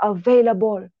we are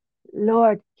available.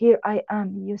 Lord, here I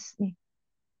am, use me.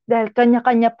 Dahil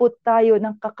kanya-kanya po tayo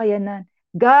ng kakayanan.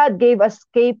 God gave us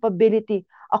capability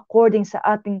according sa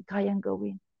ating kayang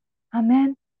gawin.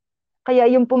 Amen? Kaya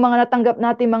yung po mga natanggap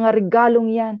natin mga regalong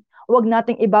yan, huwag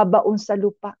nating ibabaon sa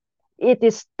lupa. It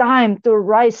is time to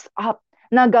rise up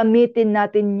na gamitin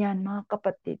natin yan, mga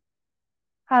kapatid.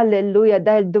 Hallelujah!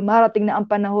 Dahil dumarating na ang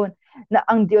panahon na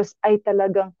ang Diyos ay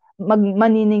talagang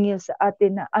maniningil sa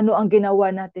atin na ano ang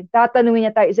ginawa natin. Tatanungin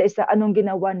niya tayo isa-isa anong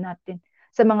ginawa natin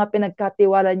sa mga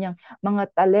pinagkatiwala niyang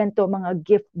mga talento, mga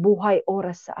gift, buhay,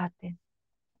 oras sa atin.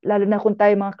 Lalo na kung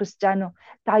tayo mga Kristiyano,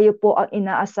 tayo po ang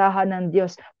inaasahan ng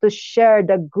Diyos to share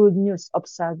the good news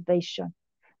of salvation.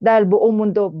 Dahil buong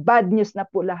mundo, bad news na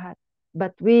po lahat.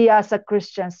 But we as a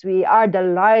Christians, we are the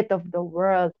light of the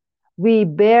world. We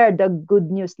bear the good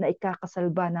news na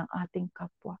ikakasalba ng ating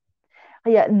kapwa.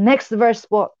 Kaya next verse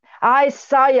po,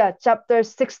 Isaiah chapter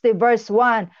 60 verse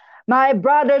 1. My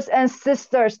brothers and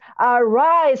sisters,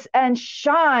 arise and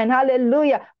shine,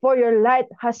 hallelujah, for your light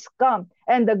has come,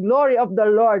 and the glory of the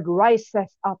Lord rises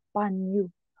upon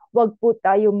you. Huwag po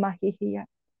tayo mahihiya.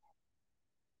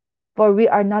 For we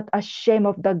are not ashamed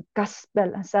of the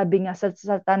gospel, ang sabi nga sa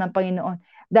salita ng Panginoon,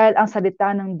 dahil ang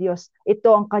salita ng Diyos,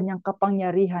 ito ang kanyang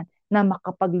kapangyarihan na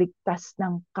makapagligtas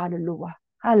ng kaluluwa.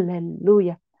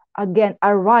 Hallelujah. Again,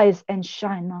 arise and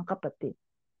shine, mga kapatid.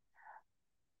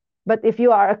 But if you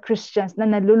are a Christian na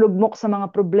nalulugmok sa mga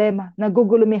problema,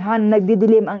 nagugulumihan,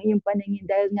 nagdidilim ang iyong paningin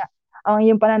dahil nga ang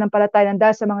iyong pananampalataya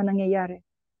dahil sa mga nangyayari,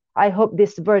 I hope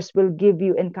this verse will give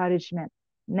you encouragement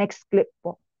Next clip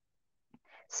po.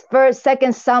 First,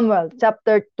 2 Samuel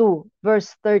chapter 2,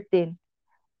 verse 13.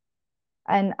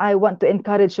 And I want to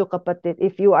encourage you, kapatid,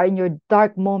 if you are in your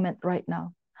dark moment right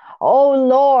now. Oh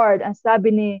Lord, ang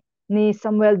sabi ni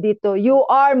Samuel dito, you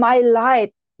are my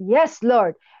light. Yes,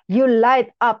 Lord, you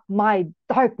light up my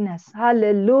darkness.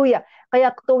 Hallelujah.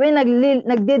 Kaya tuwing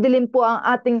nagdidilim po ang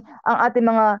ating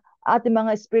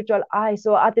mga spiritual eyes,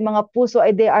 so ating mga puso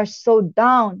ay they are so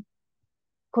down.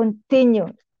 Continue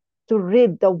to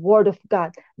read the Word of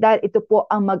God dahil ito po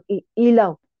ang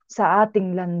mag-iilaw sa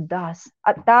ating landas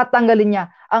at tatanggalin niya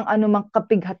ang anumang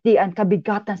kapighatian,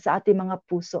 kabigatan sa ating mga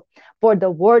puso. For the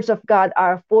words of God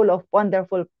are full of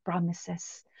wonderful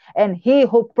promises. And He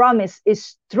who promised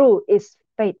is true, is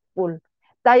faithful.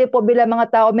 Tayo po bilang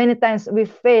mga tao, many times we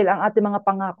fail ang ating mga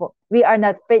pangako. We are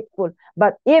not faithful.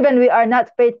 But even we are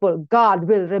not faithful, God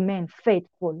will remain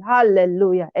faithful.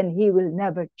 Hallelujah. And He will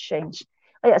never change.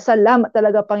 Kaya salamat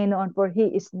talaga, Panginoon, for He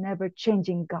is never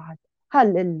changing God.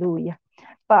 Hallelujah.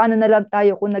 Paano na lang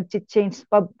tayo kung nag-change,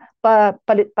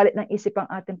 palit-palit ng isip ang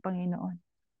ating Panginoon?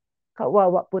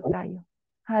 Kawawa po tayo.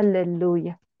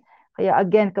 Hallelujah. Kaya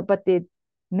again, kapatid,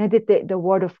 meditate the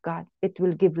Word of God. It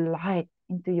will give light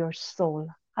into your soul.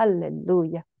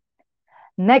 Hallelujah.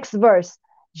 Next verse,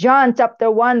 John chapter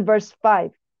 1, verse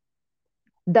 5.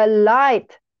 The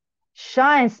light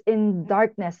shines in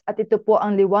darkness. At ito po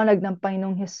ang liwanag ng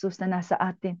Panginoong Jesus na nasa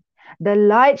atin. The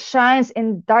light shines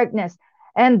in darkness,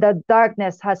 and the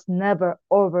darkness has never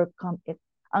overcome it.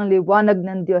 Ang liwanag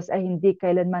ng Diyos ay hindi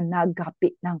kailanman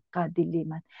nagapi ng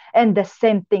kadiliman. And the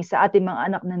same thing sa ating mga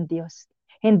anak ng Diyos.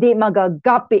 Hindi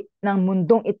magagapi ng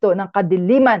mundong ito, ng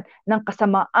kadiliman, ng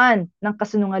kasamaan, ng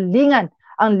kasinungalingan,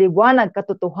 ang liwanag,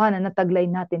 katotohanan na taglay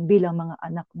natin bilang mga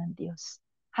anak ng Diyos.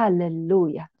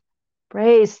 Hallelujah.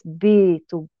 Praise be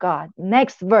to God.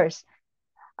 Next verse.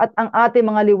 At ang ating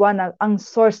mga liwanag, ang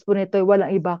source po nito ay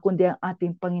walang iba kundi ang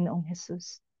ating Panginoong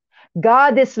Jesus.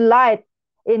 God is light.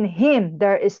 In Him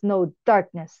there is no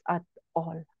darkness at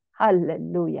all.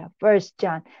 Hallelujah. 1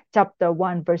 John chapter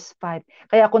 1 verse 5.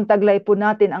 Kaya kung taglay po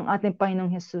natin ang ating Panginoong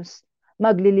Jesus,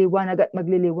 magliliwanag at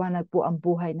magliliwanag po ang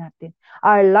buhay natin.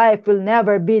 Our life will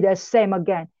never be the same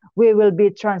again. We will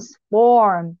be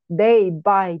transformed day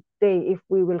by day if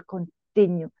we will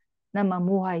continue na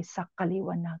mamuhay sa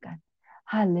kaliwanagan.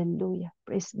 Hallelujah.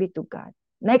 Praise be to God.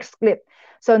 Next clip.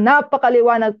 So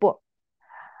napakaliwanag po.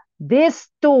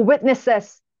 These two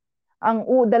witnesses, ang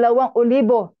dalawang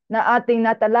ulibo na ating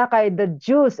natalakay, the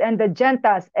Jews and the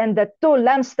Gentiles, and the two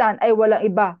lampstands ay walang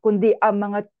iba kundi ang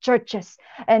mga churches.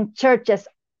 And churches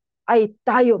ay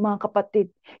tayo, mga kapatid.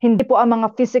 Hindi po ang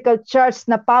mga physical church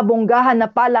na pabonggahan,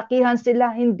 na palakihan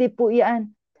sila. Hindi po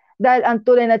iyan. Dahil ang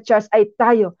tunay na church ay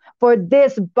tayo. For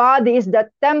this body is the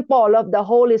temple of the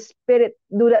Holy Spirit.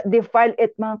 Do not defile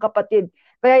it, mga kapatid.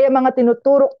 Kaya yung mga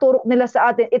tinuturok-turok nila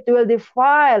sa atin, it will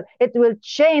defile, it will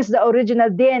change the original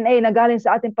DNA na galing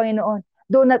sa ating Panginoon.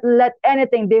 Do not let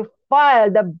anything defile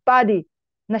the body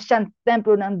na siyang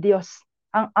templo ng Diyos,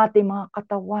 ang ating mga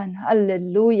katawan.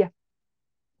 Hallelujah.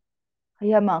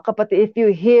 Kaya mga kapatid, if you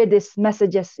hear these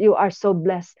messages, you are so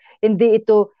blessed. Hindi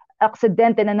ito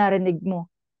aksidente na narinig mo.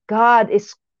 God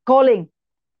is calling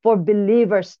for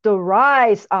believers to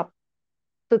rise up,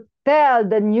 to tell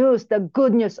the news, the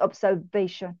good news of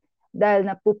salvation. Dahil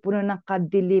napupuno ng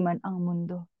kadiliman ang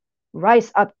mundo.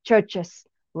 Rise up, churches.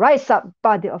 Rise up,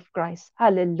 body of Christ.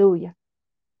 Hallelujah.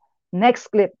 Next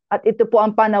clip. At ito po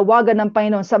ang panawagan ng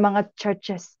Panginoon sa mga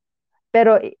churches.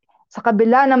 Pero sa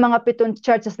kabila ng mga 7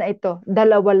 churches na ito, 2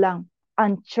 lang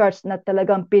ang church na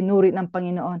talagang pinuri ng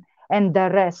Panginoon. And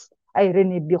the rest ay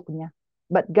rinibuke niya.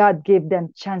 But God gave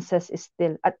them chances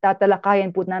still. At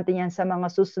tatalakayin po natin yan sa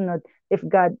mga susunod if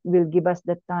God will give us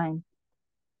the time.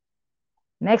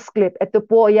 Next clip. Ito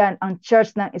po yan, ang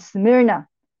church ng Smyrna.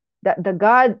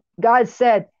 God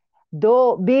said,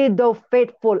 be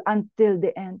faithful until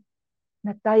the end.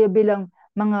 Na tayo bilang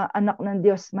mga anak ng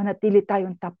Diyos, manatili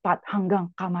tayong tapat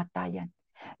hanggang kamatayan.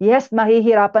 Yes,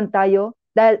 mahihirapan tayo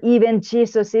dahil even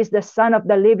Jesus is the Son of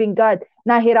the living God.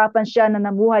 Nahirapan siya na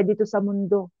namuhay dito sa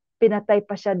mundo. Pinatay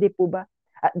pa siya, di po ba?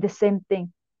 At the same thing,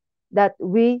 that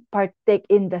we partake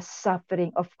in the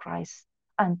suffering of Christ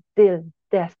until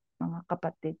death, mga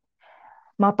kapatid.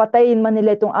 Mapatayin man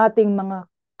nila itong ating mga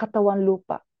katawan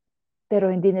lupa,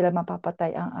 pero hindi nila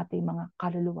mapapatay ang ating mga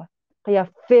kaluluwa. Kaya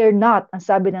fear not, ang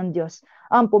sabi ng Diyos,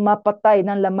 ang pumapatay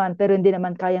ng laman, pero hindi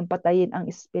naman kayang patayin ang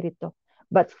espiritu.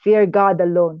 But fear God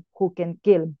alone, who can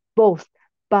kill both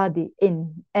body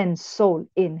and soul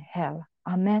in hell.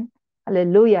 Amen?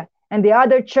 Hallelujah. And the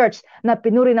other church na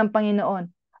pinuri ng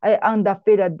Panginoon ay ang the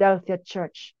Philadelphia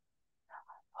Church.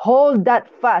 Hold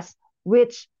that fast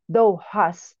which thou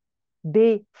hast,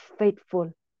 be faithful.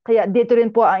 Kaya dito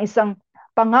rin po ang isang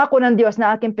pangako ng Diyos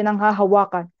na aking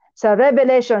pinanghahawakan sa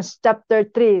Revelations chapter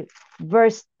 3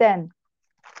 verse 10.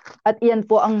 At iyan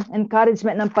po ang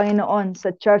encouragement ng Panginoon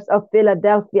sa Church of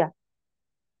Philadelphia.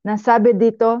 Nasabi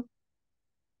dito,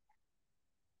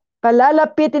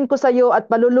 palalapitin ko sa iyo at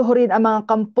paluluhurin ang mga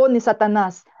kampo ni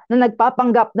Satanas na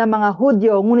nagpapanggap na mga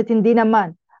Hudyo ngunit hindi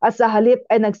naman, at sa halip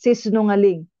ay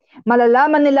nagsisinungaling.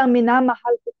 Malalaman nilang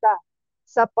minamahal kita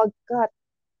sapagkat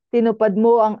tinupad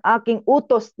mo ang aking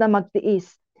utos na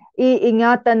magtiis.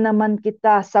 Iingatan naman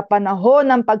kita sa panahon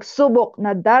ng pagsubok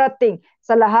na darating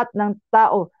sa lahat ng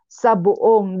tao sa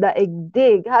buong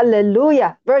daigdig.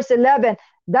 Hallelujah. Verse 11,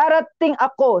 darating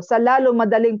ako sa lalong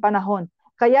madaling panahon,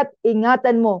 kaya't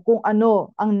ingatan mo kung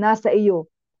ano ang nasa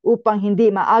iyo upang hindi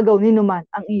maagaw ninuman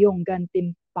ang iyong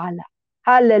gantimpala.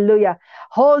 Hallelujah.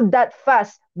 Hold that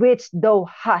fast which thou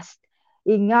hast.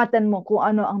 Ingatan mo kung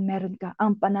ano ang meron ka,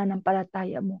 ang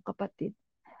pananampalataya mo, kapatid.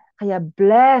 Kaya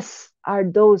blessed are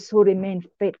those who remain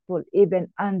faithful even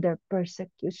under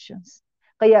persecutions.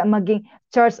 Kaya maging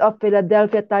Church of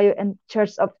Philadelphia tayo and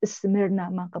Church of Smyrna,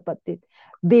 mga kapatid.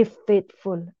 Be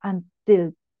faithful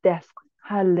until death.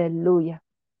 Hallelujah.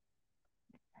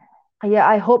 Kaya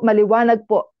I hope maliwanag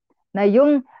po na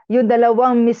yung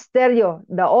dalawang misteryo,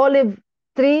 the olive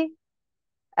tree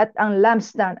at ang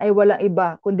lampstand ay walang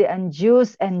iba kundi ang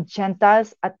Jews and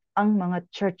Gentiles at ang mga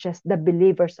churches, the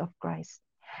believers of Christ.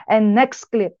 And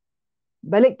next clip,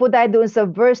 balik po tayo doon sa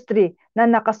verse 3 na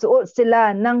nakasuot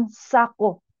sila ng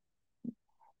sako,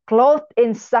 clothed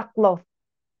in sackcloth.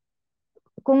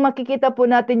 Kung makikita po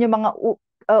natin yung mga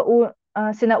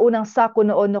sinaunang sako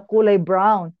noon na kulay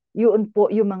brown, yun po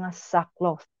yung mga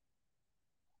sackcloth.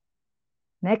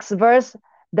 Next verse,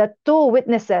 the two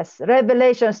witnesses,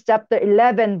 Revelations chapter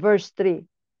 11 verse 3.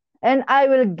 And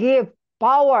I will give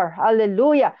power,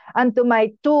 hallelujah, unto my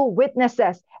two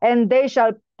witnesses, and they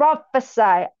shall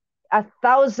prophesy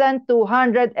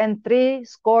 1,203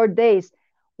 days,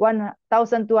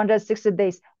 1,260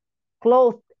 days,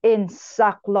 clothed in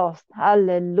sackcloth.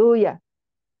 Hallelujah.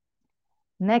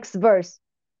 Next verse.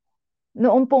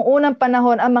 Noong pong unang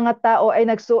panahon, ang mga tao ay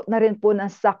nagsuot na rin po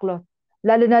ng sackcloth.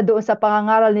 Lalo na doon sa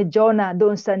pangangaral ni Jonah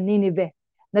doon sa Nineveh,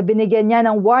 na binigyan niya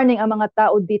ng warning ang mga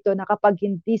tao dito na kapag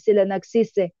hindi sila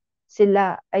nagsisi,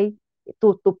 sila ay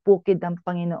tutupukin ng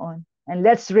Panginoon. And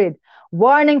let's read.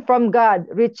 Warning from God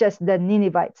reaches the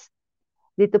Ninevites.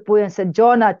 Dito po yan sa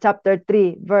Jonah chapter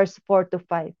 3 verse 4 to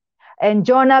 5. And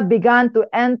Jonah began to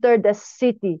enter the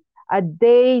city a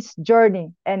day's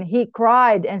journey, and he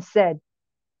cried and said,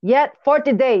 yet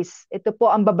 40 days, ito po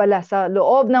ang babala, sa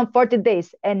loob ng 40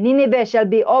 days, and Nineveh shall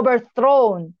be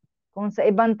overthrown. Kung sa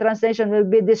ibang translation, will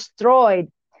be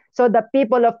destroyed. So the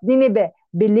people of Nineveh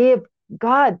believe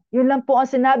God. Yun lang po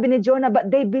ang sinabi ni Jonah, but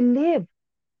they believe.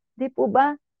 Di po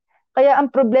ba? Kaya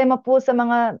ang problema po sa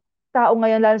mga tao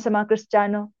ngayon, lalo sa mga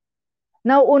Kristiyano,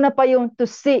 nauuna pa yung to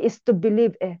see is to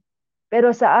believe eh.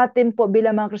 Pero sa atin po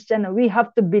bilang mga Kristiyano, we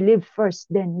have to believe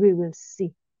first, then we will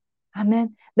see.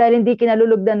 Amen. Dahil hindi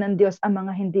kinalulugdan ng Diyos ang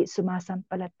mga hindi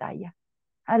sumasampalataya.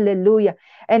 Hallelujah.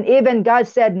 And even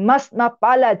God said, mas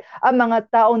mapalad ang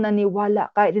mga tao na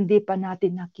niwala kahit hindi pa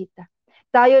natin nakita.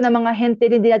 Tayo na mga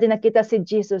hente, hindi natin nakita si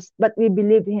Jesus, but we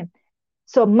believe Him.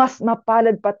 So mas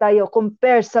mapalad pa tayo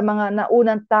compare sa mga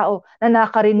naunang tao na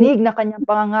nakarinig na kanyang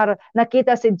pangangaral,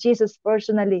 nakita si Jesus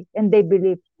personally, and they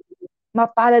believe.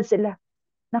 Mapalad sila.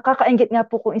 Nakakaingit nga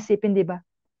po kung isipin, di ba?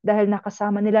 Dahil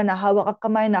nakasama nila, nahawak ang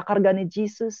kamay, nakarga ni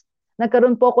Jesus.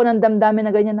 Nagkaroon po ako ng damdamin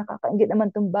na ganyan, nakakaingit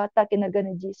naman itong bata, kinarga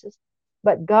ni Jesus.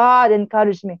 But God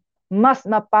encouraged me, mas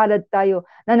mapalad tayo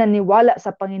na naniwala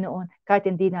sa Panginoon kahit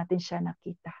hindi natin siya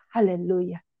nakita.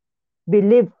 Hallelujah.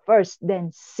 Believe first,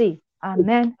 then see.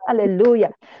 Amen.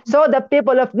 Hallelujah. So the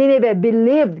people of Nineveh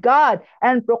believed God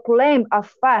and proclaimed a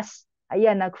fast.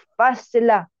 Ayan, nag-fast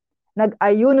sila,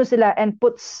 nag-ayuno sila, and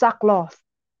put sackcloth.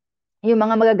 Yung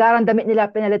mga magagarang damit nila,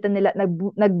 pinalitan nila,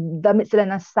 nagdamit sila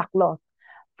ng sackcloth.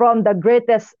 From the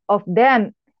greatest of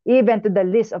them, even to the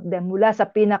least of them, mula sa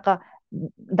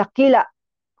pinaka-dakila,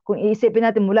 kung iisipin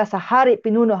natin, mula sa hari,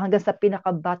 pinuno, hanggang sa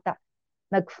pinaka-bata.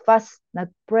 Nag-fast,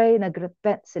 nag-pray,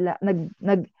 nag-repent sila,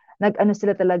 nag-ano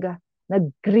sila talaga,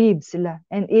 nag-grieve sila.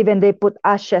 And even they put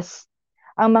ashes.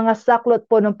 Ang mga sackcloth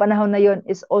po nung panahon na yon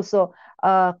is also,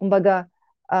 kumbaga,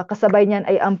 kasabay niyan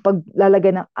ay ang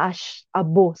paglalagay ng ash,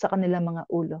 abo sa kanilang mga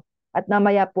ulo. At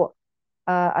namaya po,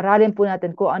 aralin po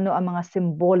natin kung ano ang mga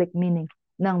symbolic meaning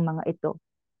ng mga ito.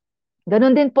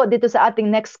 Ganon din po dito sa ating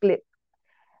next clip.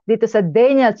 Dito sa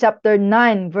Daniel chapter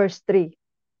 9 verse 3.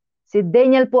 Si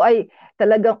Daniel po ay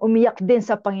talagang umiyak din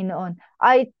sa Panginoon.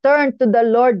 I turned to the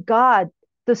Lord God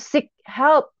to seek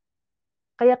help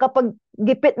Kaya kapag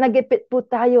gipit na gipit po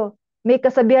tayo, may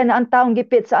kasabihan na ang taong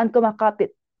gipit saan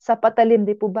kumakapit? Sa patalim,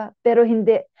 di po ba? Pero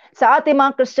hindi. Sa ating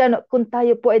mga Kristiyano, kung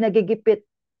tayo po ay nagigipit,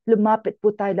 lumapit po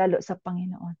tayo lalo sa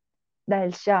Panginoon.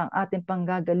 Dahil siya ang ating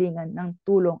panggagalingan ng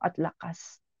tulong at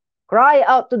lakas. Cry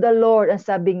out to the Lord, ang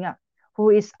sabi nga, who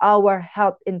is our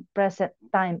help in present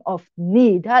time of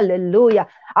need. Hallelujah.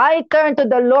 I turn to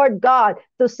the Lord God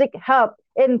to seek help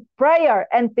in prayer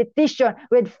and petition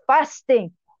with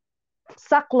fasting,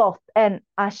 sackcloth and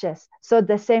ashes. So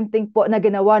the same thing po na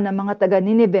ginawa ng mga taga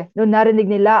Ninive nung narinig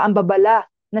nila ang babala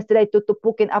na sila'y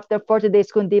tutupukin after 40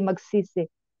 days kundi magsisi.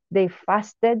 They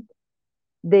fasted,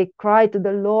 they cried to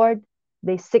the Lord,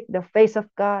 they seek the face of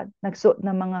God, nagsuot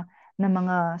ng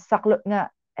mga saklot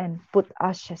nga and put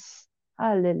ashes.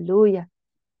 Hallelujah.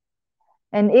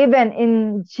 And even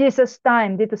in Jesus'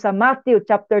 time, dito sa Matthew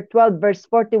chapter 12 verse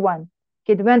 41,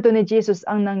 kinuwento ni Jesus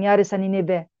ang nangyari sa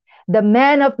Ninive. The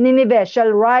men of Nineveh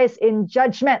shall rise in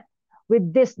judgment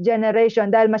with this generation.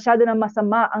 Dahil masyado na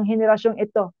masama ang henerasyong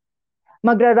ito.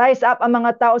 Magra-rise up ang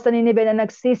mga tao sa Nineveh na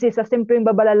nagsisi sa simpleng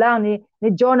babala lang ni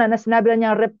Jonah na sinabi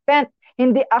niya, repent.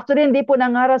 Hindi po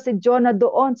nangaral si Jonah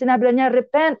doon. Sinabi niya,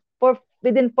 repent for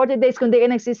within 40 days. Kung di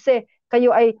kayo nagsisi,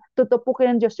 kayo ay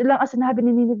tutupukin ng Diyos. Yun lang ang sinabi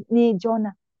ni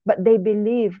Jonah. But they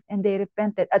believe and they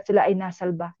repented at sila ay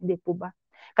nasalba. Hindi po ba?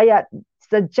 Kaya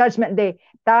sa judgment day,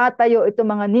 tatayo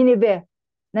itong mga Nineveh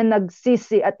na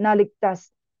nagsisi at naligtas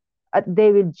at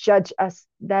they will judge us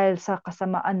dahil sa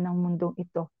kasamaan ng mundong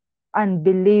ito.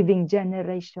 Unbelieving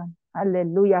generation.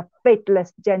 Hallelujah.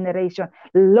 Faithless generation.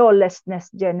 Lawlessness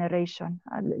generation.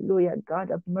 Hallelujah.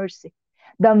 God of mercy.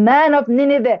 The man of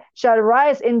Nineveh shall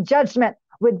rise in judgment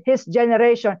with his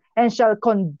generation and shall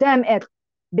condemn it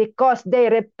because they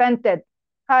repented.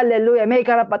 Hallelujah. May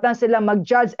karapatan sila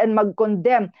mag-judge and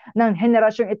mag-condemn ng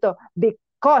henerasyong ito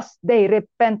because they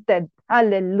repented.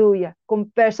 Hallelujah.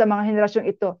 Compare sa mga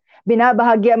henerasyong ito.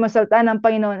 Binabahagya mo sa salita ng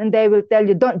Panginoon and they will tell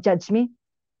you, don't judge me.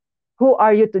 Who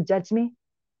are you to judge me?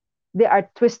 They are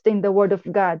twisting the word of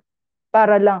God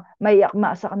para lang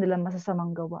maiakma sa kanilang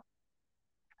masasamang gawa.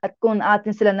 At kung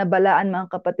atin sila nabalaan,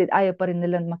 mga kapatid, ayaw pa rin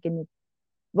nilang makinig.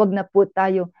 Wag na po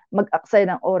tayo mag-aksay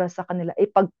ng oras sa kanila.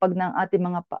 Ipagpag ng ating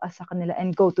mga paa sa kanila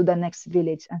and go to the next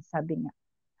village. Ang sabi nga.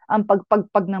 Ang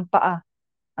pagpagpag ng paa,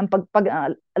 ang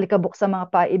alikabok sa mga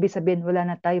paa, ibig sabihin wala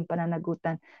na tayong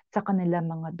pananagutan sa kanila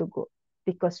mga dugo.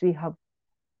 Because we have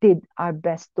did our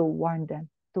best to warn them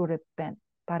to repent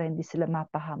para hindi sila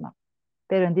mapahamak.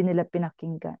 Pero hindi nila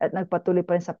pinakinggan at nagpatuloy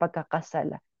pa rin sa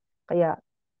pagkakasala. Kaya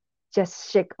just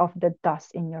shake off the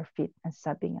dust in your feet. Ang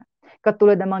sabi nga.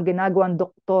 Katulad ng mga ginagawa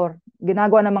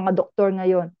ng mga doktor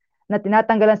ngayon, na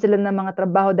tinatanggalan sila ng mga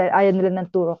trabaho dahil ayaw nila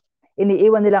ng turok.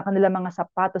 Iniiwan nila ang kanilang mga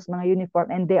sapatos, mga uniform,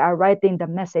 and they are writing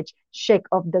the message, shake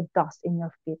off the dust in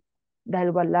your feet.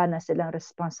 Dahil wala na silang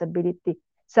responsibility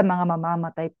sa mga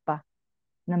mamamatay pa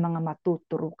na mga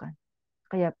matuturukan.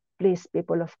 Kaya please,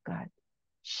 people of God,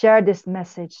 share this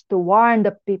message to warn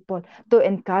the people, to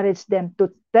encourage them,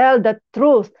 to tell the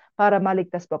truth para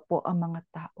maligtas pa po ang mga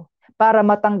tao, para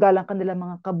matanggal ang kanilang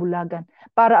mga kabulagan,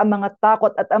 para ang mga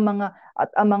takot at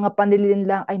ang mga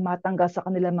panlilinlang ay matanggal sa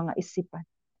kanilang mga isipan.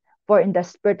 For in the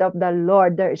Spirit of the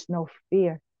Lord there is no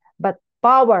fear, but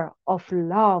power of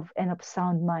love and of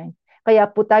sound mind. Kaya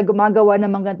po tayo gumagawa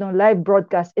ng mga ganitong live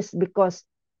broadcast is because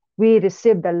we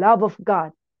receive the love of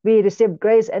God. We receive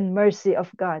grace and mercy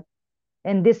of God.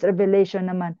 And this revelation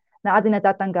naman na ating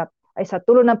natatanggap ay sa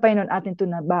tulong ng Panginoon atin ito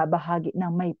nababahagi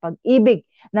ng may pag-ibig,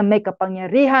 na may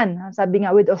kapangyarihan. Sabi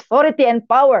nga, with authority and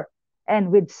power and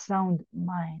with sound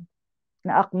mind.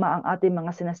 Na akma ang ating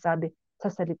mga sinasabi sa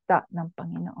salita ng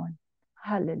Panginoon.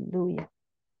 Hallelujah.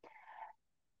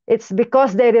 It's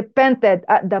because they repented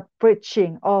at the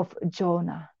preaching of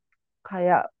Jonah.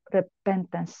 Kaya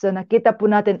repentance. So nakita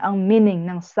po natin ang meaning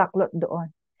ng saklot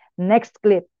doon. Next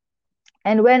clip.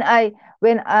 And when I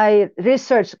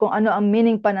research kung ano ang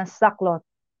meaning pa ng saklot,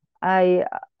 I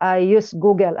use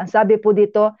Google. Ang sabi po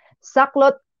dito,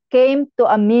 saklot came to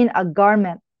mean a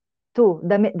garment too.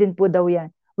 Damit din po daw yan.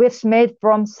 Which made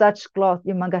from such cloth,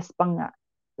 yung magaspang nga.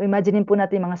 Imagine po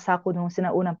natin mga sako noong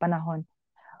sinaunang panahon.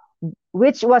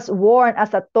 Which was worn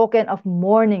as a token of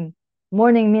mourning.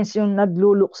 Mourning means yung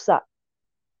nagluluksa.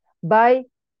 By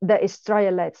the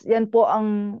Israelites. Yan po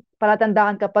ang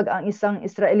palatandaan kapag ang isang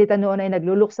Israelita noon ay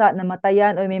nagluluksa,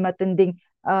 namatayan o may matinding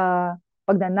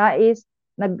pagnanais,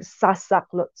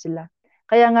 nagsasaklot sila.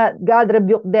 Kaya nga, God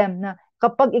rebuked them na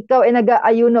kapag ikaw ay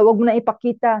nag-aayuno, wag mo na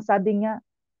ipakita, sabi nga,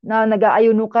 na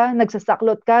nag-aayuno ka,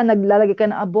 nagsasaklot ka, naglalagay ka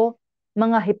ng abo.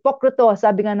 Mga hipokrito,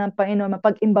 sabi nga ng Panginoon,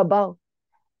 mapag-imbabaw.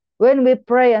 When we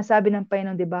pray, ang sabi ng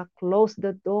Panginoon, di ba, close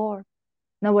the door.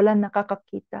 na walang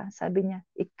nakakakita. Sabi niya,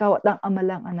 ikaw at ang Ama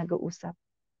lang ang nag-uusap.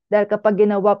 Dahil kapag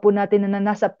ginawa po natin na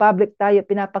nasa public tayo,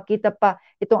 pinapakita pa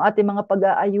itong ating mga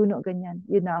pag-aayuno, ganyan.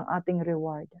 Yun na ang ating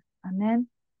reward. Amen?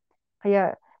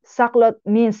 Kaya sackcloth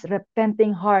means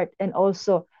repenting heart and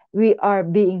also we are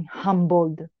being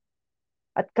humbled.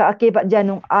 At kaakibat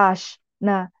dyan ng ash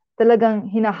na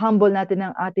talagang hinahumble natin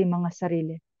ang ating mga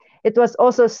sarili. It was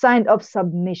also a sign of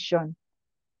submission.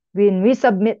 When we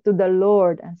submit to the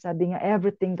Lord, and sabi nga,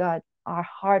 everything God, our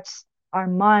hearts, our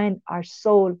mind, our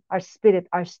soul, our spirit,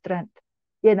 our strength.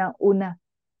 Yan ang una.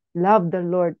 Love the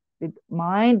Lord with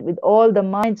mind, with all the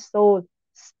mind, soul,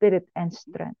 spirit, and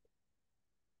strength.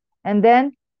 And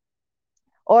then,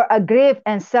 or a grief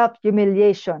and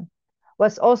self-humiliation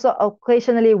was also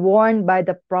occasionally worn by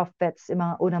the prophets, yung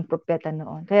mga unang propeta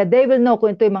noon. Kaya they will know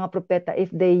kung ito yung mga propeta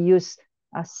if they use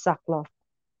a sackcloth.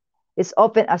 It's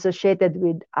often associated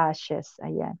with ashes.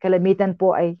 Ayan. Kalamitan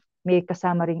po ay may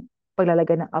kasama ring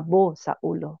paglalagay ng abo sa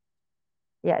ulo.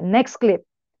 Yeah, next clip.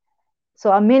 So,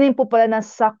 ang meaning po pala ng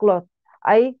sackcloth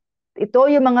ay ito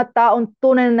yung mga taong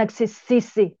tunay na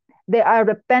nagsisisi. They are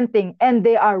repenting and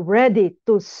they are ready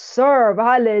to serve.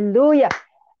 Hallelujah!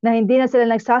 Na hindi na sila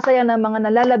nagsasayang ng mga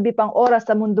nalalabi pang oras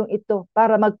sa mundong ito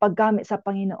para magpaggamit sa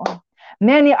Panginoon.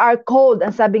 Many are called,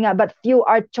 ang sabi nga, but few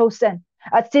are chosen.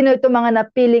 At sino ito mga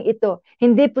napiling ito?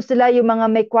 Hindi po sila yung mga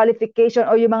may qualification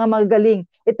o yung mga magaling.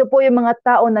 Ito po yung mga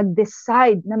tao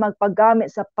nag-decide na magpagamit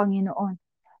sa Panginoon.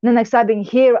 Na nagsabing,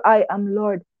 here I am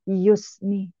Lord, use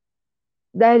me.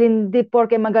 Dahil hindi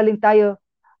porke magaling tayo,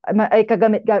 ay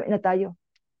kagamit-gamit na tayo.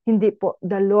 Hindi po.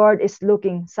 The Lord is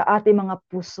looking sa ating mga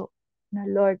puso. Na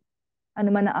Lord, ano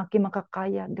man ang aking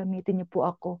makakaya, gamitin niyo po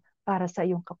ako para sa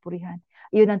iyong kapurihan.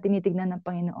 Iyon ang tinitignan ng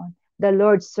Panginoon. The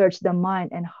Lord search the mind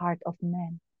and heart of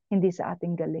men. Hindi sa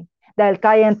ating galing. Dahil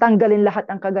kayang tanggalin lahat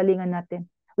ang kagalingan natin.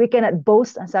 We cannot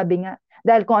boast, ang sabi nga.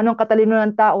 Dahil kung anong katalino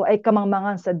ng tao ay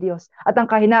kamangmangan sa Diyos. At ang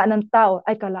kahinaan ng tao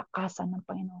ay kalakasan ng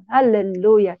Panginoon.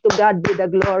 Hallelujah. To God be the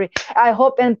glory. I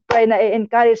hope and pray na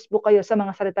i-encourage po kayo sa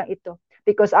mga salitang ito.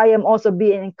 Because I am also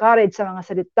being encouraged sa mga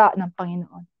salita ng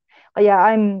Panginoon.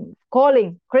 Kaya I'm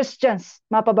calling Christians,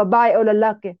 mapababae o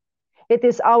lalaki. It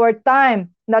is our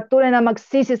time na tunay na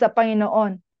magsisi sa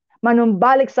Panginoon,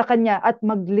 manumbalik sa Kanya at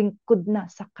maglingkod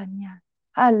na sa Kanya.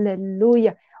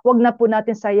 Hallelujah! Huwag na po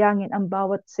natin sayangin ang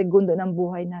bawat segundo ng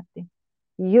buhay natin.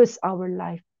 Use our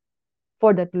life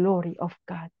for the glory of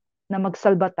God na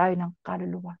magsalba tayo ng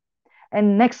kaluluwa.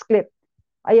 And next clip,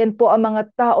 ayan po ang mga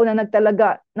tao na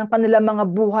nagtalaga ng kanilang mga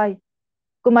buhay.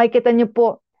 Kung makikita niyo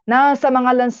po, nasa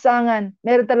mga lansangan,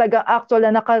 meron talaga actual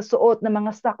na nakasuot ng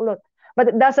mga saklot. But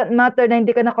it doesn't matter na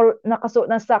hindi ka nakasuot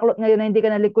ng saklot ngayon na hindi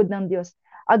ka nalikod ng Diyos.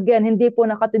 Again, hindi po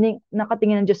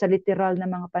nakatingin ng Diyos sa literal na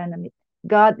mga pananamit.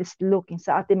 God is looking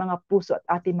sa ating mga puso at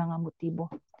ating mga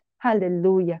motibo.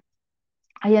 Hallelujah.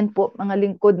 Ayan po, mga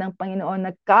lingkod ng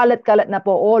Panginoon, nagkalat-kalat na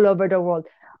po all over the world.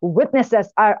 Witnesses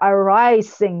are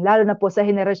arising, lalo na po sa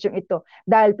henerasyong ito,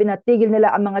 dahil pinatigil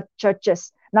nila ang mga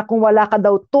churches na kung wala ka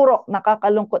daw turok,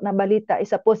 nakakalungkot na balita.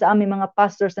 Isa po sa aming mga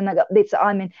pastors na nag-update sa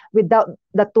amin, without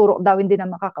the turok daw, hindi na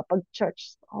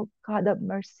makakapag-church. Oh God, have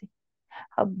mercy.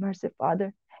 Have mercy, Father.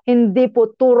 Hindi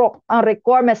po turok ang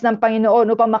requirements ng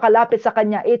Panginoon upang makalapit sa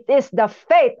Kanya. It is the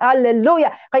faith.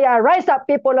 Hallelujah. Kaya rise up,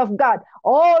 people of God.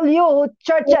 All you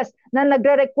churches na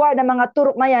nagre-require ng mga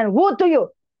turok na yan, woe to you.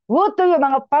 Woe to you,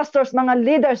 mga pastors, mga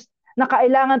leaders, na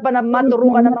kailangan pa na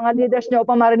maturukan ng mga leaders nyo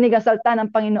upang marinig ang salita ng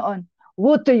Panginoon.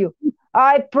 Woe to you.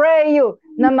 I pray you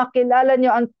na makilala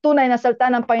nyo ang tunay na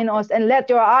salita ng Panginoon and let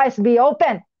your eyes be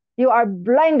open. You are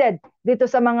blinded dito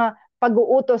sa mga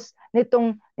pag-uutos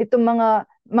nitong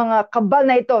mga kabal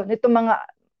na ito, nitong mga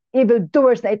evil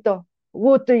doers na ito.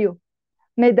 Woe to you.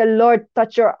 May the Lord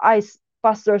touch your eyes,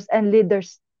 pastors and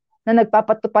leaders na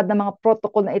nagpapatupad ng mga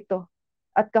protocol na ito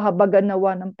at kahabagan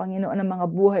nawa ng Panginoon ng mga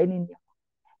buhay ninyo.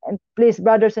 And please,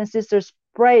 brothers and sisters,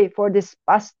 pray for these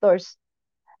pastors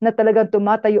na talagang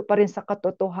tumatayo pa rin sa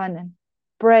katotohanan.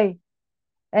 Pray.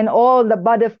 And all the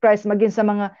body of Christ, maging sa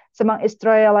mga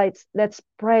Israelites, let's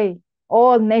pray.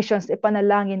 All nations,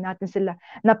 ipanalangin natin sila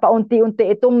na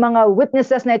paunti-unti itong mga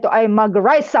witnesses na ito ay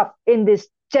mag-rise up in this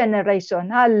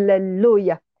generation.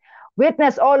 Hallelujah.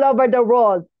 Witness all over the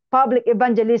world. Public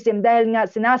evangelism dahil nga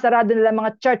sinasarado nila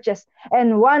mga churches.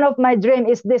 And one of my dream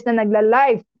is this na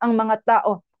nagla-live ang mga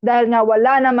tao. Dahil nga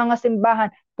wala na mga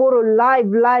simbahan. Puro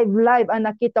live ang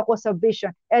nakita ko sa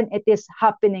vision. And it is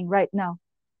happening right now.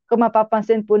 Kung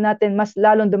mapapansin po natin, mas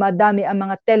lalong dumadami ang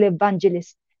mga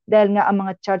televangelists. Dahil nga ang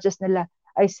mga churches nila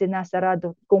ay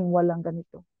sinasarado kung walang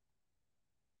ganito.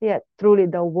 Yet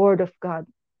truly the word of God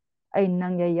ay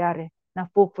nangyayari na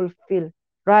fulfill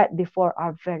right before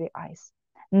our very eyes.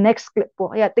 Next clip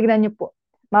po. Kaya tignan niyo po.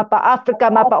 Mapa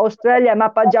Africa, mapa Australia,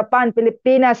 mapa Japan,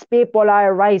 Pilipinas, people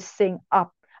are rising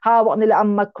up. Hawak nila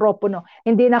ang mikropono.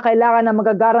 Hindi na kailangan ng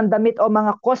magagarang damit o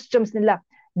mga costumes nila.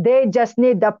 They just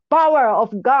need the power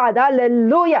of God.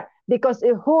 Hallelujah! Because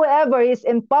whoever is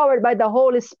empowered by the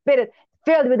Holy Spirit,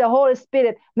 filled with the Holy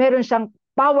Spirit, meron siyang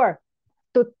power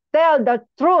to tell the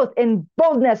truth in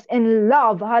boldness, in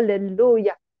love.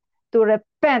 Hallelujah! To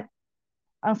repent.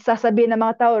 Ang sasabihin ng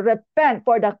mga tao, repent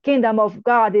for the kingdom of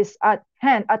God is at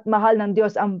hand at mahal ng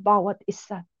Diyos ang bawat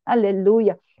isa.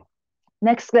 Hallelujah.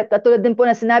 Next clip, katulad din po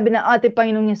na sinabi ng ating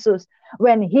Panginoong Yesus,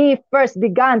 when He first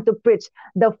began to preach,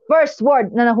 the first word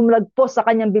na nahumulag po sa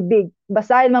kanyang bibig,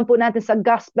 basahin man po natin sa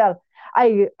gospel,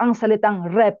 ay ang salitang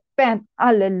repent.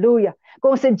 Hallelujah.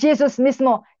 Kung si Jesus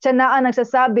mismo, siya na ang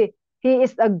nagsasabi, He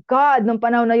is a God nung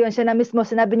panahon na yun, siya na mismo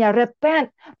sinabi niya, repent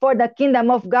for the kingdom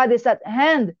of God is at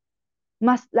hand.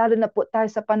 Mas lalo na po tayo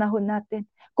sa panahon natin.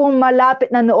 Kung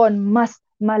malapit na noon, mas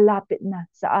malapit na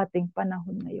sa ating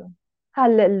panahon ngayon.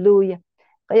 Hallelujah.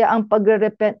 Kaya ang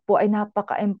pagre-repent po ay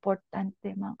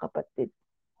napaka-importante, mga kapatid.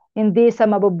 Hindi sa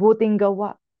mabubuting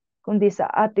gawa, kundi sa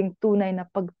ating tunay na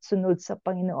pagsunod sa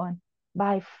Panginoon.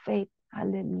 By faith.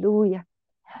 Hallelujah.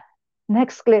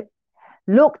 Next clip.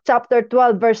 Luke chapter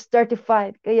 12 verse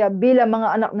 35. Kaya bilang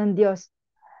mga anak ng Diyos,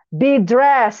 be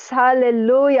dressed,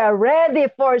 hallelujah, ready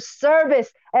for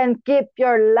service and keep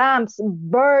your lamps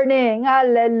burning,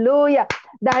 hallelujah.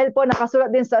 Dahil po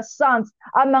nakasulat din sa Psalms,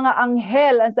 ang mga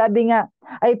anghel, ang sabi nga,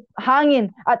 ay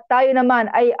hangin at tayo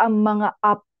naman ay ang mga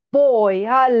apoy,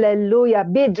 hallelujah.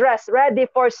 Be dressed, ready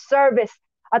for service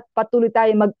at patuloy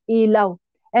tayo mag-ilaw.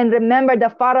 And remember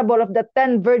the parable of the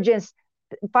 10 virgins,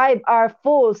 5 are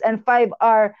fools and 5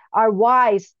 are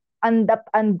wise.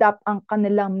 Andap-andap ang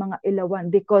kanilang mga ilawan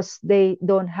because they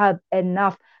don't have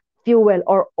enough fuel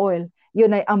or oil.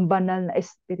 Yun ay ang banal na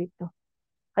espiritu.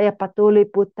 Kaya patuloy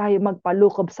po tayo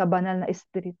magpalukob sa banal na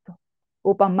espiritu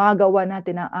upang magawa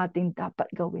natin ang ating dapat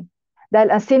gawin.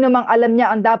 Dahil ang sino mang alam niya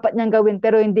ang dapat niyang gawin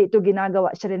pero hindi ito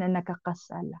ginagawa, siya rin ang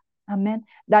nakakasala. Amen?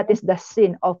 That is the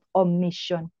sin of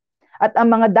omission. At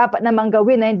ang mga dapat namang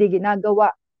gawin na hindi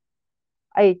ginagawa,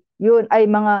 ay yun ay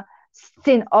mga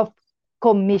sin of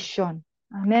commission.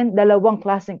 Amen? Dalawang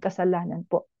klaseng kasalanan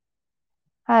po.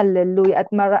 Hallelujah.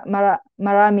 At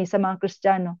marami sa mga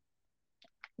Kristiyano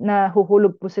na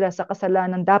huhulog po sila sa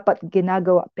kasalanan dapat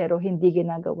ginagawa pero hindi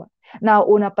ginagawa.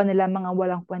 Nauuna pa nila mga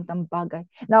walang kwentang bagay.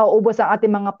 Nauubos ang ating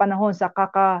mga panahon sa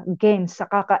kaka-games, sa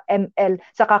kaka-ML,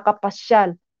 sa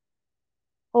kaka-pasyal.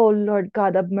 Oh Lord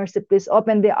God of mercy, please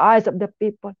open the eyes of the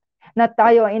people na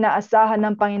tayo ang inaasahan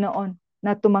ng Panginoon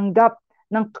na tumanggap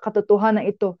ng katotohanan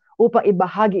ito upang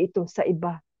ibahagi ito sa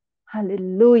iba.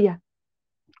 Hallelujah.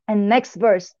 And next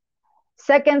verse,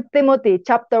 2 Timothy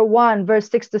chapter 1 verse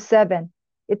 6 to 7.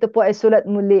 Ito po ay sulat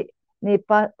muli ni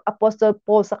Apostle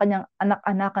Paul sa kanyang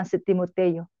anak-anakan si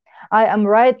Timoteo. I am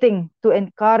writing to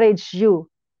encourage you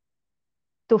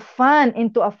to fan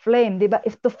into a flame, 'di ba?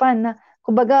 If to fan na,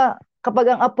 kumbaga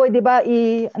kapag ang apoy, 'di ba,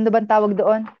 ano bang tawag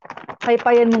doon?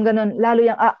 Kaypayan mong ganun, lalo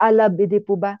yung aalab, di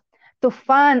po ba? To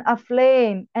fan a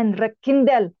flame and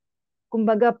rekindle.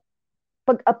 Kumbaga,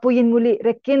 pag-apuyin muli,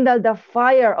 rekindle the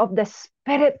fire of the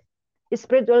Spirit,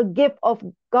 spiritual gift of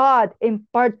God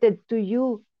imparted to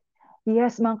you.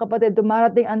 Yes, mga kapatid,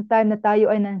 dumarating ang time na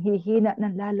tayo ay nanghihina,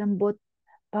 nanlalambot.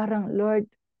 Parang, Lord,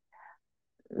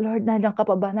 nandiyan ka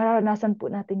pa ba? Nararanasan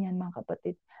po natin yan, mga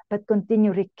kapatid. But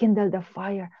continue, rekindle the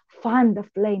fire, fan the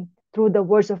flame through the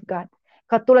words of God.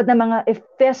 Katulad ng mga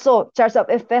Church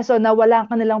of Efeso na wala ang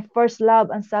kanilang first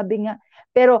love, ang sabi nga.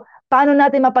 Pero paano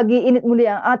natin mapag-iinit muli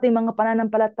ang ating mga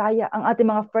pananampalataya, ang ating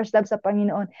mga first love sa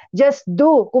Panginoon? Just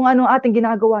do kung anong ating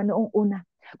ginagawa noong una.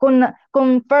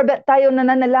 Kung fervent tayo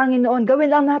nananalangin noon,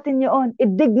 gawin lang natin yun.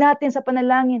 I-dig natin sa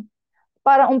panalangin.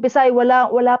 Parang umpisa ay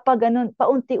wala pa ganun.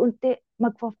 Paunti-unti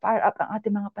magpa-fire up ang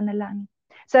ating mga panalangin.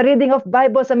 Sa reading of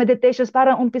Bible, sa meditations,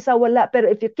 parang umpisa wala. Pero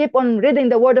if you keep on reading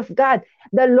the Word of God,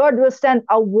 the Lord will send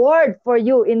a word for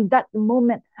you in that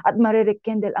moment at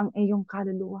marirekindle ang iyong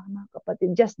kaluluwa, mga kapatid.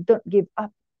 Just don't give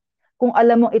up. Kung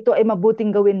alam mo ito ay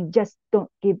mabuting gawin, just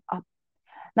don't give up.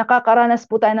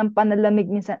 Nakakaranas po tayo ng panalamig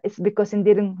minsan, it's because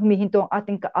hindi rin humihinto ang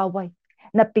ating kaaway.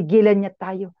 Napigilan niya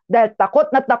tayo. Dahil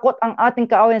takot na takot ang ating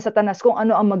kaaway ng Satanas kung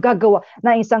ano ang magagawa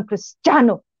ng isang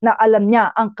Kristiyano na alam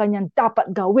niya ang kanyang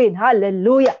dapat gawin.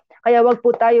 Hallelujah! Kaya wag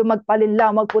po tayo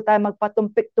magpalinlang, wag po tayo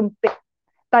magpatumpik-tumpik.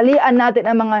 Talian natin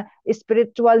ang mga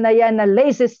spiritual na yan, na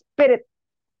lazy spirit,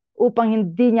 upang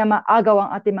hindi niya maagaw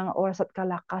ang ating mga oras at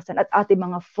kalakasan at ating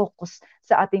mga focus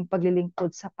sa ating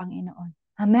paglilingkod sa Panginoon.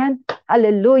 Amen?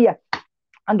 Hallelujah!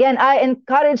 Again, I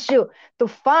encourage you to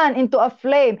fan into a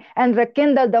flame and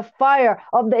rekindle the fire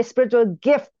of the spiritual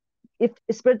gift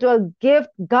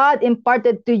God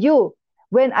imparted to you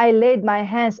when I laid my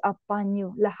hands upon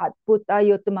you. Lahat po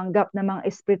tayo tumanggap ng mga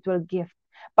spiritual gift.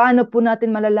 Paano po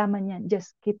natin malalaman yan?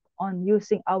 Just keep on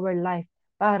using our life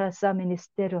para sa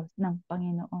ministeryo ng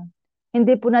Panginoon.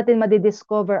 Hindi po natin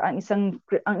madidiscover ang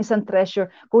isang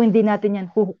treasure kung hindi natin yan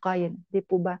huhukayin. Di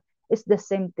po ba? It's the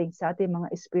same thing sa ating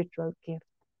mga spiritual gift.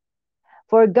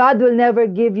 For God will never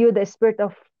give you the spirit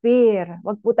of fear.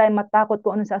 Wag po tayong matakot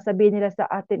kung ano sasabihin nila sa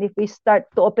atin if we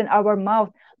start to open our mouth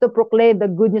to proclaim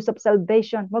the good news of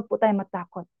salvation. Wag po tayong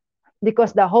matakot.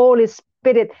 Because the Holy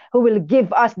Spirit who will give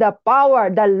us the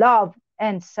power, the love,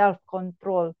 and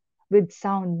self-control with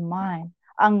sound mind.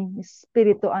 Ang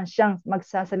Espiritu ang siyang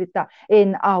magsasalita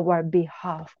in our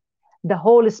behalf. The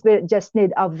Holy Spirit just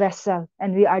need a vessel,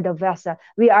 and we are the vessel.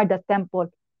 We are the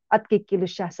temple. At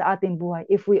kikilos siya sa ating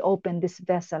buhay if we open this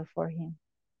vessel for Him,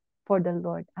 for the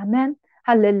Lord. Amen?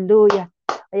 Hallelujah.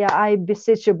 Kaya I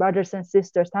beseech you, brothers and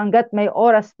sisters, hanggat may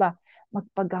oras pa,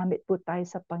 magpagamit po tayo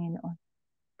sa Panginoon.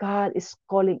 God is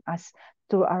calling us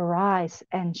to arise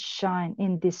and shine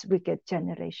in this wicked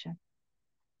generation.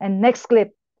 And next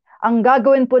clip, ang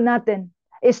gagawin po natin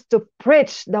is to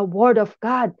preach the word of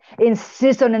God in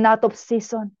season and out of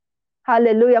season.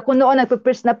 Hallelujah. Kung noon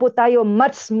nagpe-preach na po tayo,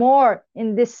 much more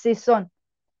in this season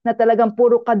na talagang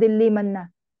puro kadiliman na.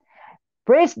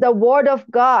 Preach the word of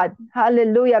God.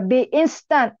 Hallelujah. Be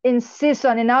instant in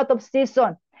season and out of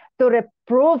season to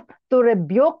reprove, to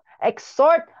rebuke,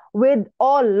 exhort with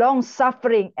all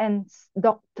long-suffering and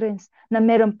doctrines na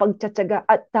mayroong pagtsatsaga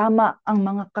at tama ang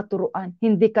mga katuruan.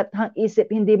 Hindi kathang isip,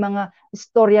 hindi mga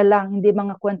istorya lang, hindi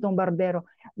mga kwentong barbero.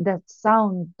 The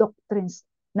sound doctrines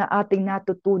na ating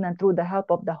natutunan through the help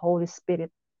of the Holy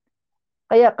Spirit.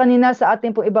 Kaya kanina sa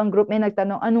ating po ibang group may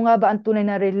nagtanong, ano nga ba ang tunay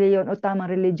na reliyon o tamang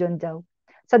religion daw?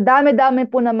 Sa dami-dami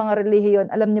po ng mga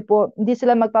relihiyon, alam niyo po, hindi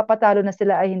sila magpapatalo na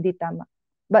sila ay hindi tama.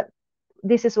 But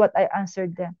this is what I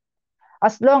answered them.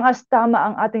 As long as tama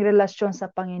ang ating relasyon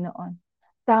sa Panginoon,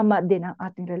 tama din ang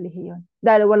ating relihiyon.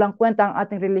 Dahil walang kwenta ang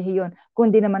ating relihiyon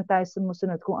kung di naman tayo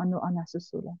sumusunod kung ano ang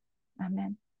nasusulat.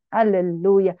 Amen.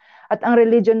 Hallelujah. At ang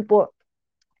religion po,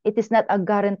 it is not a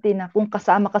guarantee na kung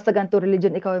kasama ka sa ganito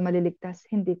religion, ikaw ay maliligtas.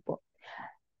 Hindi po.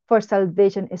 For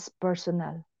salvation is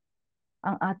personal.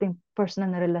 Ang ating personal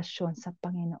na relasyon sa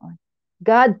Panginoon.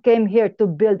 God came here to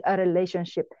build a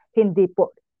relationship, hindi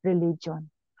po religion.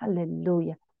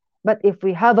 Hallelujah. But if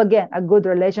we have again a good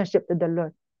relationship to the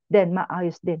Lord, then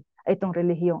maayos din itong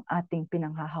relihiyong ating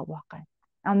pinanghahawakan.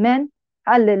 Amen?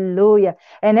 Hallelujah.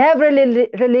 And every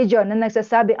religion na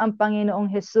nagsasabi ang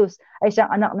Panginoong Jesus ay siyang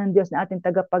anak ng Diyos na ating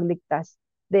tagapagligtas,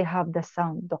 they have the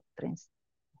sound doctrines.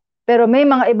 Pero may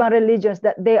mga ibang religions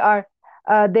that they are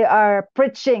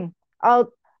preaching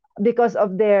out because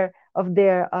of their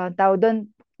tawag doon,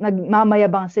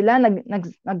 nagmamayabang sila,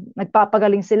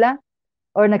 nagpapagaling sila,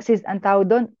 or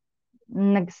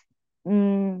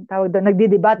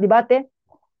nagdidebat-debate.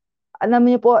 Alam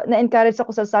niyo po, na-encourage ako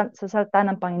sa salita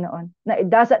ng Panginoon na it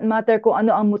doesn't matter kung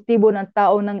ano ang motibo ng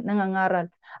tao nang nangangaral.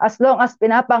 As long as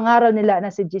pinapangaral nila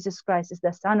na si Jesus Christ is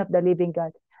the Son of the living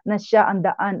God, na siya ang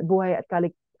daan, buhay at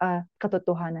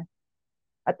katotohanan.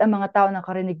 At ang mga tao na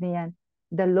karinig niyan,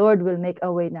 the Lord will make a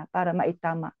way na para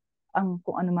maitama ang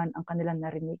kung ano man ang kanilang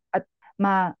narinig at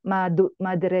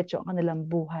madiretso ang kanilang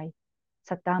buhay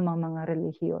sa tamang mga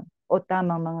relihiyon o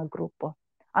tamang mga grupo.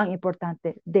 Ang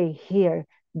importante, they hear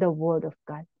the word of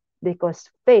God because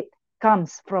faith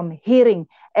comes from hearing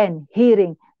and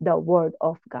hearing the word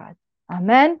of God.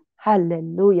 Amen?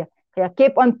 Hallelujah. Kaya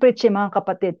keep on preaching mga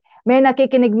kapatid. May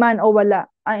nakikinig man o wala,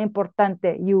 ang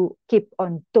importante, you keep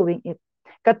on doing it.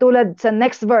 Katulad sa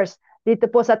next verse, dito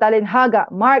po sa Talinhaga,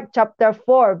 Mark chapter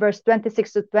 4, verse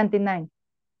 26 to 29.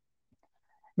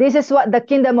 This is what the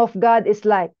kingdom of God is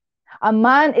like. A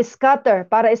man is scattered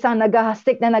para isang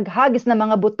naghahastik na naghagis ng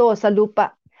mga buto sa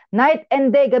lupa. Night and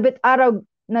day, gabit araw,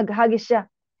 naghagis siya.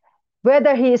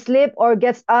 Whether he sleep or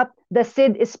gets up, the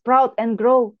seed is sprout and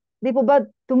grow. Di po ba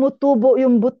tumutubo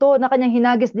yung buto na kanyang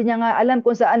hinagis, di niya nga alam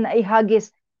kung saan na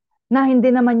ihagis, na hindi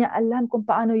naman niya alam kung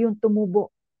paano yung tumubo.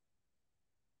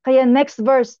 Kaya next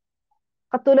verse,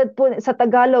 katulad po sa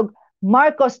Tagalog,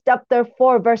 Marcos chapter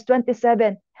 4 verse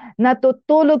 27,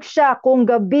 natutulog siya kung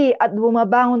gabi at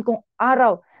bumabangon kung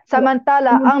araw.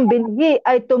 Samantala, ang binhi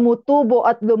ay tumutubo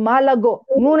at lumalago,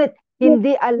 ngunit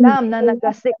hindi alam na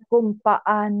nagasik kung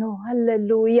paano.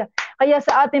 Hallelujah. Kaya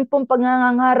sa ating pong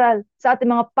pangangaral, sa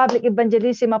ating mga public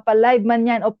evangelism, mapa-live man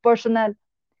yan o personal,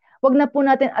 wag na po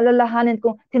natin alalahanin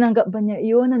kung tinanggap ba niya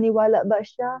iyon, naniwala ba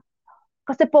siya,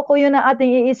 Kasi po kung yun ang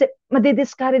ating iisip,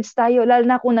 madi-discourage tayo, lalo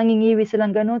na kung nangingiwi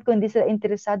silang ganun, kung hindi sila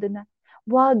interesado na.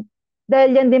 Wag.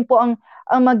 Dahil yan din po ang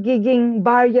magiging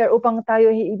barrier upang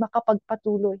tayo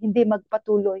makapagpatuloy, hindi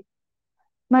magpatuloy.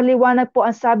 Maliwanag po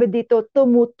ang sabi dito,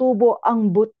 tumutubo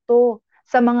ang buto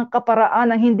sa mga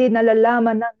kaparaan ng hindi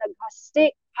nalalaman ng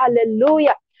naghasik.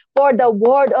 Hallelujah! For the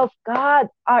word of God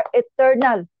are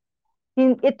eternal.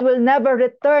 It will never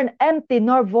return empty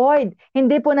nor void.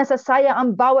 Hindi po nasasayang ang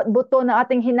bawat buto na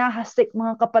ating hinahasik,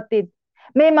 mga kapatid.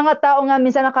 May mga tao nga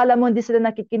minsan nakala mo hindi sila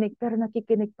nakikinig, pero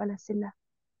nakikinig pala sila.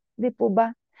 Hindi po ba?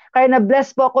 Kaya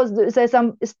na-bless po ako sa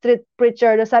isang street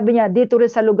preacher na sabi niya, dito rin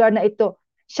sa lugar na ito,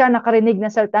 siya nakarinig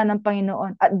ng salita ng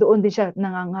Panginoon at doon din siya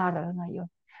nangangaral ngayon.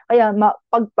 Kaya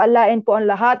pagpalain po ang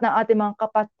lahat ng ating mga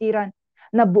kapatiran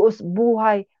na buhos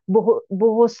buhay,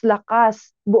 buhos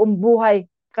lakas, buong buhay,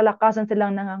 kalakasan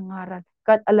silang nangangaral.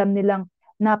 Kahit alam nilang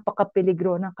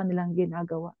napakapeligro ng kanilang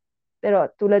ginagawa. Pero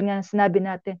tulad nga sinabi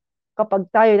natin, kapag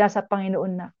tayo nasa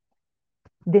Panginoon na,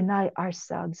 deny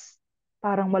ourselves.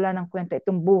 Parang wala nang kwenta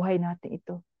itong buhay natin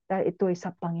ito. Dahil ito ay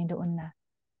sa Panginoon na.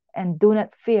 And do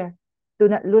not fear. Do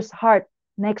not lose heart.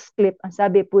 Next clip, ang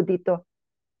sabi po dito.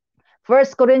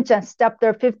 1 Corinthians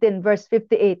chapter 15 verse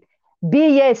 58.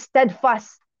 Be ye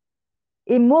steadfast,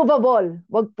 immovable.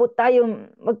 Wag po tayo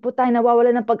nawawala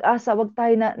ng pag-asa. Wag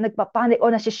tayo na nagpapanik o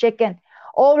nasishaken.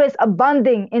 Always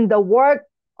abounding in the work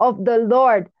of the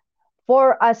Lord.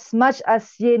 For as much as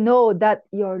ye know that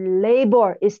your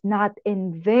labor is not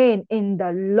in vain in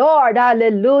the Lord.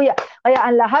 Hallelujah. Kaya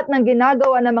ang lahat ng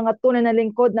ginagawa ng mga tunay na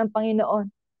lingkod ng Panginoon,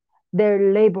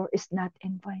 their labor is not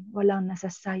in vain. Walang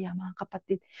nasasayang, mga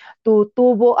kapatid.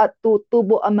 Tutubo at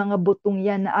tutubo ang mga butong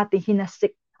yan na ating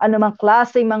hinasik. Ano mang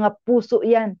klaseng mga puso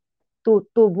yan,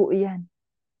 tutubo yan.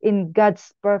 In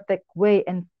God's perfect way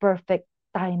and perfect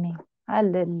timing.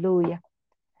 Hallelujah.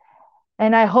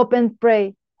 And I hope and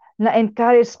pray na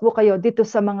encourage po kayo dito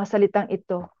sa mga salitang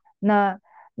ito na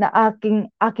aking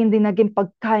din naging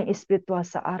pagkain espiritual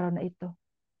sa araw na ito.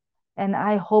 And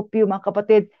I hope you, mga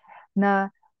kapatid, na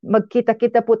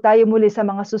magkita-kita po tayo muli sa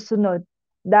mga susunod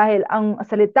dahil ang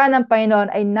salita ng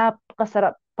Panginoon ay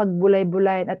napakasarap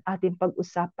pagbulay-bulayan at ating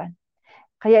pag-usapan.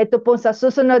 Kaya ito po sa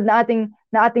susunod na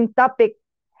ating topic,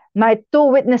 my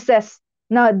 2 witnesses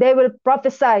na they will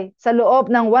prophesy sa loob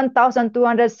ng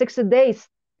 1,260 days,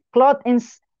 clothed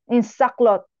in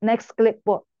sackcloth. Next clip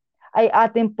po ay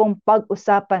ating pong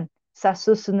pag-usapan sa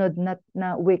susunod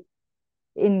na week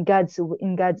if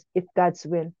God's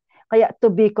will. Kaya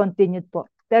to be continued po.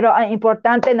 Pero ang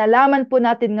importante na laman po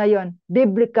natin ngayon,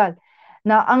 biblical,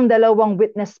 na ang dalawang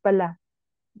witness pala.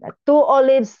 The 2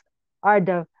 olives are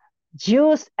the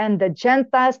Jews and the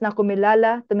Gentiles na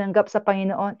kumilala, tumanggap sa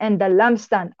Panginoon, and the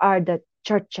lampstand are the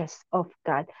churches of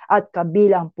God. At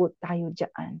kabilang po tayo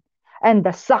dyan. And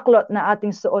the sackcloth na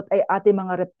ating suot ay ating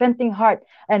mga repenting heart,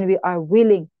 and we are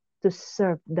willing to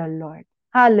serve the Lord.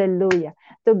 Hallelujah.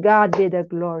 To God be the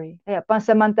glory. Kaya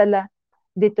pansamantala,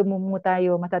 dito mo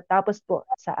tayo matatapos po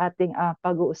sa ating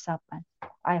pag-uusapan.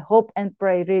 I hope and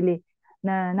pray really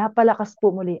na napalakas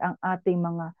po muli ang ating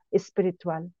mga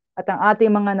spiritual at ang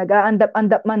ating mga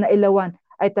nag-aandap-andap man na ilawan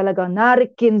ay talagang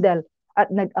narikindle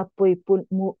at nag-apoy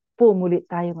po muli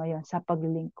tayo ngayon sa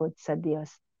paglilingkod sa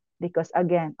Diyos. Because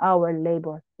again, our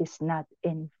labor is not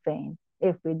in vain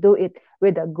if we do it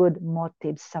with a good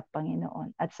motive sa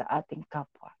Panginoon at sa ating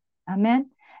kapwa. Amen?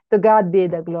 To God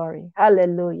be the glory.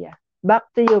 Hallelujah.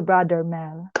 Back to you, Brother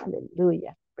Mel.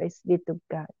 Hallelujah. Praise be to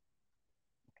God.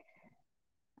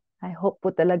 I hope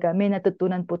po talaga may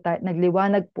natutunan po tayo.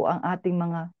 Nagliwanag po ang ating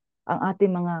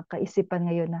mga kaisipan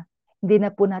ngayon na hindi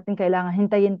na po natin kailangan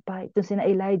hintayin pa itong sina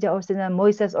Elijah or sina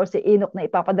Moises or si Enoch na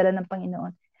ipapadala ng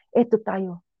Panginoon. Ito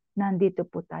tayo. Nandito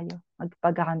po tayo.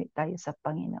 Magpagamit tayo sa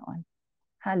Panginoon.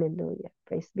 Hallelujah.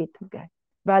 Praise be to God.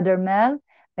 Brother Mel,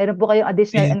 mayroon po kayong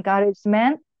additional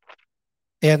encouragement?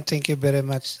 Ayan, thank you very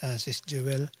much, Sis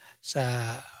Jewel,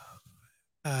 sa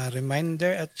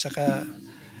reminder at saka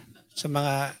sa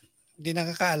mga hindi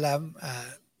nakakaalam,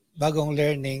 bagong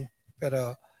learning.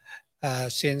 Pero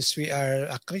since we are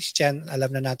a Christian,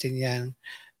 alam na natin yan.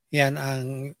 Yan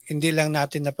ang hindi lang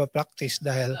natin napapractice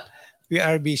dahil we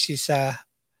are busy sa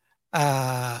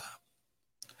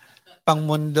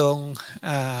pangmundong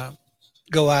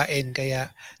gawain.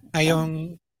 Kaya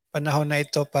ngayong panahon na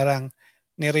ito parang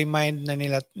ni-remind na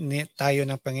tayo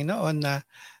ng Panginoon na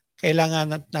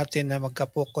kailangan natin na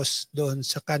magka-focus doon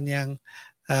sa kanyang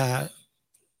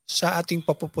sa ating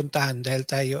papupuntahan dahil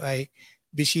tayo ay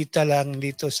bisita lang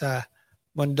dito sa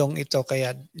mundong ito.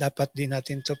 Kaya dapat din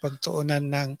natin ito pagtuunan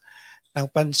ng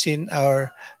pansin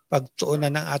or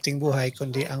pagtuunan ng ating buhay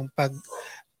kundi ang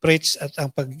pag-preach at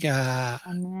ang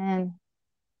Amen.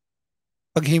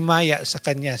 paghimaya sa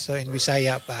kanya. So in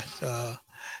Bisaya pa. So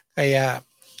kaya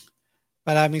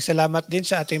maraming salamat din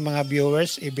sa ating mga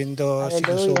viewers, even though Hallelujah.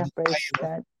 sinusubok Praise tayo,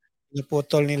 God.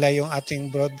 naputol nila yung ating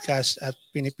broadcast at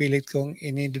pinipilit kong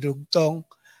inidudugtong.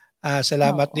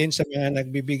 Salamat Oo. din sa mga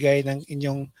nagbibigay ng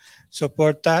inyong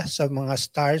suporta sa mga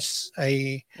stars.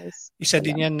 Ay Praise isa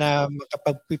din salamat. yan na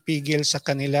makapagpipigil sa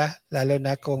kanila, lalo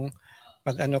na kung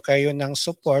mag-ano kayo ng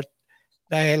support,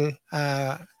 dahil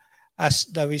as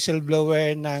the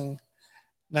whistleblower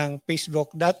ng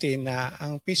Facebook dati, na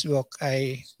ang Facebook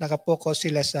ay nakapokus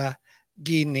sila sa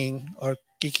gaining or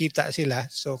kikita sila.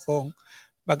 So kung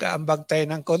mag-aambag tayo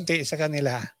ng konti sa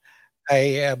kanila,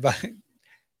 ay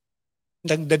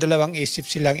nagdadalawang isip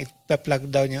silang i-plug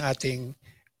down yung ating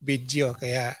video.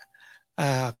 Kaya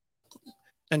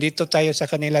nandito tayo sa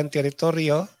kanilang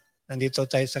teritoryo, nandito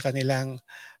tayo sa kanilang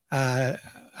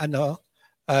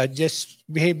just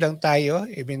behave lang tayo,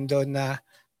 even though na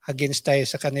against tayo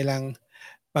sa kanilang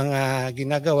mga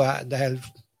ginagawa, dahil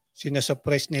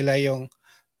sinusuppress nila yung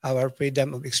our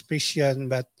freedom of expression.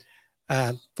 But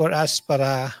for us,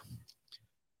 para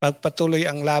magpatuloy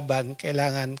ang laban,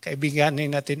 kailangan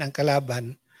kaibiganin natin ang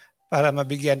kalaban para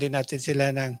mabigyan din natin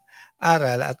sila ng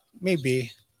aral at maybe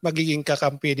magiging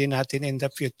kakampi din natin in the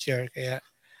future. Kaya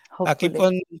keep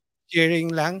Hopefully. on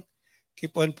sharing lang,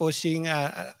 keep on pushing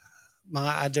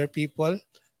mga other people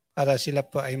para sila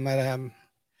po ay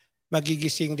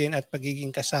magigising din at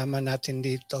magiging kasama natin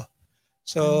dito.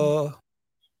 So,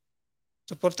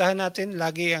 suportahan natin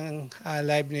lagi ang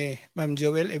live ni Ma'am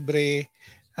Joel every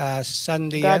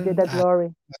Sunday God be yan the glory.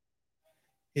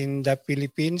 in the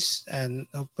Philippines, and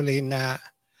hopefully na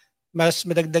mas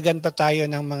madagdagan pa tayo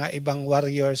ng mga ibang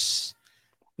warriors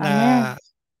na Amen.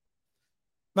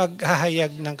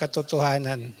 maghahayag ng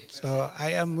katotohanan. So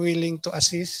I am willing to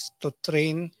assist, to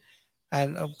train,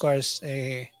 and of course,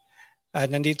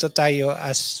 nandito tayo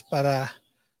as para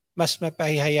mas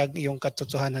mapahayag yung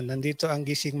katotohanan. Nandito ang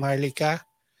Gising Maharlika.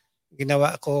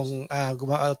 Ginawa kong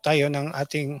gumawa tayo ng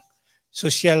ating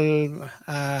social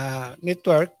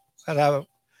network para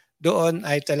doon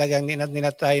ay talagang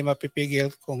nila tayo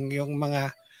mapipigil kung yung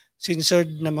mga censored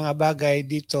na mga bagay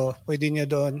dito, pwede nyo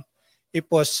doon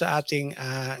i-post sa ating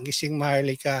Gising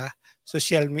Maharlika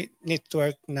social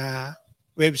network na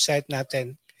website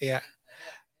natin. Kaya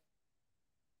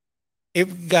if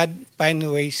God find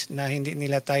ways na hindi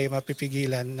nila tayo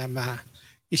mapipigilan na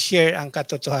ma-share ang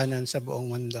katotohanan sa buong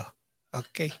mundo.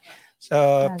 Okay.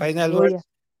 So, final word. Hallelujah.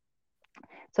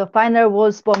 So, final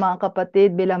words po mga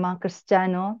kapatid bilang mga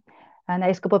Kristiyano.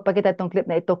 Nais ko po pakita itong clip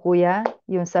na ito, kuya.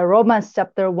 Yung sa Romans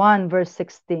chapter 1 verse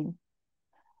 16.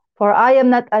 For I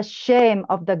am not ashamed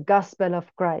of the gospel of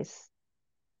Christ.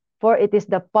 For it is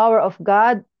the power of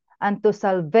God unto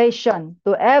salvation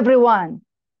to everyone.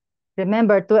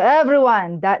 Remember, to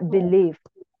everyone that believe.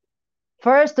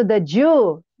 First to the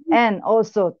Jew and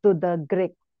also to the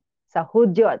Greek. Sa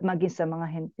Hudyo at maging sa mga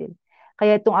Hentil.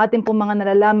 Kaya itong ating pong mga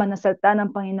nalalaman na salita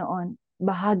ng Panginoon,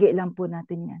 bahagi lang po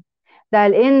natin yan.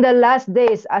 Dahil in the last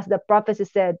days, as the prophecy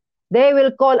said, they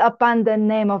will call upon the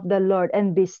name of the Lord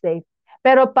and be saved.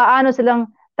 Pero paano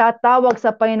silang tatawag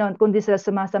sa Panginoon kung di sila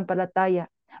sumasampalataya?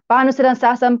 Paano silang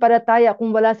sasampalataya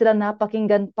kung wala silang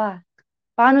napakinggan pa?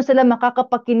 Paano sila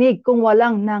makakapakinig kung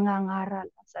walang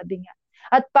nangangaral? Sabi nga.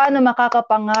 At paano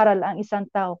makakapangaral ang isang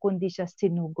tao kung di siya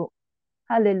sinugo?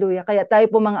 Hallelujah. Kaya tayo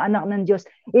po mga anak ng Diyos,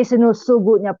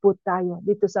 isinusugo niya po tayo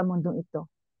dito sa mundong ito.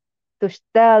 To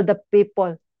tell the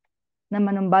people na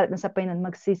manumbalit na sa Panginoon,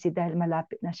 magsisi dahil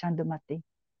malapit na siyang dumating.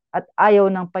 At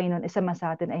ayaw ng Panginoon, isa man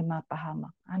sa atin ay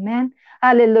mapahamak. Amen?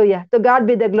 Hallelujah. To God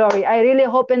be the glory. I really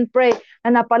hope and pray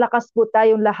na napalakas po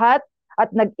tayong lahat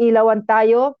at nag-ilawan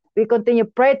tayo. We continue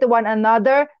pray to one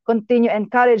another, continue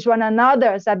encourage one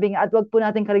another. Sabi nga, at wag po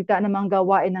natin kaligtaan ng mga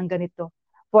gawain ng ganito.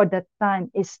 For the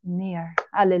time is near.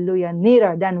 Hallelujah.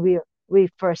 Nearer than we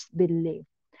first believe.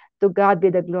 To God be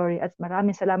the glory. At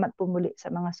maraming salamat po muli sa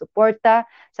mga suporta,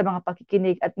 sa mga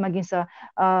pakikinig, at maging sa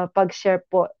pag-share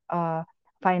po.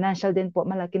 Financial din po.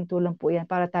 Malaking tulong po yan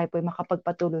para tayo po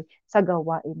makapagpatuloy sa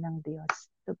gawain ng Diyos.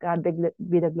 To God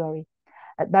be the glory.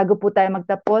 At bago po tayo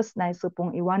magtapos, nais ko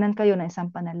pong iwanan kayo ng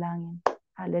isang panalangin.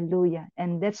 Hallelujah.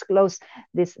 And let's close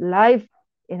this live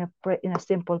in a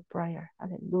simple prayer.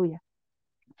 Hallelujah.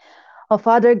 O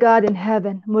Father God in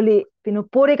heaven, muli,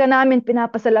 pinupuri ka namin,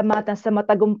 pinapasalamatan sa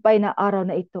matagumpay na araw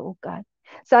na ito, O God.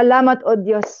 Salamat, O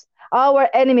Diyos. Our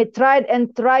enemy tried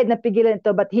and tried na pigilan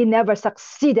ito, but he never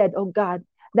succeeded, O God.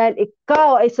 Dahil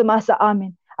ikaw ay sumasa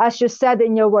amin. As you said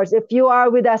in your words, if you are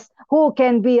with us, who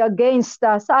can be against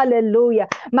us?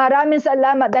 Hallelujah. Maraming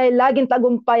salamat dahil laging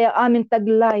tagumpay ang aming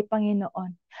taglay,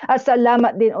 Panginoon. At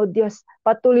salamat din, O Diyos,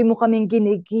 patuloy mo kaming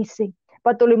ginigising.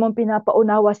 Patuloy mong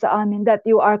pinapaunawa sa amin that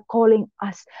you are calling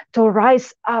us to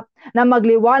rise up, na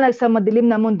magliwanag sa madilim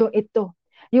na mundong ito.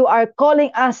 You are calling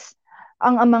us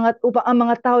upang ang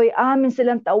mga tao ay amin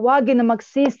silang tawagin na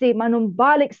magsisi,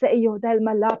 manumbalik sa iyo dahil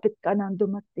malapit ka nang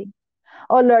dumating.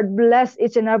 Oh Lord, bless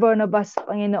each and every one of us,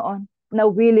 Panginoon, na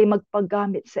willing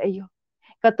magpagamit sa iyo.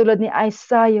 Katulad ni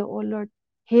Isaiah, oh Lord,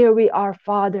 here we are,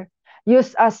 Father.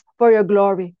 Use us for your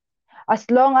glory. As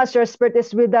long as your Spirit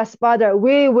is with us, Father,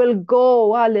 we will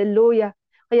go. Hallelujah.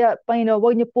 Kaya, Panginoon,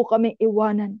 huwag niyo po kaming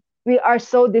iwanan. We are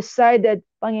so decided,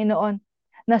 Panginoon,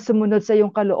 na sumunod sa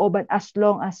iyong kalooban as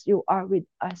long as you are with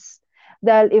us.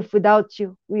 Dahil if without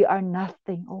you, we are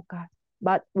nothing, oh God.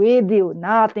 But with you,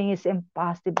 nothing is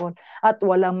impossible at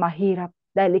walang mahirap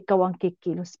dahil ikaw ang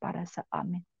kikilos para sa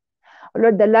amin. Oh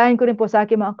Lord, dalayan ko rin po sa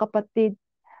aking mga kapatid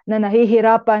na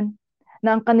nahihirapan,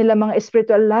 na ang kanilang mga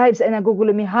spiritual lives ay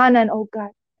nagugulumihanan, oh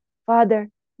God. Father,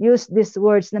 use these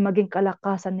words na maging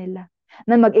kalakasan nila,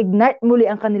 na mag-ignite muli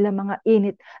ang kanilang mga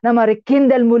init, na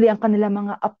marikindle muli ang kanilang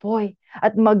mga apoy,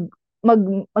 at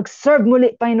mag-serve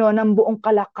muli, Panginoon, ng buong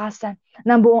kalakasan,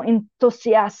 ng buong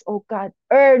enthusiasm, oh God,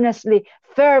 earnestly,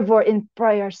 fervor in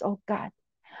prayers, oh God.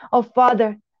 Oh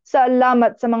Father,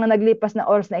 salamat sa mga naglipas na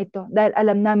oras na ito, dahil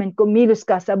alam namin kumilos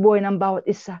ka sa buhay ng bawat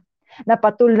isa, na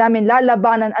patuloy namin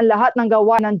lalabanan ang lahat ng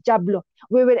gawa ng dyablo.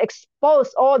 We will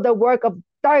expose all the work of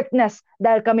darkness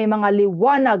dahil kami mga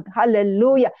liwanag,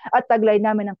 hallelujah, at taglay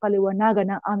namin ang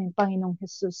kaliwanagan ng aming Panginoong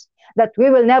Jesus. That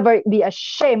we will never be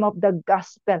ashamed of the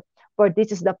gospel, for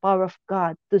this is the power of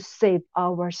God to save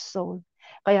our soul.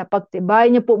 Kaya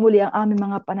pagtibayin niyo po muli ang aming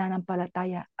mga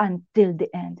pananampalataya until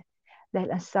the end. Dahil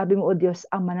ang sabi mo, O Diyos,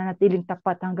 ang mananatiling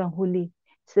tapat hanggang huli,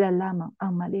 sila lamang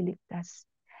ang maliligtas.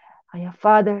 Kaya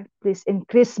Father, please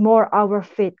increase more our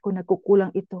faith kung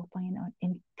nagkukulang ito, Panginoon.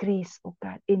 Increase, O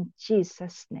God, in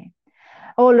Jesus' name.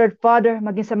 Oh Lord Father,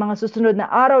 maging sa mga susunod na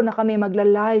araw na kami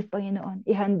magla-live, Panginoon,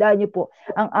 ihanda niyo po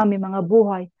ang aming mga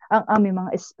buhay, ang aming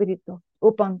mga espiritu,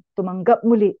 upang tumanggap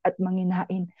muli at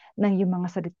manginain ng iyong mga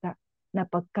salita na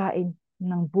pagkain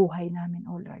ng buhay namin,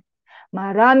 O Lord.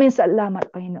 Maraming salamat,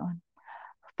 Panginoon.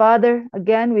 Father,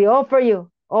 again, we offer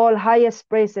you all highest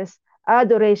praises,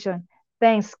 adoration,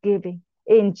 thanksgiving.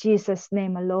 In Jesus'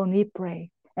 name alone we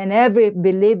pray. And every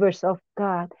believers of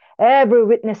God, every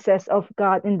witnesses of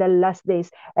God in the last days,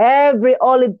 every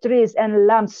olive trees and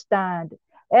lampstand,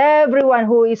 everyone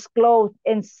who is clothed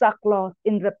in sackcloth,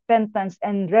 in repentance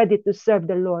and ready to serve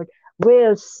the Lord,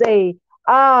 will say,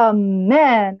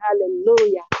 Amen.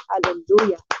 Hallelujah.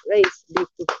 Hallelujah. Praise be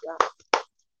to God.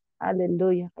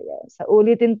 Hallelujah. Kaya sa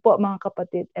ulitin po mga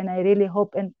kapatid, and I really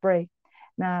hope and pray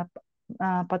na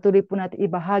patuloy po natin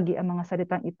ibahagi ang mga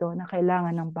salitang ito na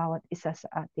kailangan ng bawat isa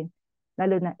sa atin,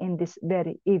 lalo na in this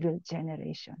very evil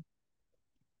generation.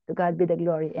 To God be the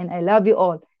glory. And I love you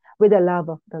all with the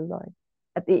love of the Lord.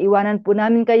 At iiwanan po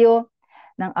namin kayo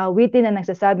ng awitin na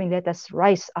nagsasabing, let us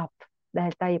rise up,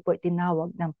 dahil tayo po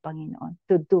tinawag ng Panginoon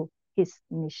to do His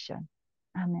mission.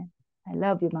 Amen. I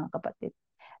love you mga kapatid.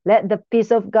 Let the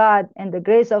peace of God and the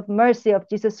grace of mercy of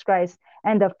Jesus Christ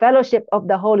and the fellowship of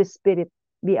the Holy Spirit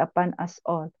be upon us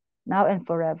all, now and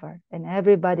forever. And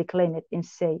everybody claim it and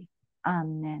say,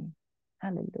 Amen.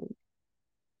 Hallelujah.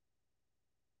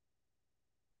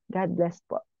 God bless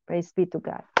po. Praise be to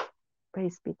God.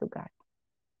 Praise be to God.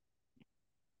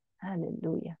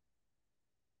 Hallelujah.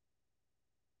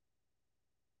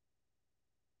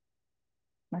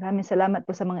 Maraming salamat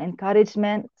po sa mga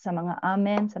encouragement, sa mga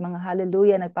amen, sa mga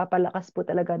hallelujah. Nagpapalakas po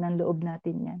talaga ng loob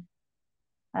natin yan.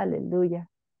 Hallelujah.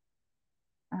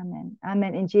 Amen.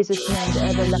 Amen. In Jesus' name, the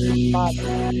everlasting Father.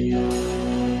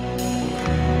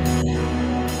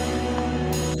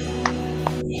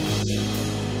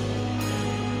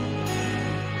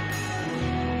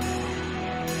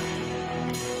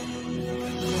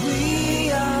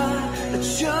 We are a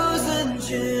chosen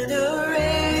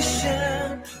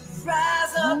generation.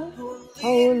 Rise up,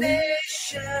 holy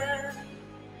nation.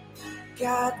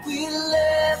 God, we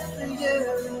live for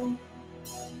you.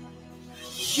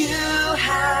 You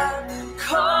have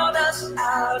called us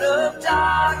out of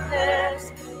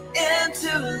darkness into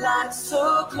light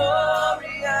so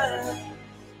glorious.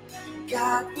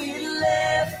 God, we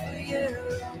live for you.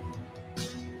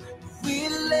 We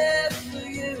live for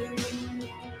you.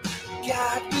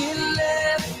 God, we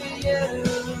live for you.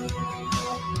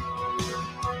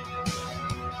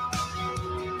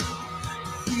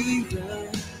 We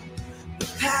run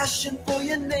with passion for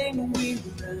your name. We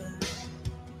run.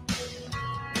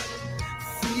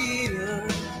 Freedom,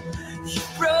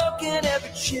 you've broken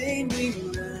every chain we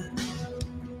run.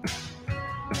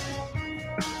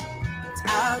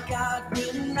 Our God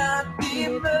will not be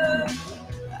moved.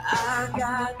 Our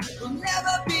God will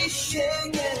never be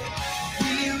shaken.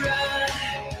 We run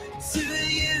to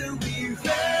you, we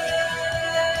run.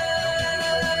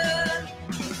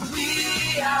 We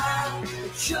are the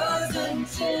chosen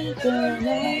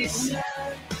generation.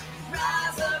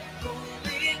 Rise up,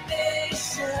 holy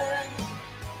nation.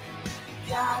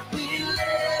 God, we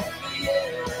live for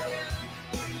you.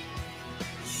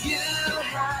 You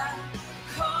have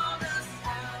called us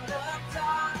out of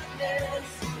darkness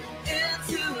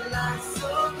into light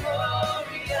so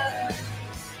glorious.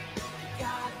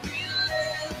 God, we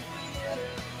live for you.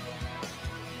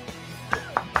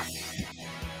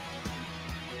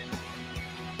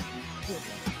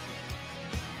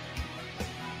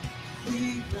 We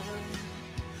run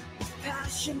with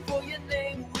passion for your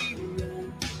name. We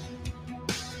run.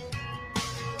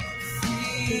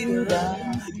 Freedom.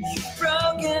 You've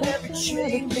broken every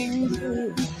chain. We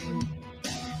run.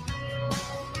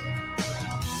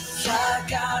 Our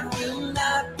God will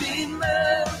not be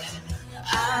moved.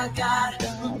 Our God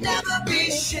will never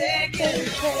be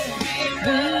shaken. We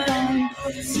run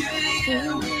to you.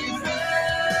 We run.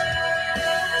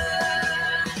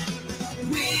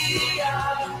 We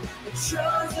are the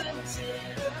chosen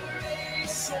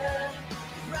generation.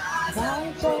 Rise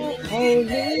up, holy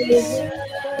nation.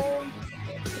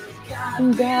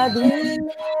 God, we live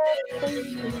for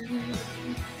you.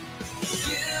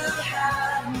 You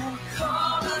have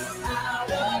called us out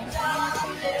of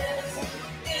darkness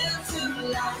into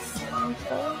light so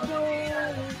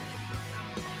glorious.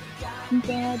 God, we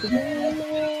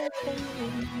live for you.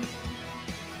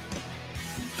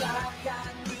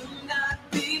 God will not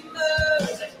be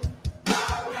moved.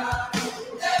 Our God will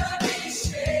never be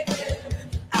shaken.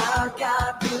 Our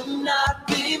God will not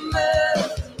be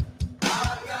moved.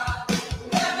 Our God will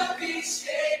never be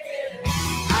shaken.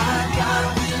 Our God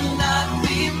will not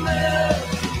be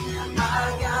moved. Our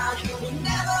God will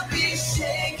never be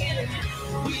shaken.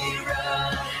 We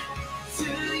run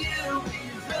to you. We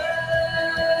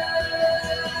run.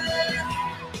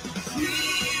 We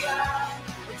are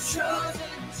the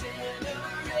chosen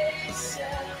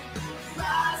generation.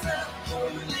 Rise up,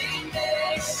 holy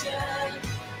nation.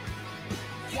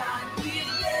 God, we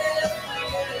live for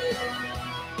you.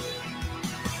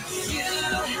 You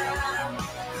have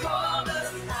called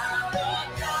us out of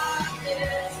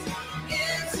darkness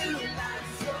into light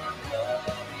so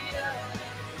glorious.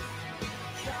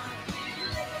 God, we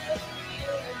live for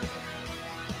you.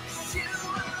 You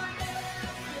are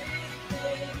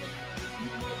everything,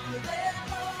 more than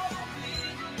all we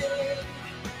need.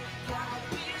 God,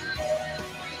 we live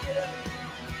for you.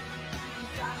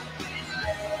 God, we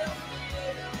live for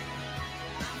you.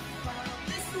 Found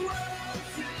this world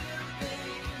to be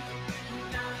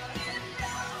not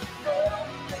enough for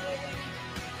me.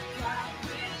 God,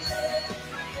 we live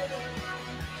for you.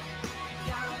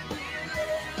 God, we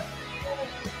live for you.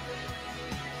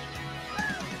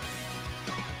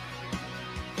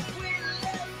 We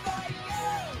live for you.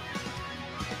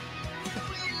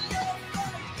 We live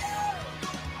for you.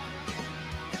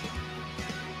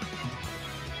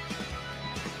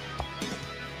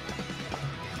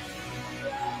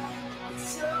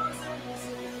 Chosen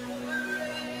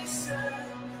generation,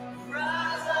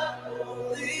 rise up,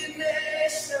 holy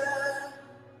nation.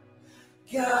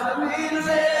 God, we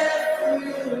live for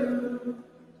you.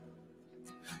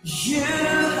 You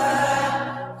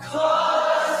have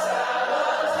called us out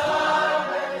of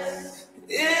darkness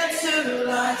into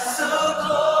light so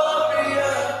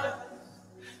glorious.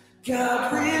 God,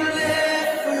 we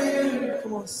live for you.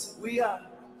 Come on, we are.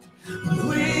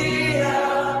 We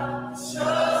are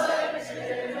chosen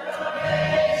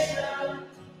generation.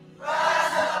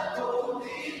 Rise up,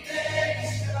 holy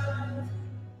nation.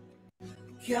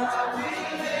 God, we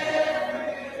live for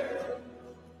you.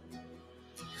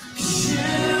 You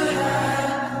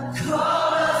have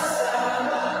called us out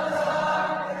of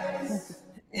darkness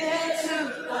into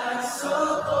light so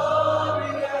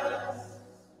glorious.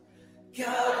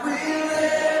 God, we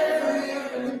live for you.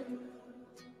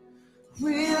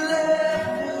 We live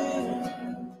for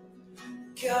you.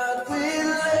 God, we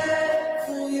live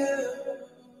for you.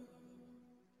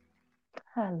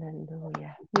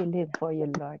 Hallelujah. We live for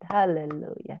you, Lord.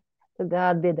 Hallelujah. To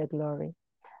God be the glory.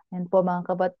 And po mga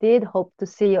kapatid, hope to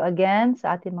see you again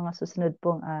sa ating mga susunod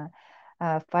pong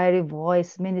Fiery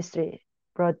Voice Ministry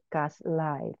broadcast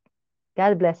live.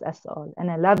 God bless us all.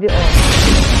 And I love you all.